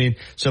this evening,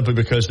 simply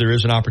because there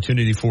is an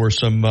opportunity for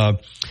some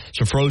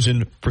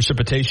frozen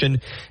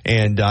precipitation,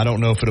 and I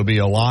don't know if it'll be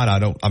a lot.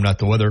 I'm not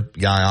the weather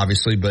guy,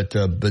 obviously, but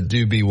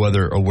do be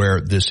weather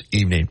aware this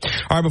evening.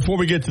 All right,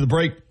 before we get to the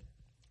break,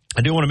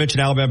 I do want to mention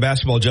Alabama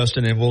basketball,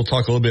 Justin, and we'll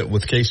talk a little bit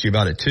with Casey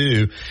about it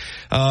too.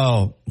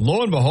 Lo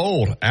and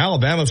behold,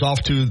 Alabama's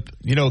off to,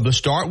 you know, the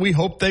start we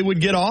hoped they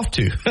would get off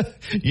to,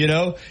 you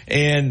know,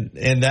 and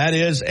that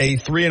is a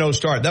 3-0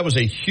 start. That was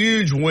a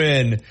huge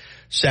win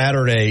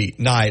Saturday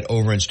night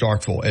over in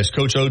Starkville. As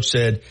Coach Oates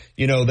said,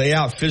 you know, they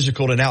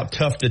out-physicaled and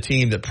out-toughed the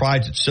team that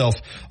prides itself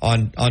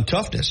on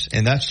toughness,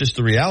 and that's just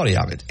the reality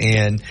of it.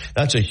 And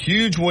that's a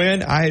huge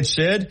win. I had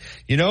said,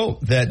 you know,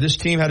 that this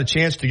team had a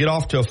chance to get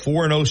off to a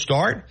 4-0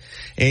 start,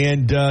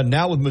 and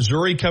now with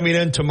Missouri coming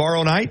in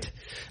tomorrow night,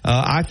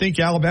 I think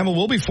Alabama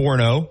will be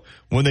 4-0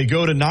 when they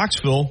go to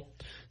Knoxville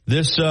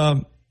this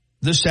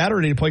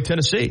Saturday to play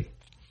Tennessee.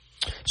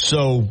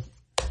 So,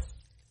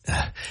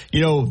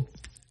 you know,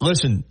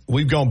 listen,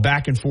 we've gone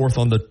back and forth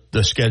on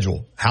the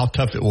schedule, how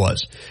tough it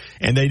was.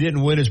 And they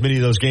didn't win as many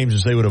of those games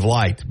as they would have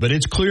liked. But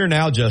it's clear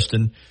now,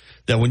 Justin,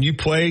 that when you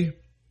play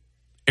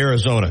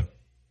Arizona,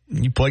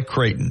 you play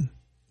Creighton,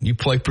 you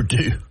play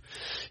Purdue,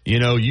 you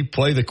know, you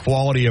play the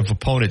quality of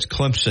opponents,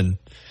 Clemson,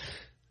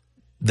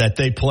 that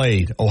they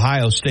played,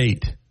 Ohio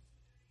State,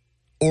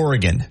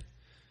 Oregon.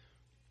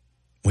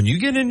 When you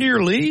get into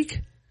your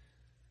league,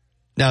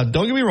 now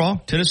don't get me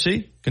wrong,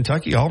 Tennessee,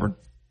 Kentucky, Auburn,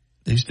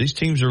 these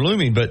teams are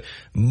looming, but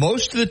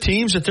most of the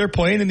teams that they're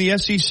playing in the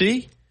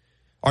SEC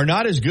are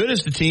not as good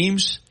as the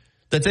teams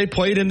that they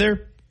played in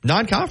their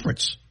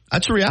non-conference.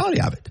 That's the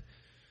reality of it.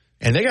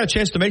 And they got a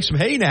chance to make some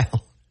hay now.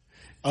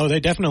 Oh, they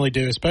definitely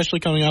do, especially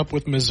coming up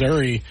with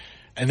Missouri.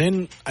 And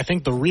then I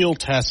think the real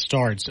test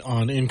starts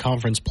on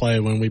in-conference play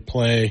when we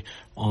play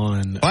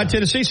on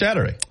Tennessee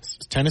Saturday.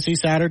 Tennessee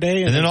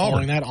Saturday, and then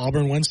Auburn. That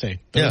Auburn Wednesday.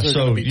 Those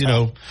so, you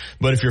know,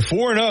 but if you're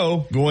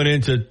 4-0 going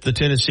into the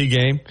Tennessee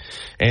game,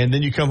 and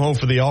then you come home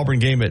for the Auburn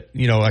game at,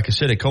 you know, like I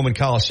said, at Coleman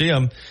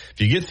Coliseum, if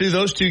you get through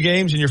those two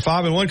games and you're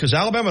 5-1, because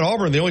Alabama and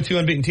Auburn are the only two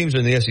unbeaten teams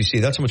in the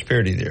SEC. That's how much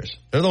parity there is.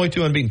 They're the only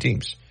two unbeaten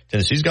teams.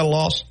 Tennessee's got a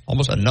loss,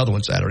 almost another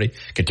one Saturday.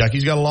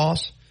 Kentucky's got a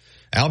loss.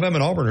 Alabama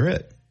and Auburn are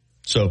it.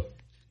 So,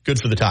 good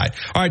for the Tide.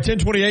 All right,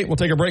 10:28. We'll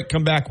take a break,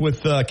 come back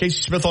with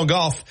Casey Smith on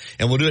golf,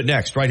 and we'll do it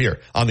next right here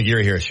on the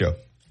Gary Harris Show.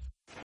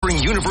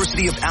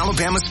 University of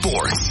Alabama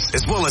sports,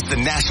 as well as the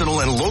national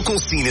and local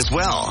scene as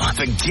well.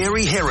 The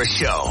Gary Harris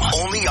Show,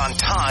 only on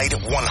Tide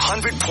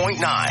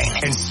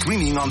 100.9 and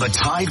streaming on the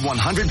Tide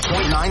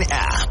 100.9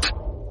 app.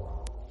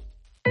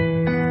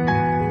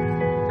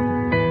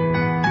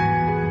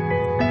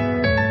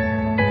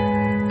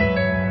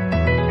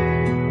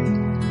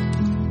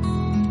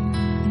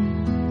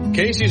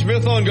 Casey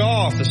Smith on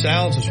golf. The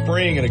sounds of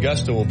spring in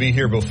Augusta will be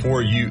here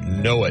before you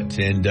know it.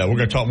 And we're going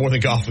to talk more than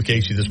golf with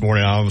Casey this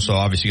morning. I'm also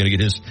obviously going to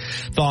get his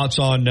thoughts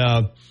on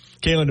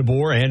Kalen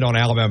DeBoer and on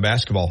Alabama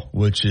basketball,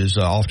 which is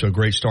off to a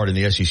great start in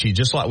the SEC,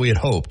 just like we had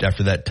hoped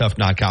after that tough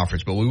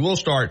non-conference. But we will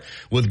start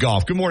with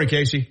golf. Good morning,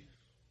 Casey.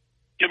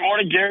 Good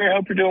morning, Gary. I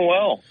hope you're doing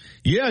well.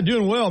 Yeah,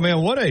 doing well,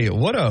 man. What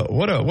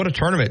a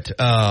tournament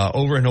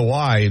over in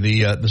Hawaii.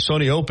 The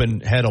Sony Open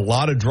had a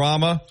lot of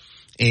drama.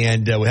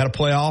 And we had a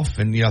playoff,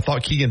 and, you know, I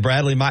thought Keegan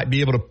Bradley might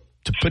be able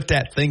to put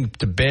that thing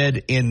to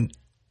bed in,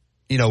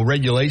 you know,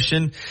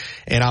 regulation.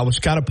 And I was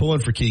kind of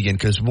pulling for Keegan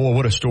because, boy,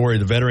 what a story.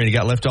 The veteran, he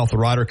got left off the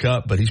Ryder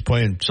Cup, but he's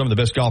playing some of the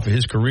best golf of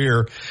his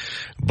career.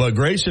 But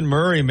Grayson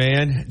Murray,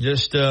 man,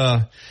 just,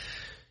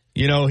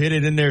 hit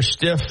it in there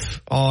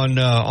stiff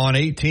on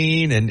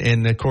 18,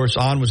 and of course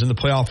On was in the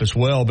playoff as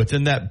well. But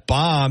then that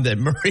bomb that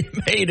Murray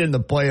made in the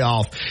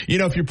playoff,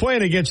 if you're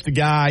playing against the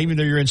guy, even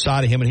though you're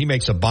inside of him and he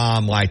makes a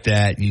bomb like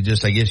that,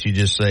 I guess you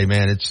just say,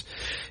 man,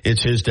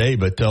 it's his day.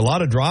 But a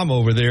lot of drama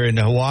over there in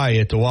Hawaii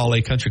at the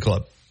Waialae Country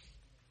Club.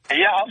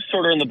 Yeah, I was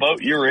sort of in the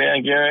boat you were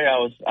in, Gary. I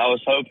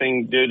was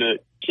hoping due to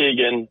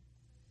Keegan,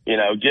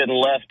 getting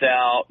left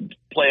out,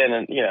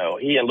 playing,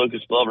 he and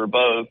Lucas Glover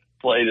both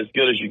played as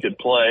good as you could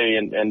play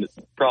and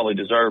probably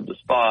deserved a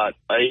spot.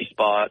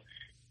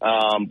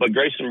 But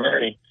Grayson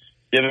Murray,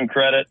 give him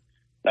credit.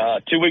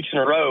 2 weeks in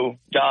a row,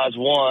 guys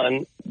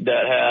won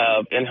that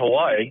have in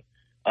Hawaii.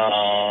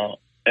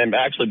 And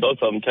actually both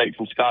of them take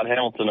from Scott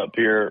Hamilton up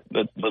here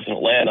that was in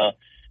Atlanta.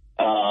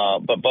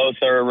 But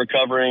both are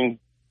recovering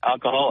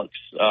alcoholics.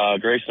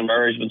 Grayson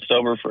Murray's been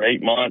sober for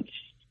 8 months,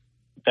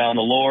 found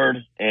the Lord,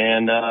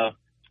 and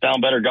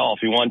found better golf.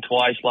 He won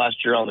twice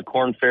last year on the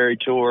Korn Ferry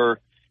Tour.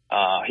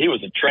 He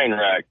was a train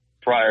wreck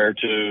prior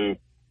to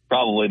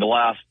probably the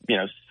last,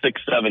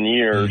 6-7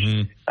 years.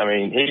 Mm-hmm. I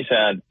mean, he's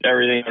had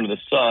everything under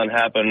the sun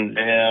happen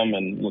to him,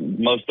 and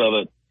most of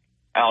it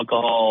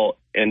alcohol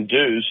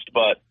induced.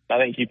 But I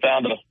think he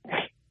found a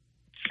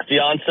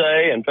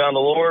fiance and found the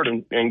Lord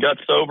and got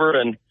sober,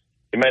 and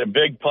he made a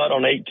big putt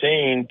on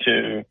 18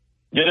 to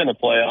get in the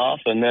playoff,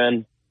 and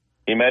then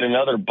he made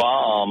another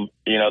bomb.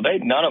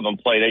 None of them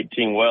played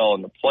 18 well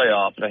in the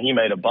playoff. Now he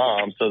made a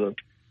bomb, so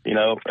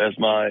as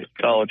my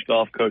college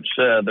golf coach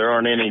said, there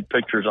aren't any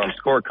pictures on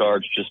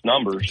scorecards, just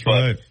numbers.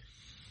 That's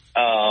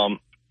right.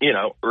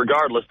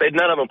 Regardless,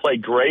 none of them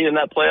played great in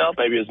that playoff.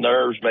 Maybe his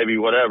nerves, maybe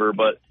whatever.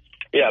 But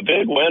yeah,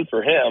 big win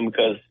for him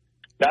because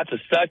that's a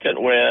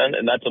second win,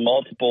 and that's a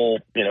multiple,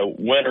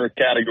 winner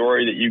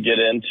category that you get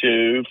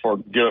into for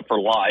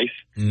life.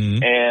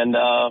 Mm-hmm. And,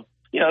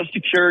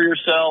 secure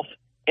yourself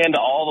into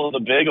all of the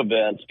big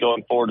events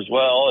going forward as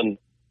well. And,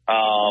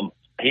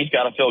 he's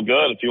got to feel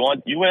good. If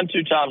you win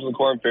 2 times in the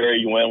Korn Ferry,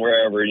 you win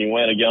wherever, and you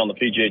win again on the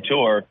PGA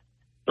Tour.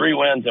 3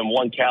 wins in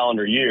 1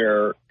 calendar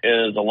year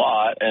is a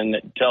lot, and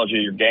it tells you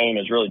your game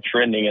is really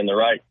trending in the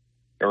right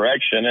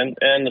direction,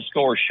 and the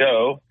scores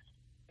show.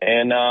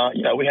 And,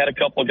 we had a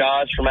couple of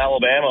guys from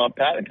Alabama,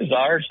 Pat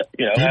Kazires,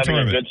 having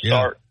a good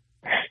start.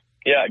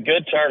 Yeah,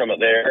 good tournament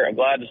there. I'm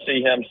glad to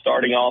see him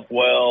starting off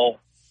well.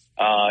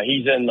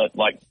 He's in the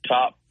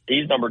top.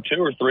 He's number 2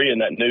 or 3 in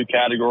that new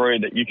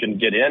category that you can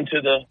get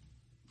into the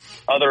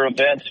other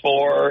events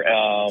for.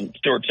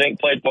 Stuart Tink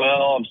played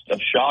well. I'm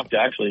shocked,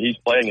 actually. He's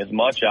playing as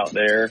much out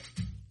there.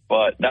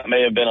 But that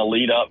may have been a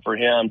lead up for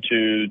him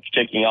to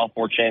kicking off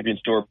more Champions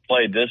Tour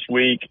play this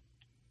week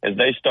as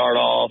they start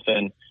off.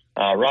 And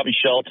Robbie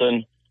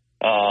Shelton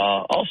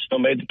also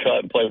made the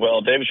cut and played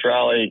well. Davis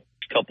Riley,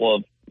 a couple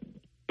of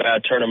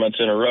bad tournaments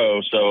in a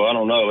row. So I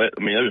don't know. It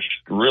was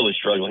really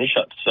struggling. He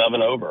shot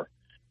 7 over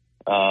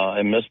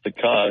and missed the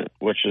cut,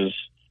 which is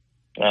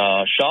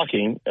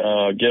shocking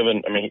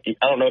given.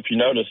 I don't know if you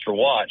noticed or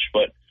watched,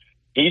 but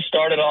he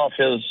started off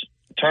his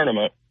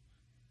tournament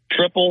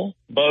triple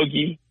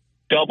bogey,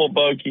 double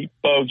bogey,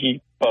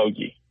 bogey,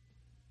 bogey.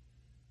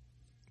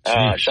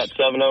 Shot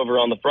 7 over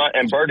on the front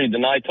and birdied the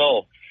 9th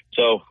hole.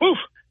 So,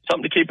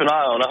 something to keep an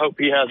eye on. I hope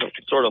he hasn't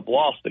sort of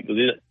lost it because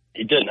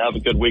he didn't have a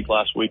good week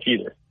last week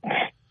either.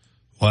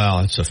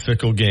 Wow, it's a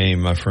fickle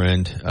game, my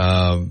friend.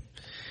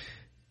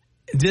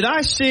 Did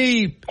I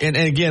see? And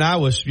again, I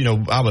was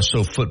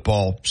so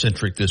football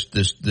centric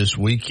this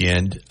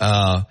weekend,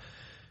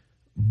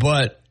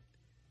 but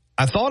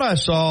I thought I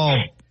saw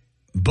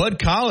Bud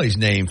Colley's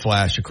name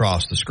flash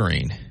across the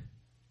screen.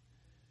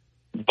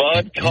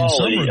 Bud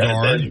Colley. In some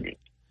regard.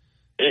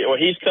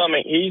 He's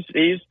coming.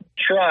 He's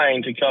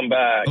trying to come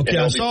back. Okay,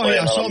 I saw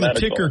the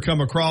ticker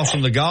come across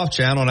on the Golf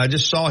Channel, and I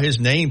just saw his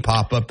name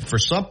pop up for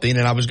something,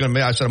 and I said,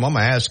 I'm going to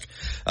ask.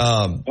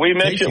 We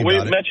mentioned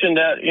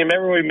that. You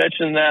remember we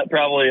mentioned that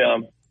probably a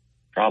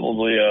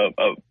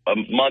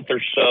month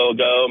or so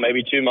ago,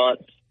 maybe 2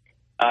 months.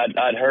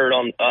 I'd heard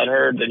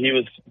that he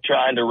was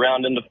trying to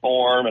round into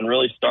form and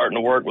really starting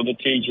to work with his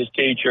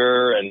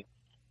teacher and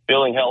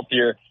feeling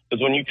healthier.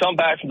 Because when you come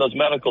back from those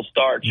medical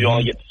starts, you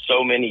only get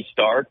so many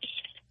starts.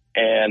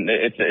 And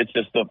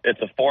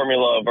it's a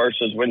formula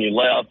versus when you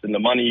left and the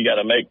money you got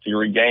to make to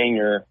regain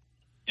your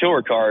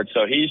tour card.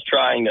 So he's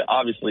trying to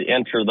obviously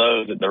enter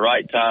those at the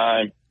right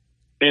time,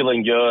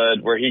 feeling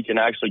good, where he can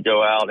actually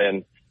go out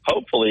and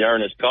hopefully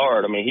earn his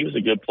card. He was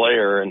a good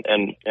player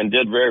and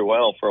did very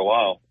well for a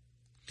while.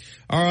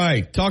 All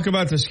right, talk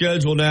about the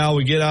schedule now.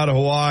 We get out of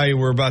Hawaii.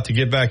 We're about to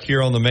get back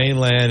here on the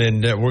mainland,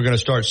 and we're going to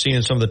start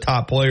seeing some of the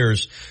top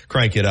players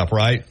crank it up,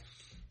 right?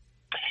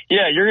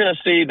 Yeah, you're going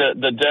to see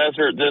the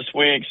desert this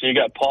week. So you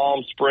got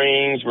Palm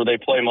Springs where they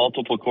play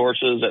multiple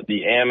courses at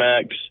the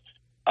Amex.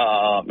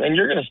 And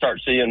you're going to start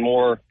seeing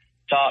more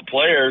top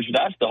players.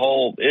 That's the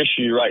whole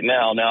issue right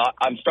now. Now,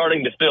 I'm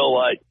starting to feel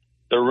like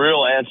the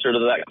real answer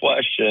to that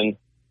question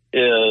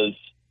is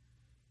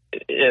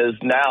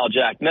now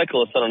Jack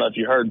Nicklaus. I don't know if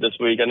you heard this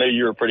week. I know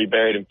you were pretty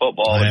buried in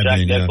football. Jack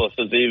Nicklaus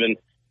is even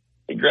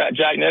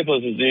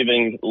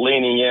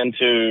leaning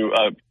into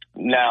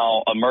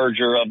now a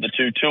merger of the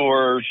two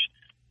tours.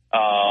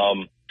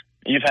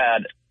 You've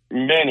had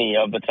many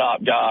of the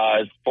top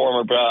guys,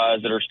 former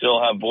guys that are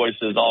still have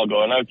voices all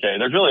going, okay,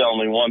 there's really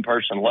only one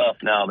person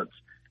left now that's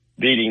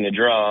beating the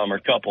drum, or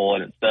couple,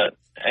 and it's that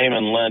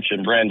Eamon Lynch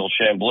and Brandel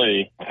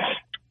Chamblee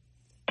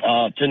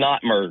to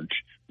not merge.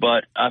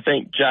 But I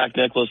think Jack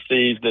Nicklaus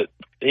sees that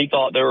he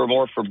thought they were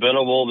more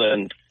formidable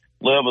than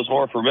Liv was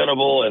more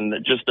formidable, and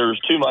that just there's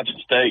too much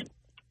at stake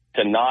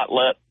to not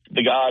let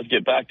the guys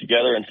get back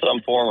together in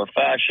some form or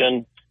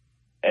fashion.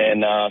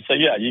 And so,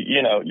 yeah,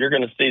 you know, you're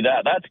going to see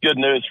that. That's good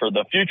news for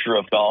the future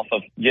of golf,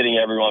 of getting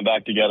everyone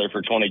back together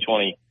for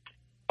 2025.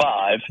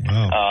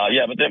 Wow.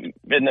 But then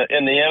in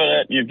the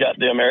imminent, you've got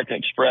the American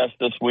Express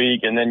this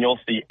week, and then you'll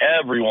see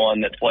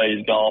everyone that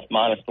plays golf,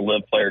 minus the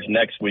Live players,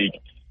 next week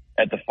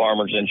at the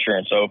Farmers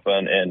Insurance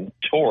Open in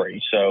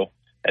Torrey. So,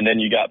 and then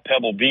you got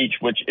Pebble Beach,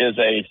 which is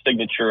a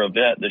signature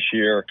event this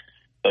year.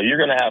 So you're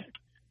going to have,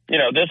 you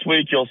know, this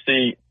week you'll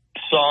see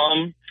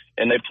some,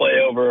 and they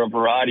play over a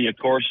variety of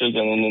courses.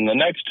 And then in the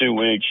next 2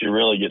 weeks, it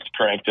really gets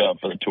cranked up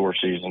for the tour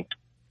season.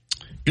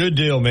 Good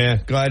deal,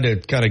 man. Glad to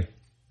kind of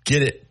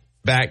get it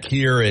back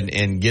here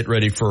and get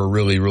ready for a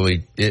really,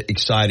 really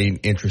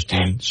exciting,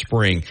 interesting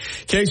spring.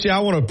 Casey, I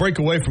want to break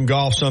away from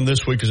golf some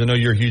this week because I know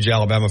you're a huge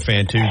Alabama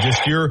fan too.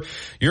 Just your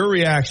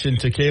reaction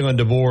to Kalen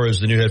DeBoer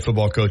as the new head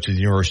football coach at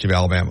the University of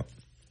Alabama.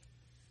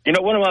 You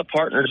know, one of my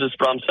partners is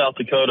from South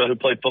Dakota who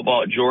played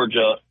football at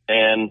Georgia,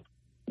 and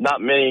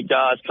not many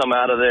guys come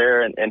out of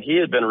there, and he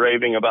had been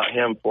raving about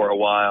him for a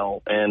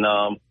while. And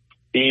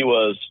he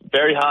was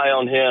very high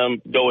on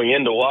him going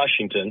into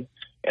Washington,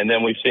 and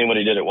then we've seen what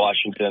he did at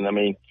Washington. I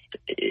mean,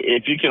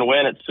 if you can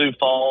win at Sioux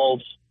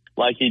Falls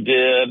like he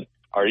did,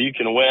 or you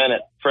can win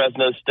at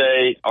Fresno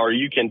State, or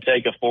you can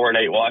take a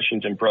 4-8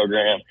 Washington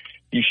program,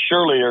 you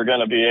surely are going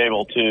to be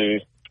able to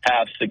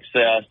have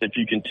success if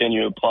you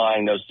continue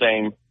applying those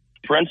same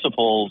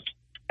principles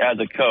as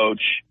a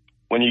coach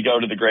when you go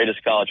to the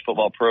greatest college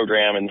football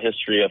program in the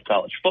history of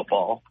college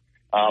football,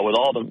 with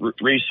all the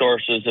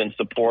resources and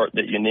support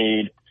that you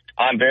need.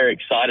 I'm very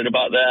excited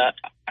about that.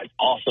 It's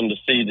awesome to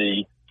see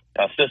the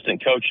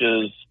assistant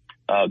coaches,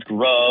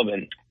 Grubb,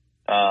 and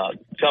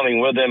coming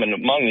with them, and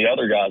among the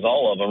other guys,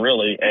 all of them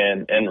really,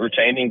 and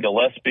retaining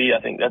Gillespie.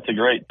 I think that's a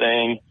great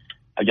thing.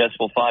 I guess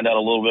we'll find out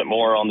a little bit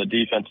more on the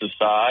defensive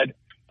side.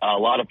 A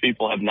lot of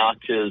people have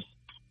knocked his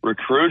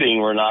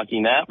recruiting. We're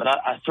knocking that, but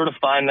I sort of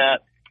find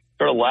that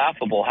sort of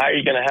laughable. How are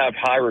you going to have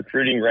high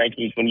recruiting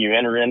rankings when you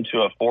enter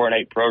into a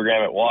 4-8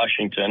 program at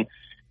Washington?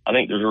 I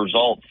think the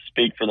results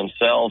speak for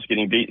themselves.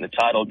 Getting beat in the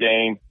title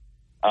game.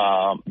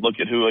 Look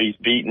at who he's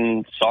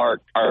beaten.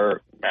 Sark,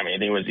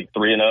 he was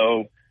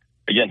 3-0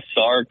 against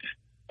Sark,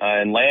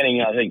 and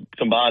Lanning, I think,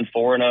 combined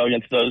 4-0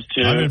 against those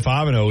two. I've been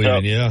 5-0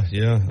 even,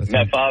 yeah.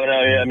 That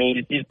 5-0, yeah. I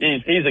mean,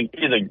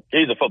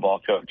 he's a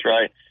football coach,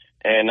 right?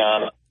 And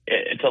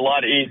it's a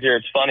lot easier.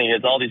 It's funny,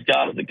 is all these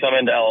guys that come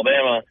into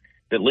Alabama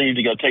that leave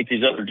to go take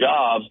these other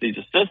jobs, these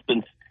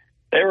assistants,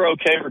 they were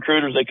okay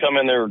recruiters. They come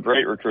in, they were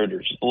great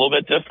recruiters. It's a little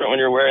bit different when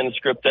you're wearing the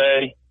script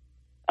A,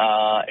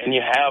 and you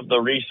have the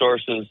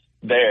resources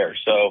there.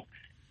 So,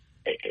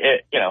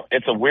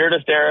 it's the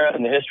weirdest era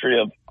in the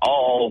history of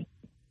all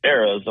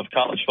eras of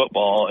college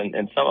football,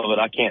 and some of it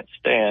I can't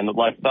stand,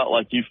 about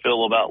like you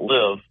feel about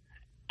Liv.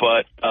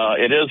 But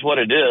it is what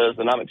it is,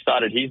 and I'm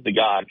excited he's the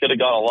guy. Could have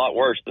gone a lot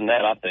worse than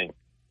that, I think.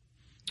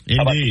 Indeed.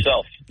 How about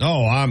yourself?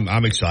 Oh,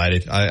 I'm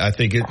excited. I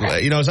think it.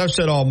 As I've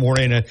said all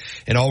morning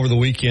and over the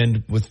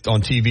weekend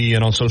on TV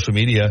and on social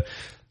media.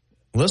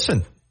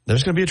 Listen,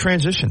 there's going to be a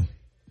transition.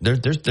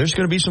 There's going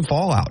to be some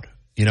fallout.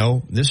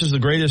 This is the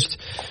greatest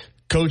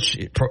coach,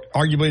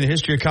 arguably in the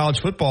history of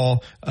college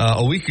football.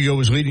 A week ago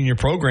was leading your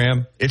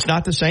program. It's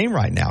not the same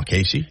right now,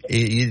 Casey.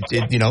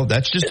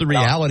 That's just the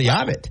reality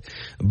of it.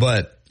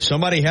 But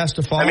somebody has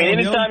to follow.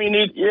 Anytime you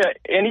need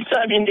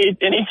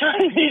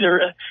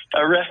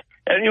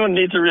anyone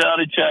needs a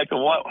reality check of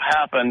what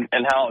happened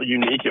and how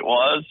unique it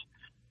was,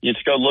 you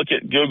just go look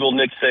at Google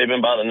Nick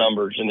Saban by the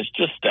numbers, and it's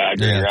just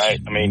staggering, right?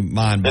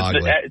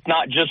 Mind-boggling. It's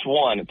not just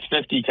one; it's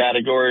 50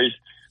 categories.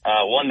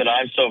 One that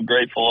I'm so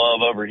grateful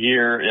of over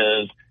here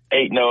is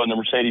 8-0 in the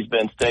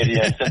Mercedes-Benz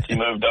Stadium. Since he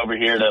moved over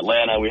here to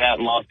Atlanta, we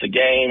haven't lost a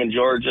game in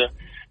Georgia.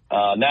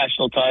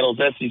 National titles,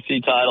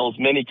 SEC titles,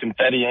 many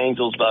confetti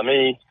angels by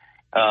me.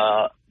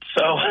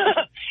 So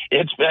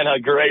it's been a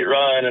great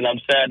run, and I'm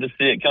sad to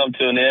see it come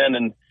to an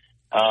end.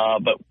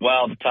 But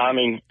wow, the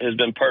timing has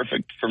been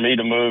perfect for me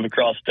to move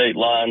across state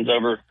lines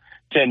over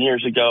 10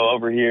 years ago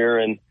over here,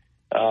 and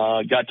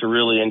got to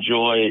really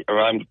enjoy,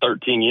 I'm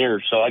 13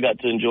 years, so I got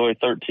to enjoy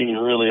 13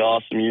 really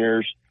awesome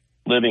years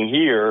living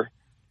here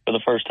for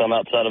the first time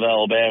outside of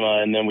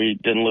Alabama, and then we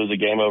didn't lose a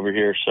game over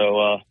here.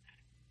 So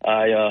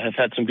I have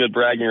had some good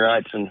bragging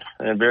rights, and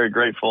very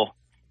grateful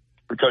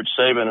for Coach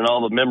Saban and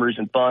all the memories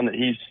and fun that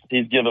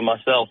he's given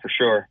myself, for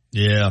sure.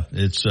 Yeah,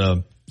 it's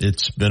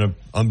It's been an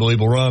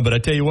unbelievable run, but I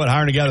tell you what,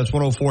 hiring a guy that's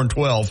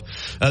 104-12,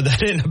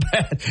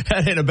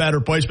 that ain't a bad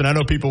replacement. I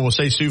know people will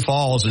say Sioux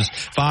Falls is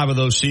 5 of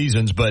those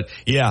seasons, but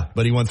he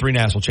won 3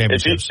 national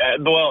championships.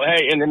 Well,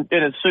 hey, and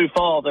in Sioux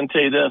Falls, I'll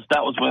tell you this,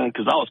 that was when,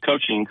 because I was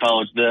coaching in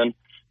college then,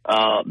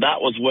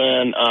 that was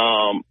when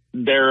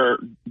their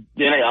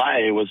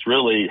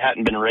NAIA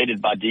hadn't been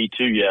rated by D2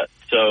 yet.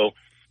 So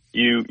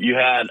you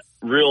had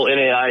real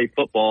NAIA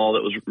football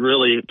that was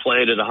really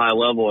played at a high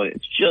level.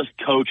 It's just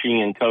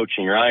coaching and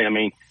coaching, right? I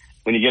mean,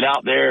 when you get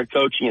out there,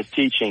 coaching is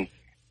teaching,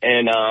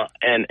 and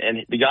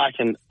the guy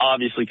can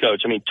obviously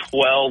coach. I mean,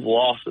 12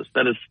 losses,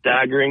 that is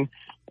staggering,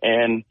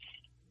 and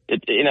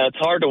it's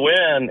hard to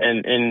win,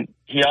 and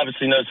he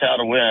obviously knows how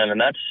to win, and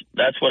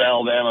that's what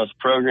Alabama's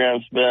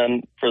program's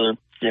been for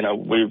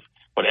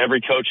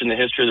every coach in the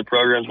history of the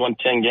program's won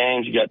 10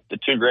 games. You got the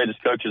 2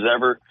 greatest coaches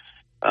ever.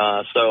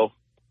 So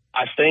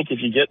I think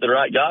if you get the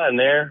right guy in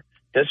there,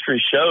 history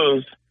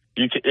shows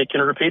it can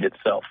repeat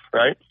itself,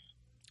 right?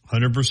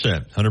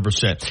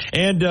 100%.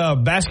 And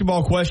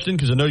basketball question,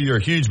 because I know you're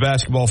a huge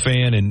basketball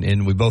fan,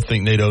 and we both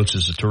think Nate Oates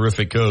is a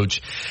terrific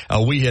coach.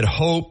 We had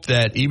hoped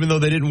that even though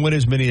they didn't win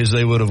as many as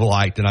they would have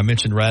liked, and I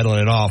mentioned rattling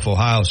it off,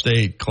 Ohio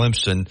State,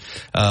 Clemson,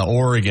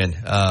 Oregon,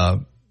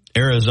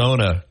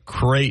 Arizona,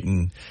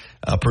 Creighton,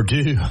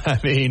 Purdue,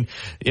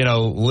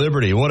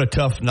 Liberty, what a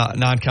tough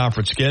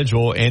non-conference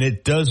schedule, and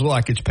it does look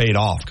like it's paid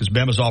off because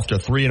Bama's off to a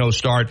 3-0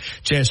 start,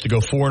 chance to go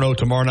 4-0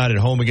 tomorrow night at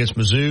home against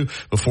Mizzou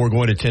before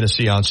going to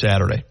Tennessee on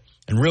Saturday.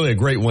 And really a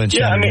great win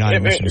Saturday night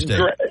at Michigan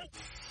State.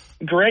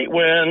 Great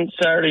win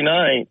Saturday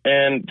night,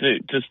 and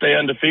to stay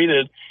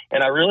undefeated.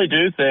 And I really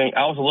do think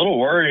I was a little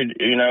worried,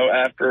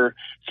 after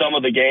some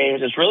of the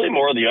games. It's really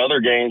more of the other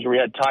games where we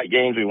had tight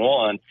games we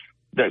won.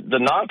 The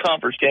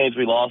non-conference games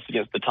we lost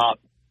against the top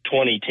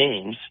 20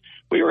 teams,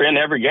 we were in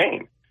every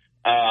game,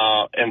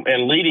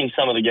 and leading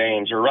some of the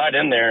games are right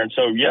in there. And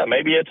so,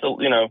 maybe it's a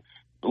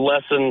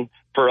lesson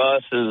for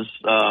us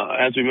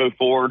as we move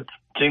forward.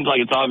 Seems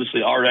like it's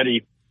obviously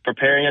already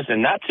preparing us,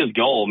 and that's his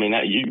goal. I mean,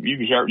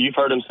 you've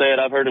heard him say it.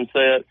 I've heard him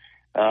say it.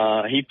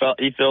 He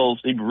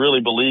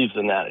really believes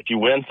in that. If you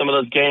win some of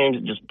those games,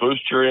 it just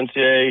boosts your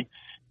NCAA,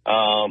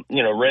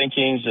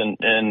 rankings.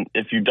 And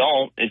if you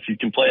don't, if you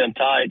can play them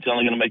tight, it's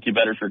only going to make you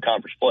better for your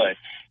conference play.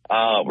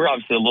 We're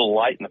obviously a little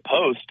light in the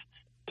post,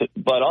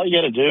 but all you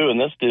got to do in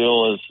this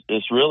deal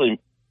is really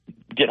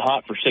get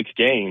hot for 6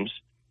 games.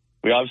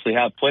 We obviously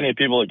have plenty of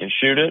people that can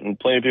shoot it and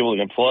plenty of people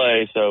that can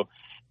play. So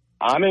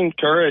I'm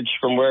encouraged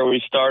from where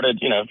we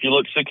started. If you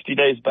look 60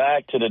 days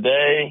back to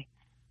today,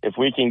 if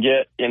we can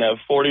get,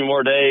 40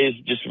 more days,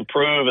 just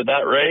improve at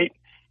that rate,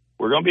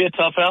 we're going to be a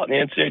tough out in the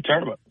NCAA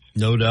tournament.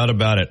 No doubt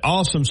about it.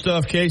 Awesome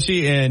stuff,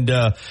 Casey. And,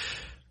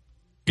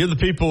 give the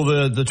people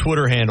the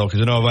Twitter handle, because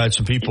I know I've had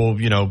some people,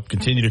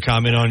 continue to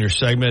comment on your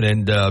segment,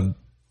 and, let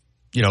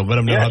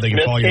them know how they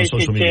can follow you on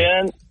social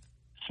media.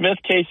 Smith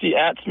Casey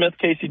at Smith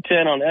Casey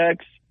 10 on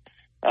X.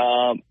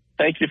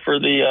 Thank you for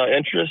the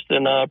interest,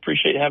 and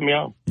appreciate having me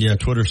on. Yeah,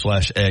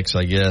 Twitter/X,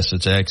 I guess.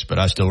 It's X, but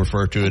I still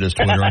refer to it as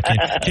Twitter. I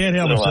can't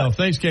help myself.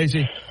 Thanks,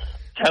 Casey.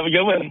 Have a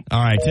good one.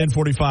 All right,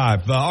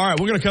 10:45. All right,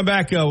 we're going to come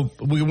back. I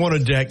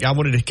wanted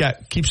to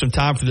keep some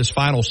time for this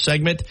final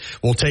segment.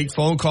 We'll take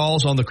phone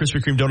calls on the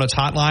Krispy Kreme Donuts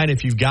hotline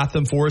if you've got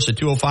them for us at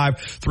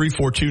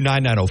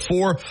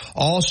 205-342-9904.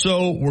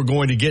 Also, we're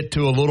going to get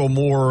to a little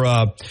more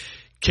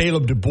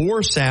Caleb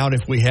DeBoer sound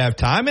if we have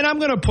time. And I'm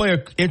going to play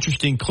an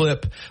interesting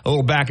clip, a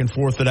little back and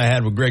forth that I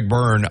had with Greg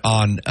Byrne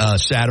on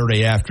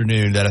Saturday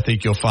afternoon that I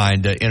think you'll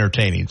find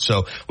entertaining.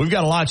 So we've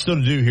got a lot still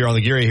to do here on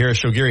the Gary Harris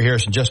Show. Gary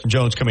Harris and Justin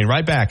Jones coming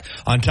right back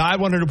on Tide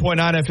 100.9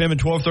 FM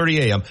and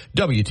 1230 AM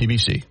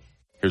WTBC.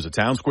 Here's a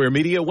Town Square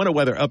Media winter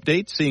weather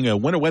update, seeing a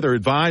winter weather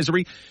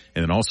advisory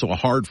and then also a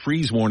hard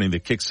freeze warning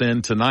that kicks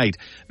in tonight.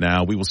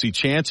 Now, we will see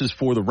chances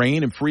for the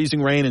rain and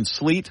freezing rain and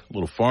sleet a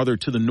little farther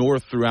to the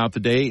north throughout the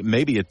day,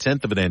 maybe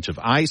 1/10 of an inch of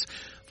ice.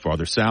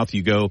 Farther south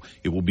you go,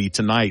 it will be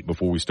tonight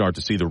before we start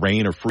to see the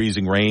rain or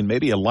freezing rain,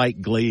 maybe a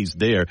light glaze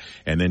there,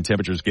 and then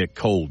temperatures get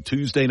cold.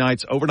 Tuesday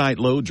night's overnight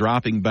low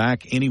dropping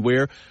back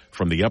anywhere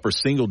from the upper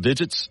single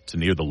digits to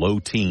near the low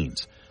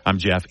teens. I'm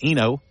Jeff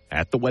Eno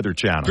at the Weather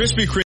Channel.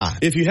 Krispy Kreme.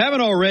 If you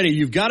haven't already,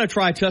 you've got to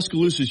try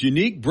Tuscaloosa's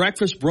unique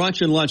breakfast,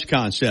 brunch, and lunch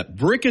concept.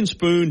 Brick and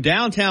Spoon,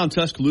 downtown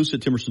Tuscaloosa,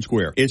 Timerson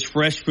Square. It's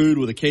fresh food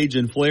with a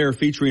Cajun flair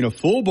featuring a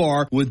full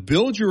bar with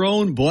build your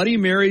own Bloody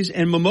Marys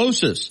and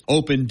mimosas.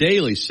 Open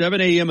daily,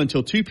 7 a.m.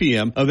 until 2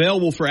 p.m.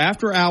 Available for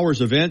after hours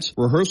events,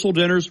 rehearsal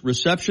dinners,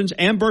 receptions,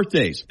 and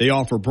birthdays. They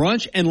offer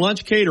brunch and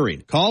lunch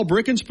catering. Call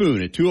Brick and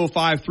Spoon at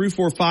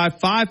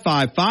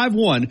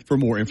 205-345-5551 for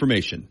more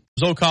information.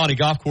 Old Colony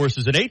Golf Course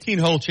is an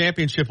 18-hole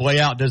championship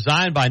layout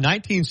designed by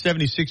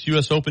 1976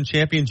 U.S. Open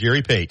champion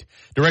Jerry Pate.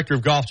 Director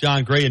of Golf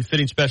John Gray and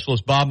fitting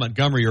specialist Bob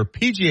Montgomery are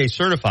PGA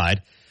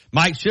certified.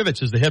 Mike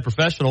Shivitz is the head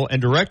professional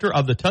and director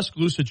of the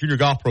Tuscaloosa Junior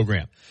Golf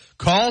Program.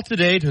 Call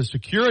today to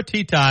secure a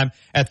tee time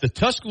at the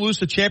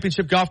Tuscaloosa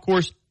Championship Golf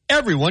Course.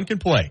 Everyone can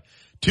play.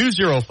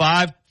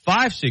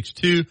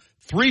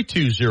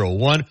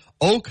 205-562-3201.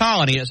 Old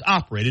Colony is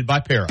operated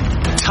by Para.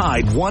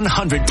 Tide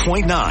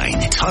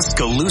 100.9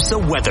 Tuscaloosa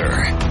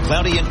weather.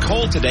 Cloudy and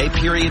cold today.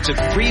 Periods of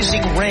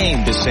freezing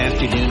rain this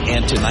afternoon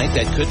and tonight.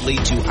 That could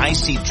lead to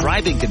icy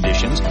driving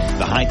conditions.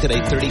 The high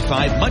today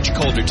 35. Much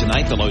colder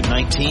tonight. The low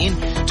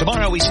 19.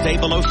 Tomorrow we stay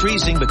below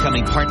freezing,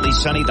 becoming partly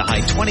sunny. The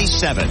high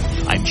 27.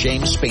 I'm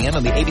James Spann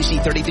on the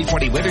ABC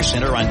 3320 Weather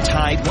Center on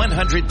Tide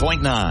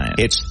 100.9.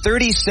 It's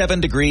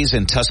 37 degrees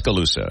in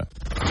Tuscaloosa.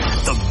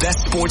 The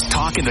best sports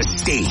talk in the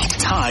state.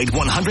 Tide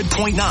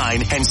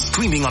 100.9 and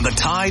streaming on the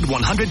Tide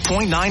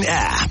 100.9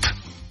 app.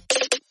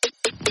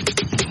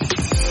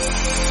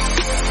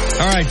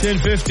 All right,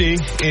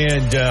 10:50,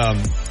 and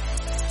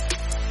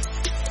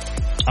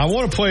I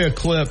want to play a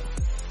clip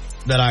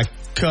that I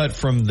cut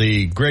from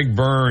the Greg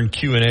Byrne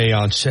Q&A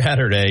on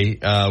Saturday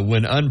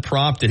when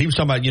unprompted. He was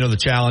talking about, the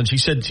challenge. He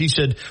said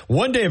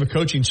 1 day of a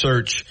coaching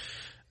search,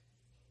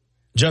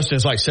 Justin,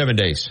 is like 7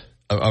 days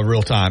of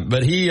real time.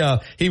 But he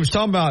was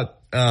talking about,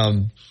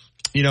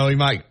 he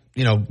might,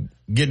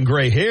 getting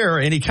gray hair,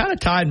 and he kind of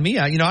tied me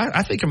out.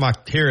 I think of my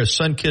hair as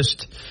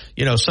sun-kissed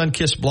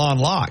blonde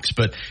locks.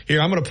 But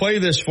here, I'm going to play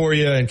this for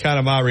you and kind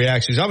of my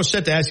reactions. I was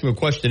set to ask him a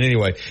question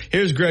anyway.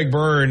 Here's Greg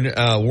Byrne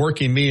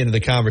working me into the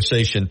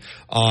conversation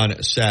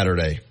on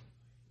Saturday.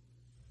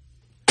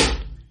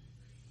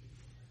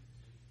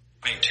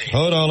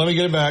 Hold on, let me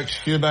get it back.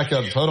 Get it back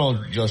up. Hold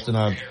on, Justin.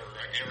 Hang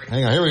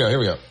on. Here we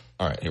go.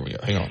 All right, here we go.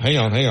 Hang on.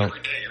 You got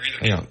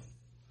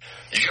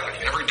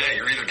every day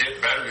you're either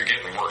getting better or you're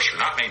getting worse. You're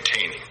not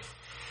maintaining.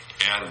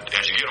 And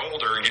as you get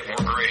older and get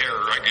more gray hair,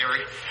 right,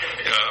 Gary?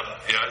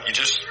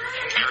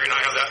 Gary and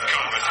I have that in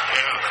common.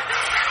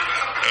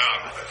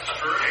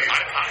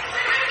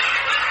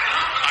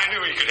 I knew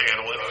he could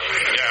handle it.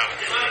 Yeah.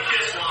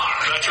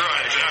 That's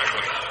right,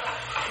 exactly.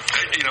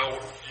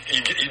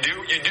 You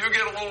do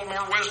get a little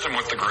more wisdom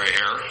with the gray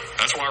hair.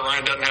 That's why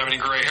Ryan doesn't have any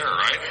gray hair,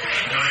 right?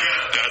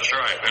 That's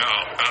right. No,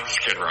 I'm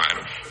just kidding, Ryan.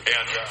 And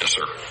yes,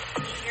 sir.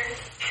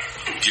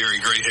 Gary,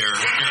 gray hair.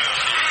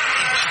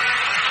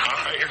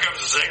 Here comes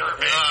the zinger at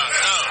me.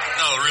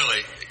 No,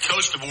 really.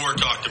 Coach DeBoer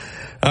talked to me.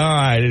 All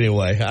right.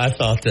 Anyway, I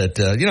thought that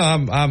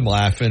I'm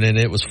laughing and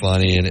it was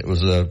funny and it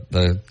was a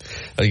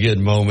good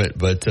moment.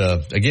 But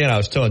again, I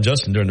was telling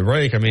Justin during the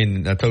break. I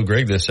told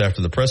Greg this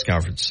after the press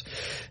conference.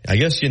 I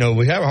guess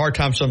we have a hard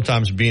time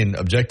sometimes being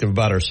objective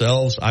about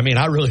ourselves. I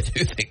really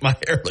do think my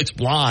hair looks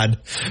blonde,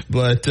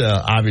 but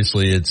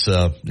obviously it's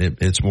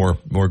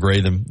more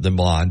gray than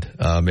blonde.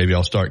 Maybe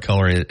I'll start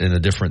coloring it in a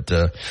different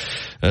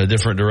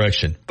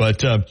direction.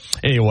 But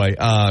anyway,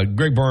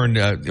 Greg Byrne,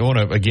 I want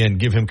to again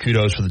give him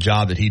kudos for the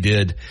job that he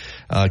did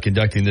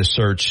conducting this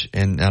search.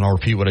 And I'll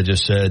repeat what I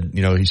just said.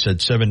 He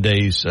said 7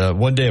 days.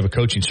 1 day of a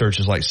coaching search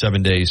is like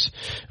 7 days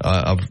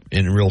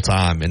in real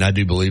time, and I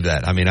do believe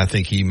that. I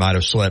think he might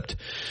have slept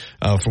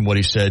from what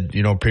he said.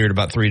 A period of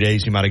about 3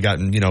 days, he might have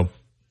gotten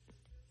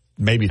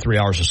maybe 3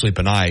 hours of sleep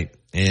a night,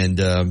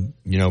 and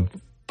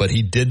but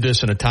he did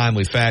this in a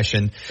timely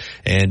fashion,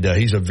 and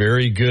he's a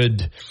very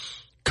good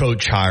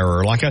coach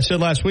hirer. Like I said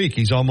last week,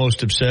 he's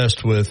almost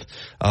obsessed with,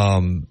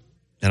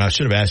 and I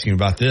should have asked him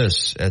about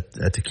this at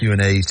the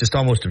Q&A. He's just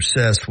almost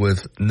obsessed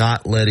with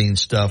not letting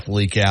stuff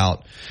leak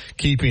out,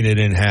 keeping it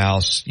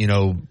in-house,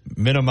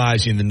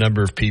 minimizing the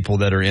number of people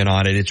that are in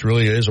on it. It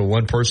really is a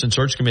one-person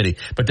search committee,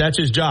 but that's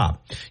his job.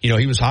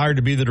 He was hired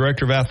to be the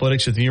director of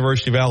athletics at the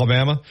University of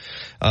Alabama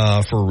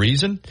for a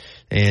reason,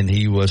 and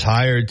he was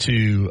hired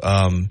to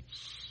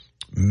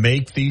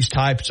make these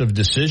types of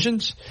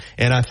decisions.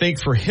 And I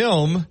think for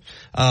him,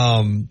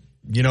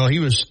 he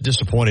was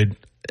disappointed,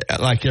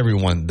 like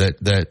everyone,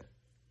 that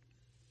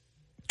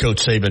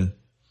Coach Saban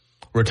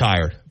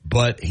retired,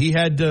 but he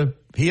had the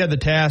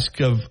task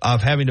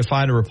of having to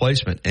find a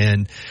replacement.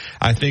 And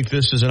I think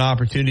this is an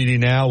opportunity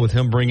now with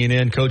him bringing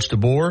in Coach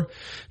DeBoer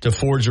to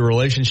forge a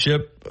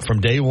relationship from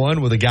day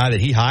one with a guy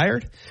that he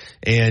hired,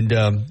 and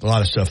a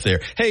lot of stuff there.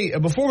 Hey,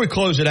 before we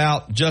close it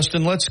out,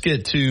 Justin, let's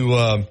get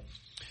to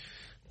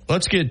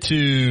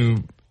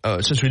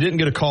since we didn't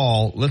get a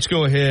call, let's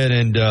go ahead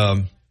and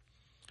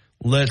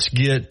let's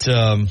get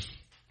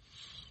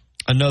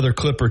another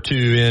clip or two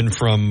in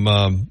from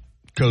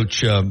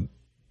Coach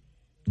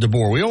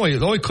DeBoer.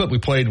 The only clip we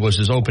played was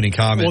his opening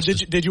comments. Well,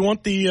 did you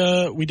want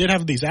we did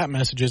have these app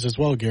messages as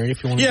well, Gary,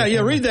 if you want to.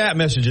 Yeah, read the app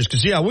messages,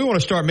 because we want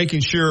to start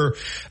making sure,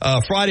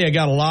 Friday I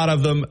got a lot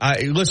of them.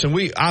 I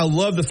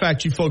love the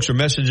fact you folks are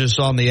messaging us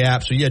on the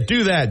app. So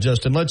do that,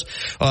 Justin. Let's,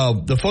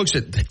 the folks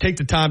that take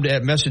the time to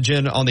message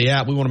in on the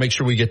app, we want to make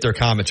sure we get their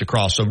comments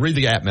across. So read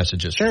the app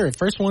messages. Sure.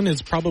 First one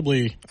is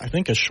probably, I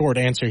think, a short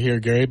answer here,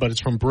 Gary, but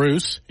it's from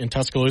Bruce in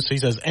Tuscaloosa. He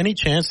says, any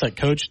chance that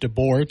Coach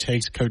DeBoer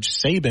takes Coach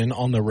Saban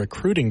on the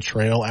recruiting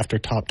trail after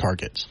top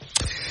targets?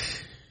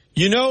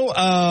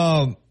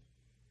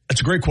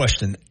 That's a great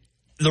question.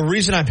 The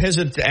reason I'm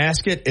hesitant to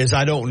ask it is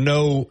I don't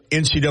know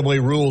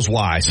NCAA rules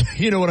wise.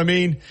 You know what I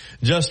mean?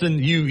 Justin,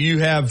 you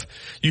have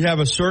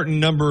a certain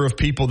number of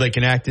people that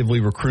can actively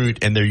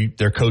recruit, and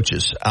they're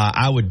coaches.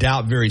 I would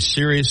doubt very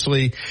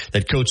seriously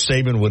that Coach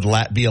Saban would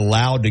be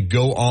allowed to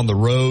go on the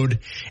road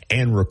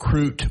and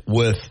recruit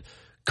with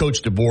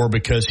Coach DeBoer,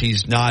 because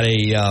he's not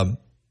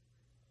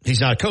he's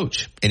not a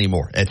coach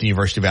anymore at the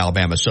University of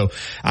Alabama. So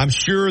I'm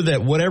sure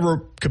that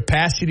whatever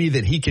capacity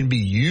that he can be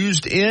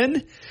used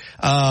in,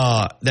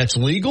 that's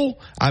legal,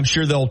 I'm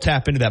sure they'll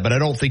tap into that, but I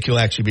don't think he'll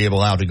actually be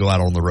allowed to go out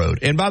on the road.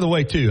 And by the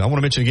way, too, I want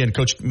to mention again,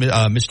 Coach,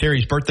 Miss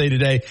Terry's birthday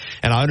today,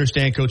 and I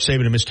understand Coach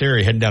Saban and Miss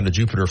Terry heading down to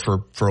Jupiter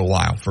for a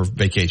while, for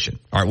vacation.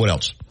 All right, what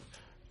else?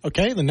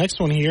 Okay, the next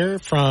one here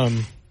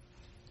from,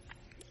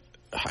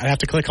 I have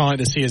to click on it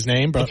to see his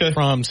name, but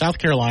from South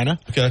Carolina.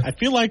 Okay. I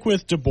feel like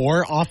with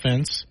DeBoer's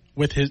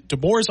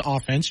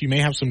offense, you may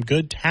have some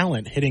good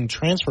talent hitting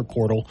transfer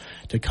portal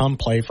to come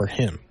play for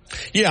him.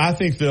 Yeah, I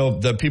think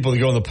the people that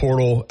go in the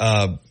portal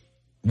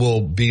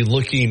will be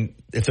looking,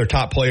 if they're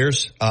top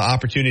players,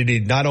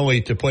 opportunity not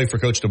only to play for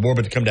Coach DeBoer,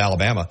 but to come to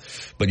Alabama.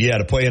 But yeah,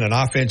 to play in an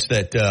offense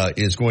that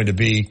is going to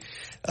be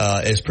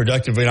as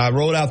productive. And I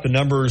wrote out the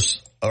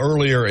numbers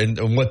earlier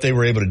and what they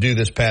were able to do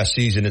this past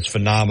season. It's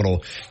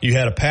phenomenal. You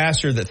had a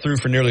passer that threw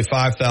for nearly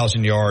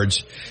 5,000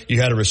 yards.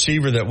 You had a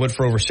receiver that went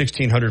for over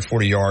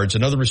 1,640 yards,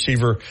 another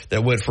receiver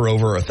that went for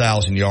over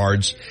 1,000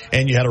 yards,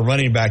 and you had a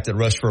running back that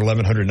rushed for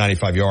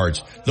 1,195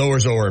 yards.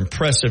 Those are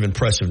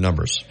impressive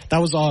numbers. That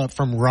was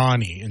from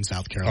Ronnie in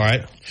South Carolina. All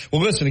right.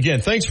 Well, listen,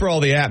 again, thanks for all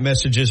the app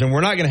messages, and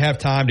we're not going to have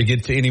time to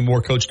get to any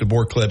more Coach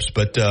DeBoer clips,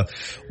 but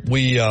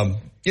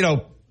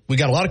we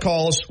got a lot of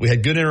calls. We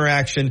had good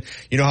interaction.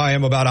 You know how I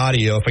am about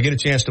audio. If I get a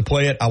chance to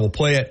play it, I will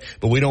play it,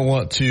 but we don't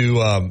want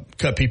to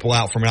cut people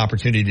out from an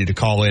opportunity to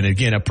call in.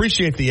 Again,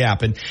 appreciate the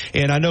app. And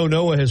I know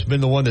Noah has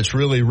been the one that's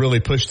really, really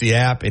pushed the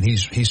app, and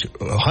he's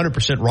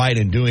 100% right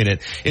in doing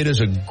it.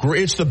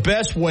 It's the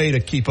best way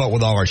to keep up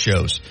with all our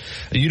shows.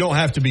 You don't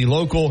have to be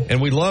local, and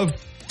we love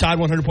Tide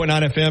 100.9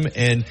 FM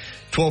and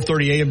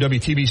 1230 AM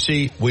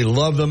WTBC. We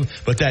love them,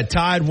 but that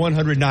Tide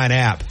 109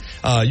 app,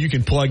 you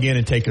can plug in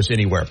and take us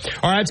anywhere.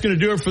 All right, that's going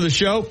to do it for the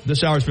show.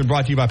 This hour has been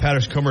brought to you by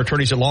Patterson Comer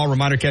Attorneys at Law.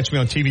 Reminder, catch me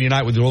on TV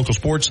tonight with the local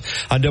sports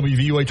on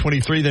WVUA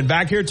 23. Then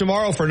back here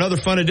tomorrow for another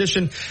fun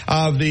edition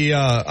of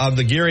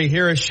the Gary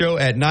Harris Show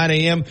at 9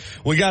 a.m.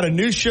 We got a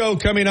new show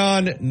coming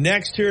on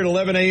next here at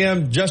 11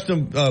 a.m.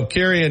 Justin,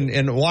 Carey,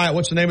 and Wyatt,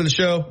 what's the name of the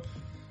show?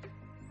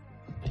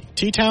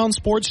 T-Town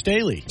Sports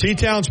Daily.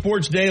 T-Town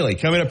Sports Daily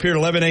coming up here at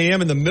 11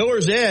 a.m. And the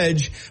Miller's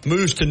Edge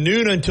moves to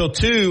noon until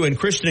 2. And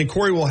Christian and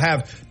Corey will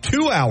have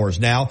 2 hours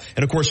now.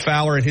 And, of course,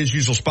 Fowler in his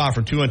usual spot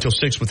from 2 until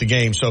 6 with the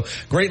game. So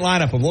great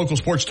lineup of local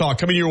sports talk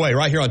coming your way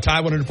right here on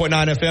Tide 100.9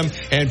 FM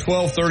and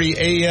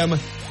 1230 a.m.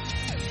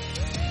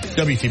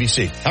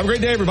 WTBC. Have a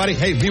great day, everybody.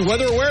 Hey, be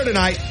weather aware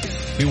tonight.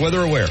 Be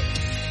weather aware.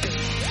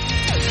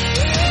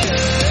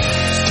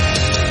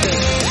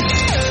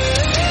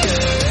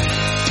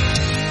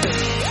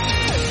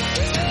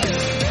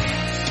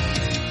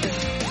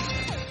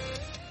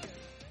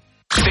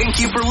 Thank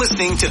you for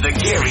listening to the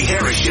Gary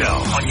Harris Show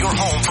on your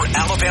home for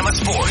Alabama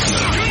sports.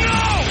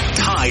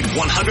 Tide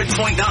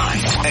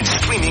 100.9 and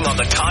streaming on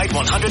the Tide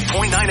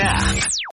 100.9 app.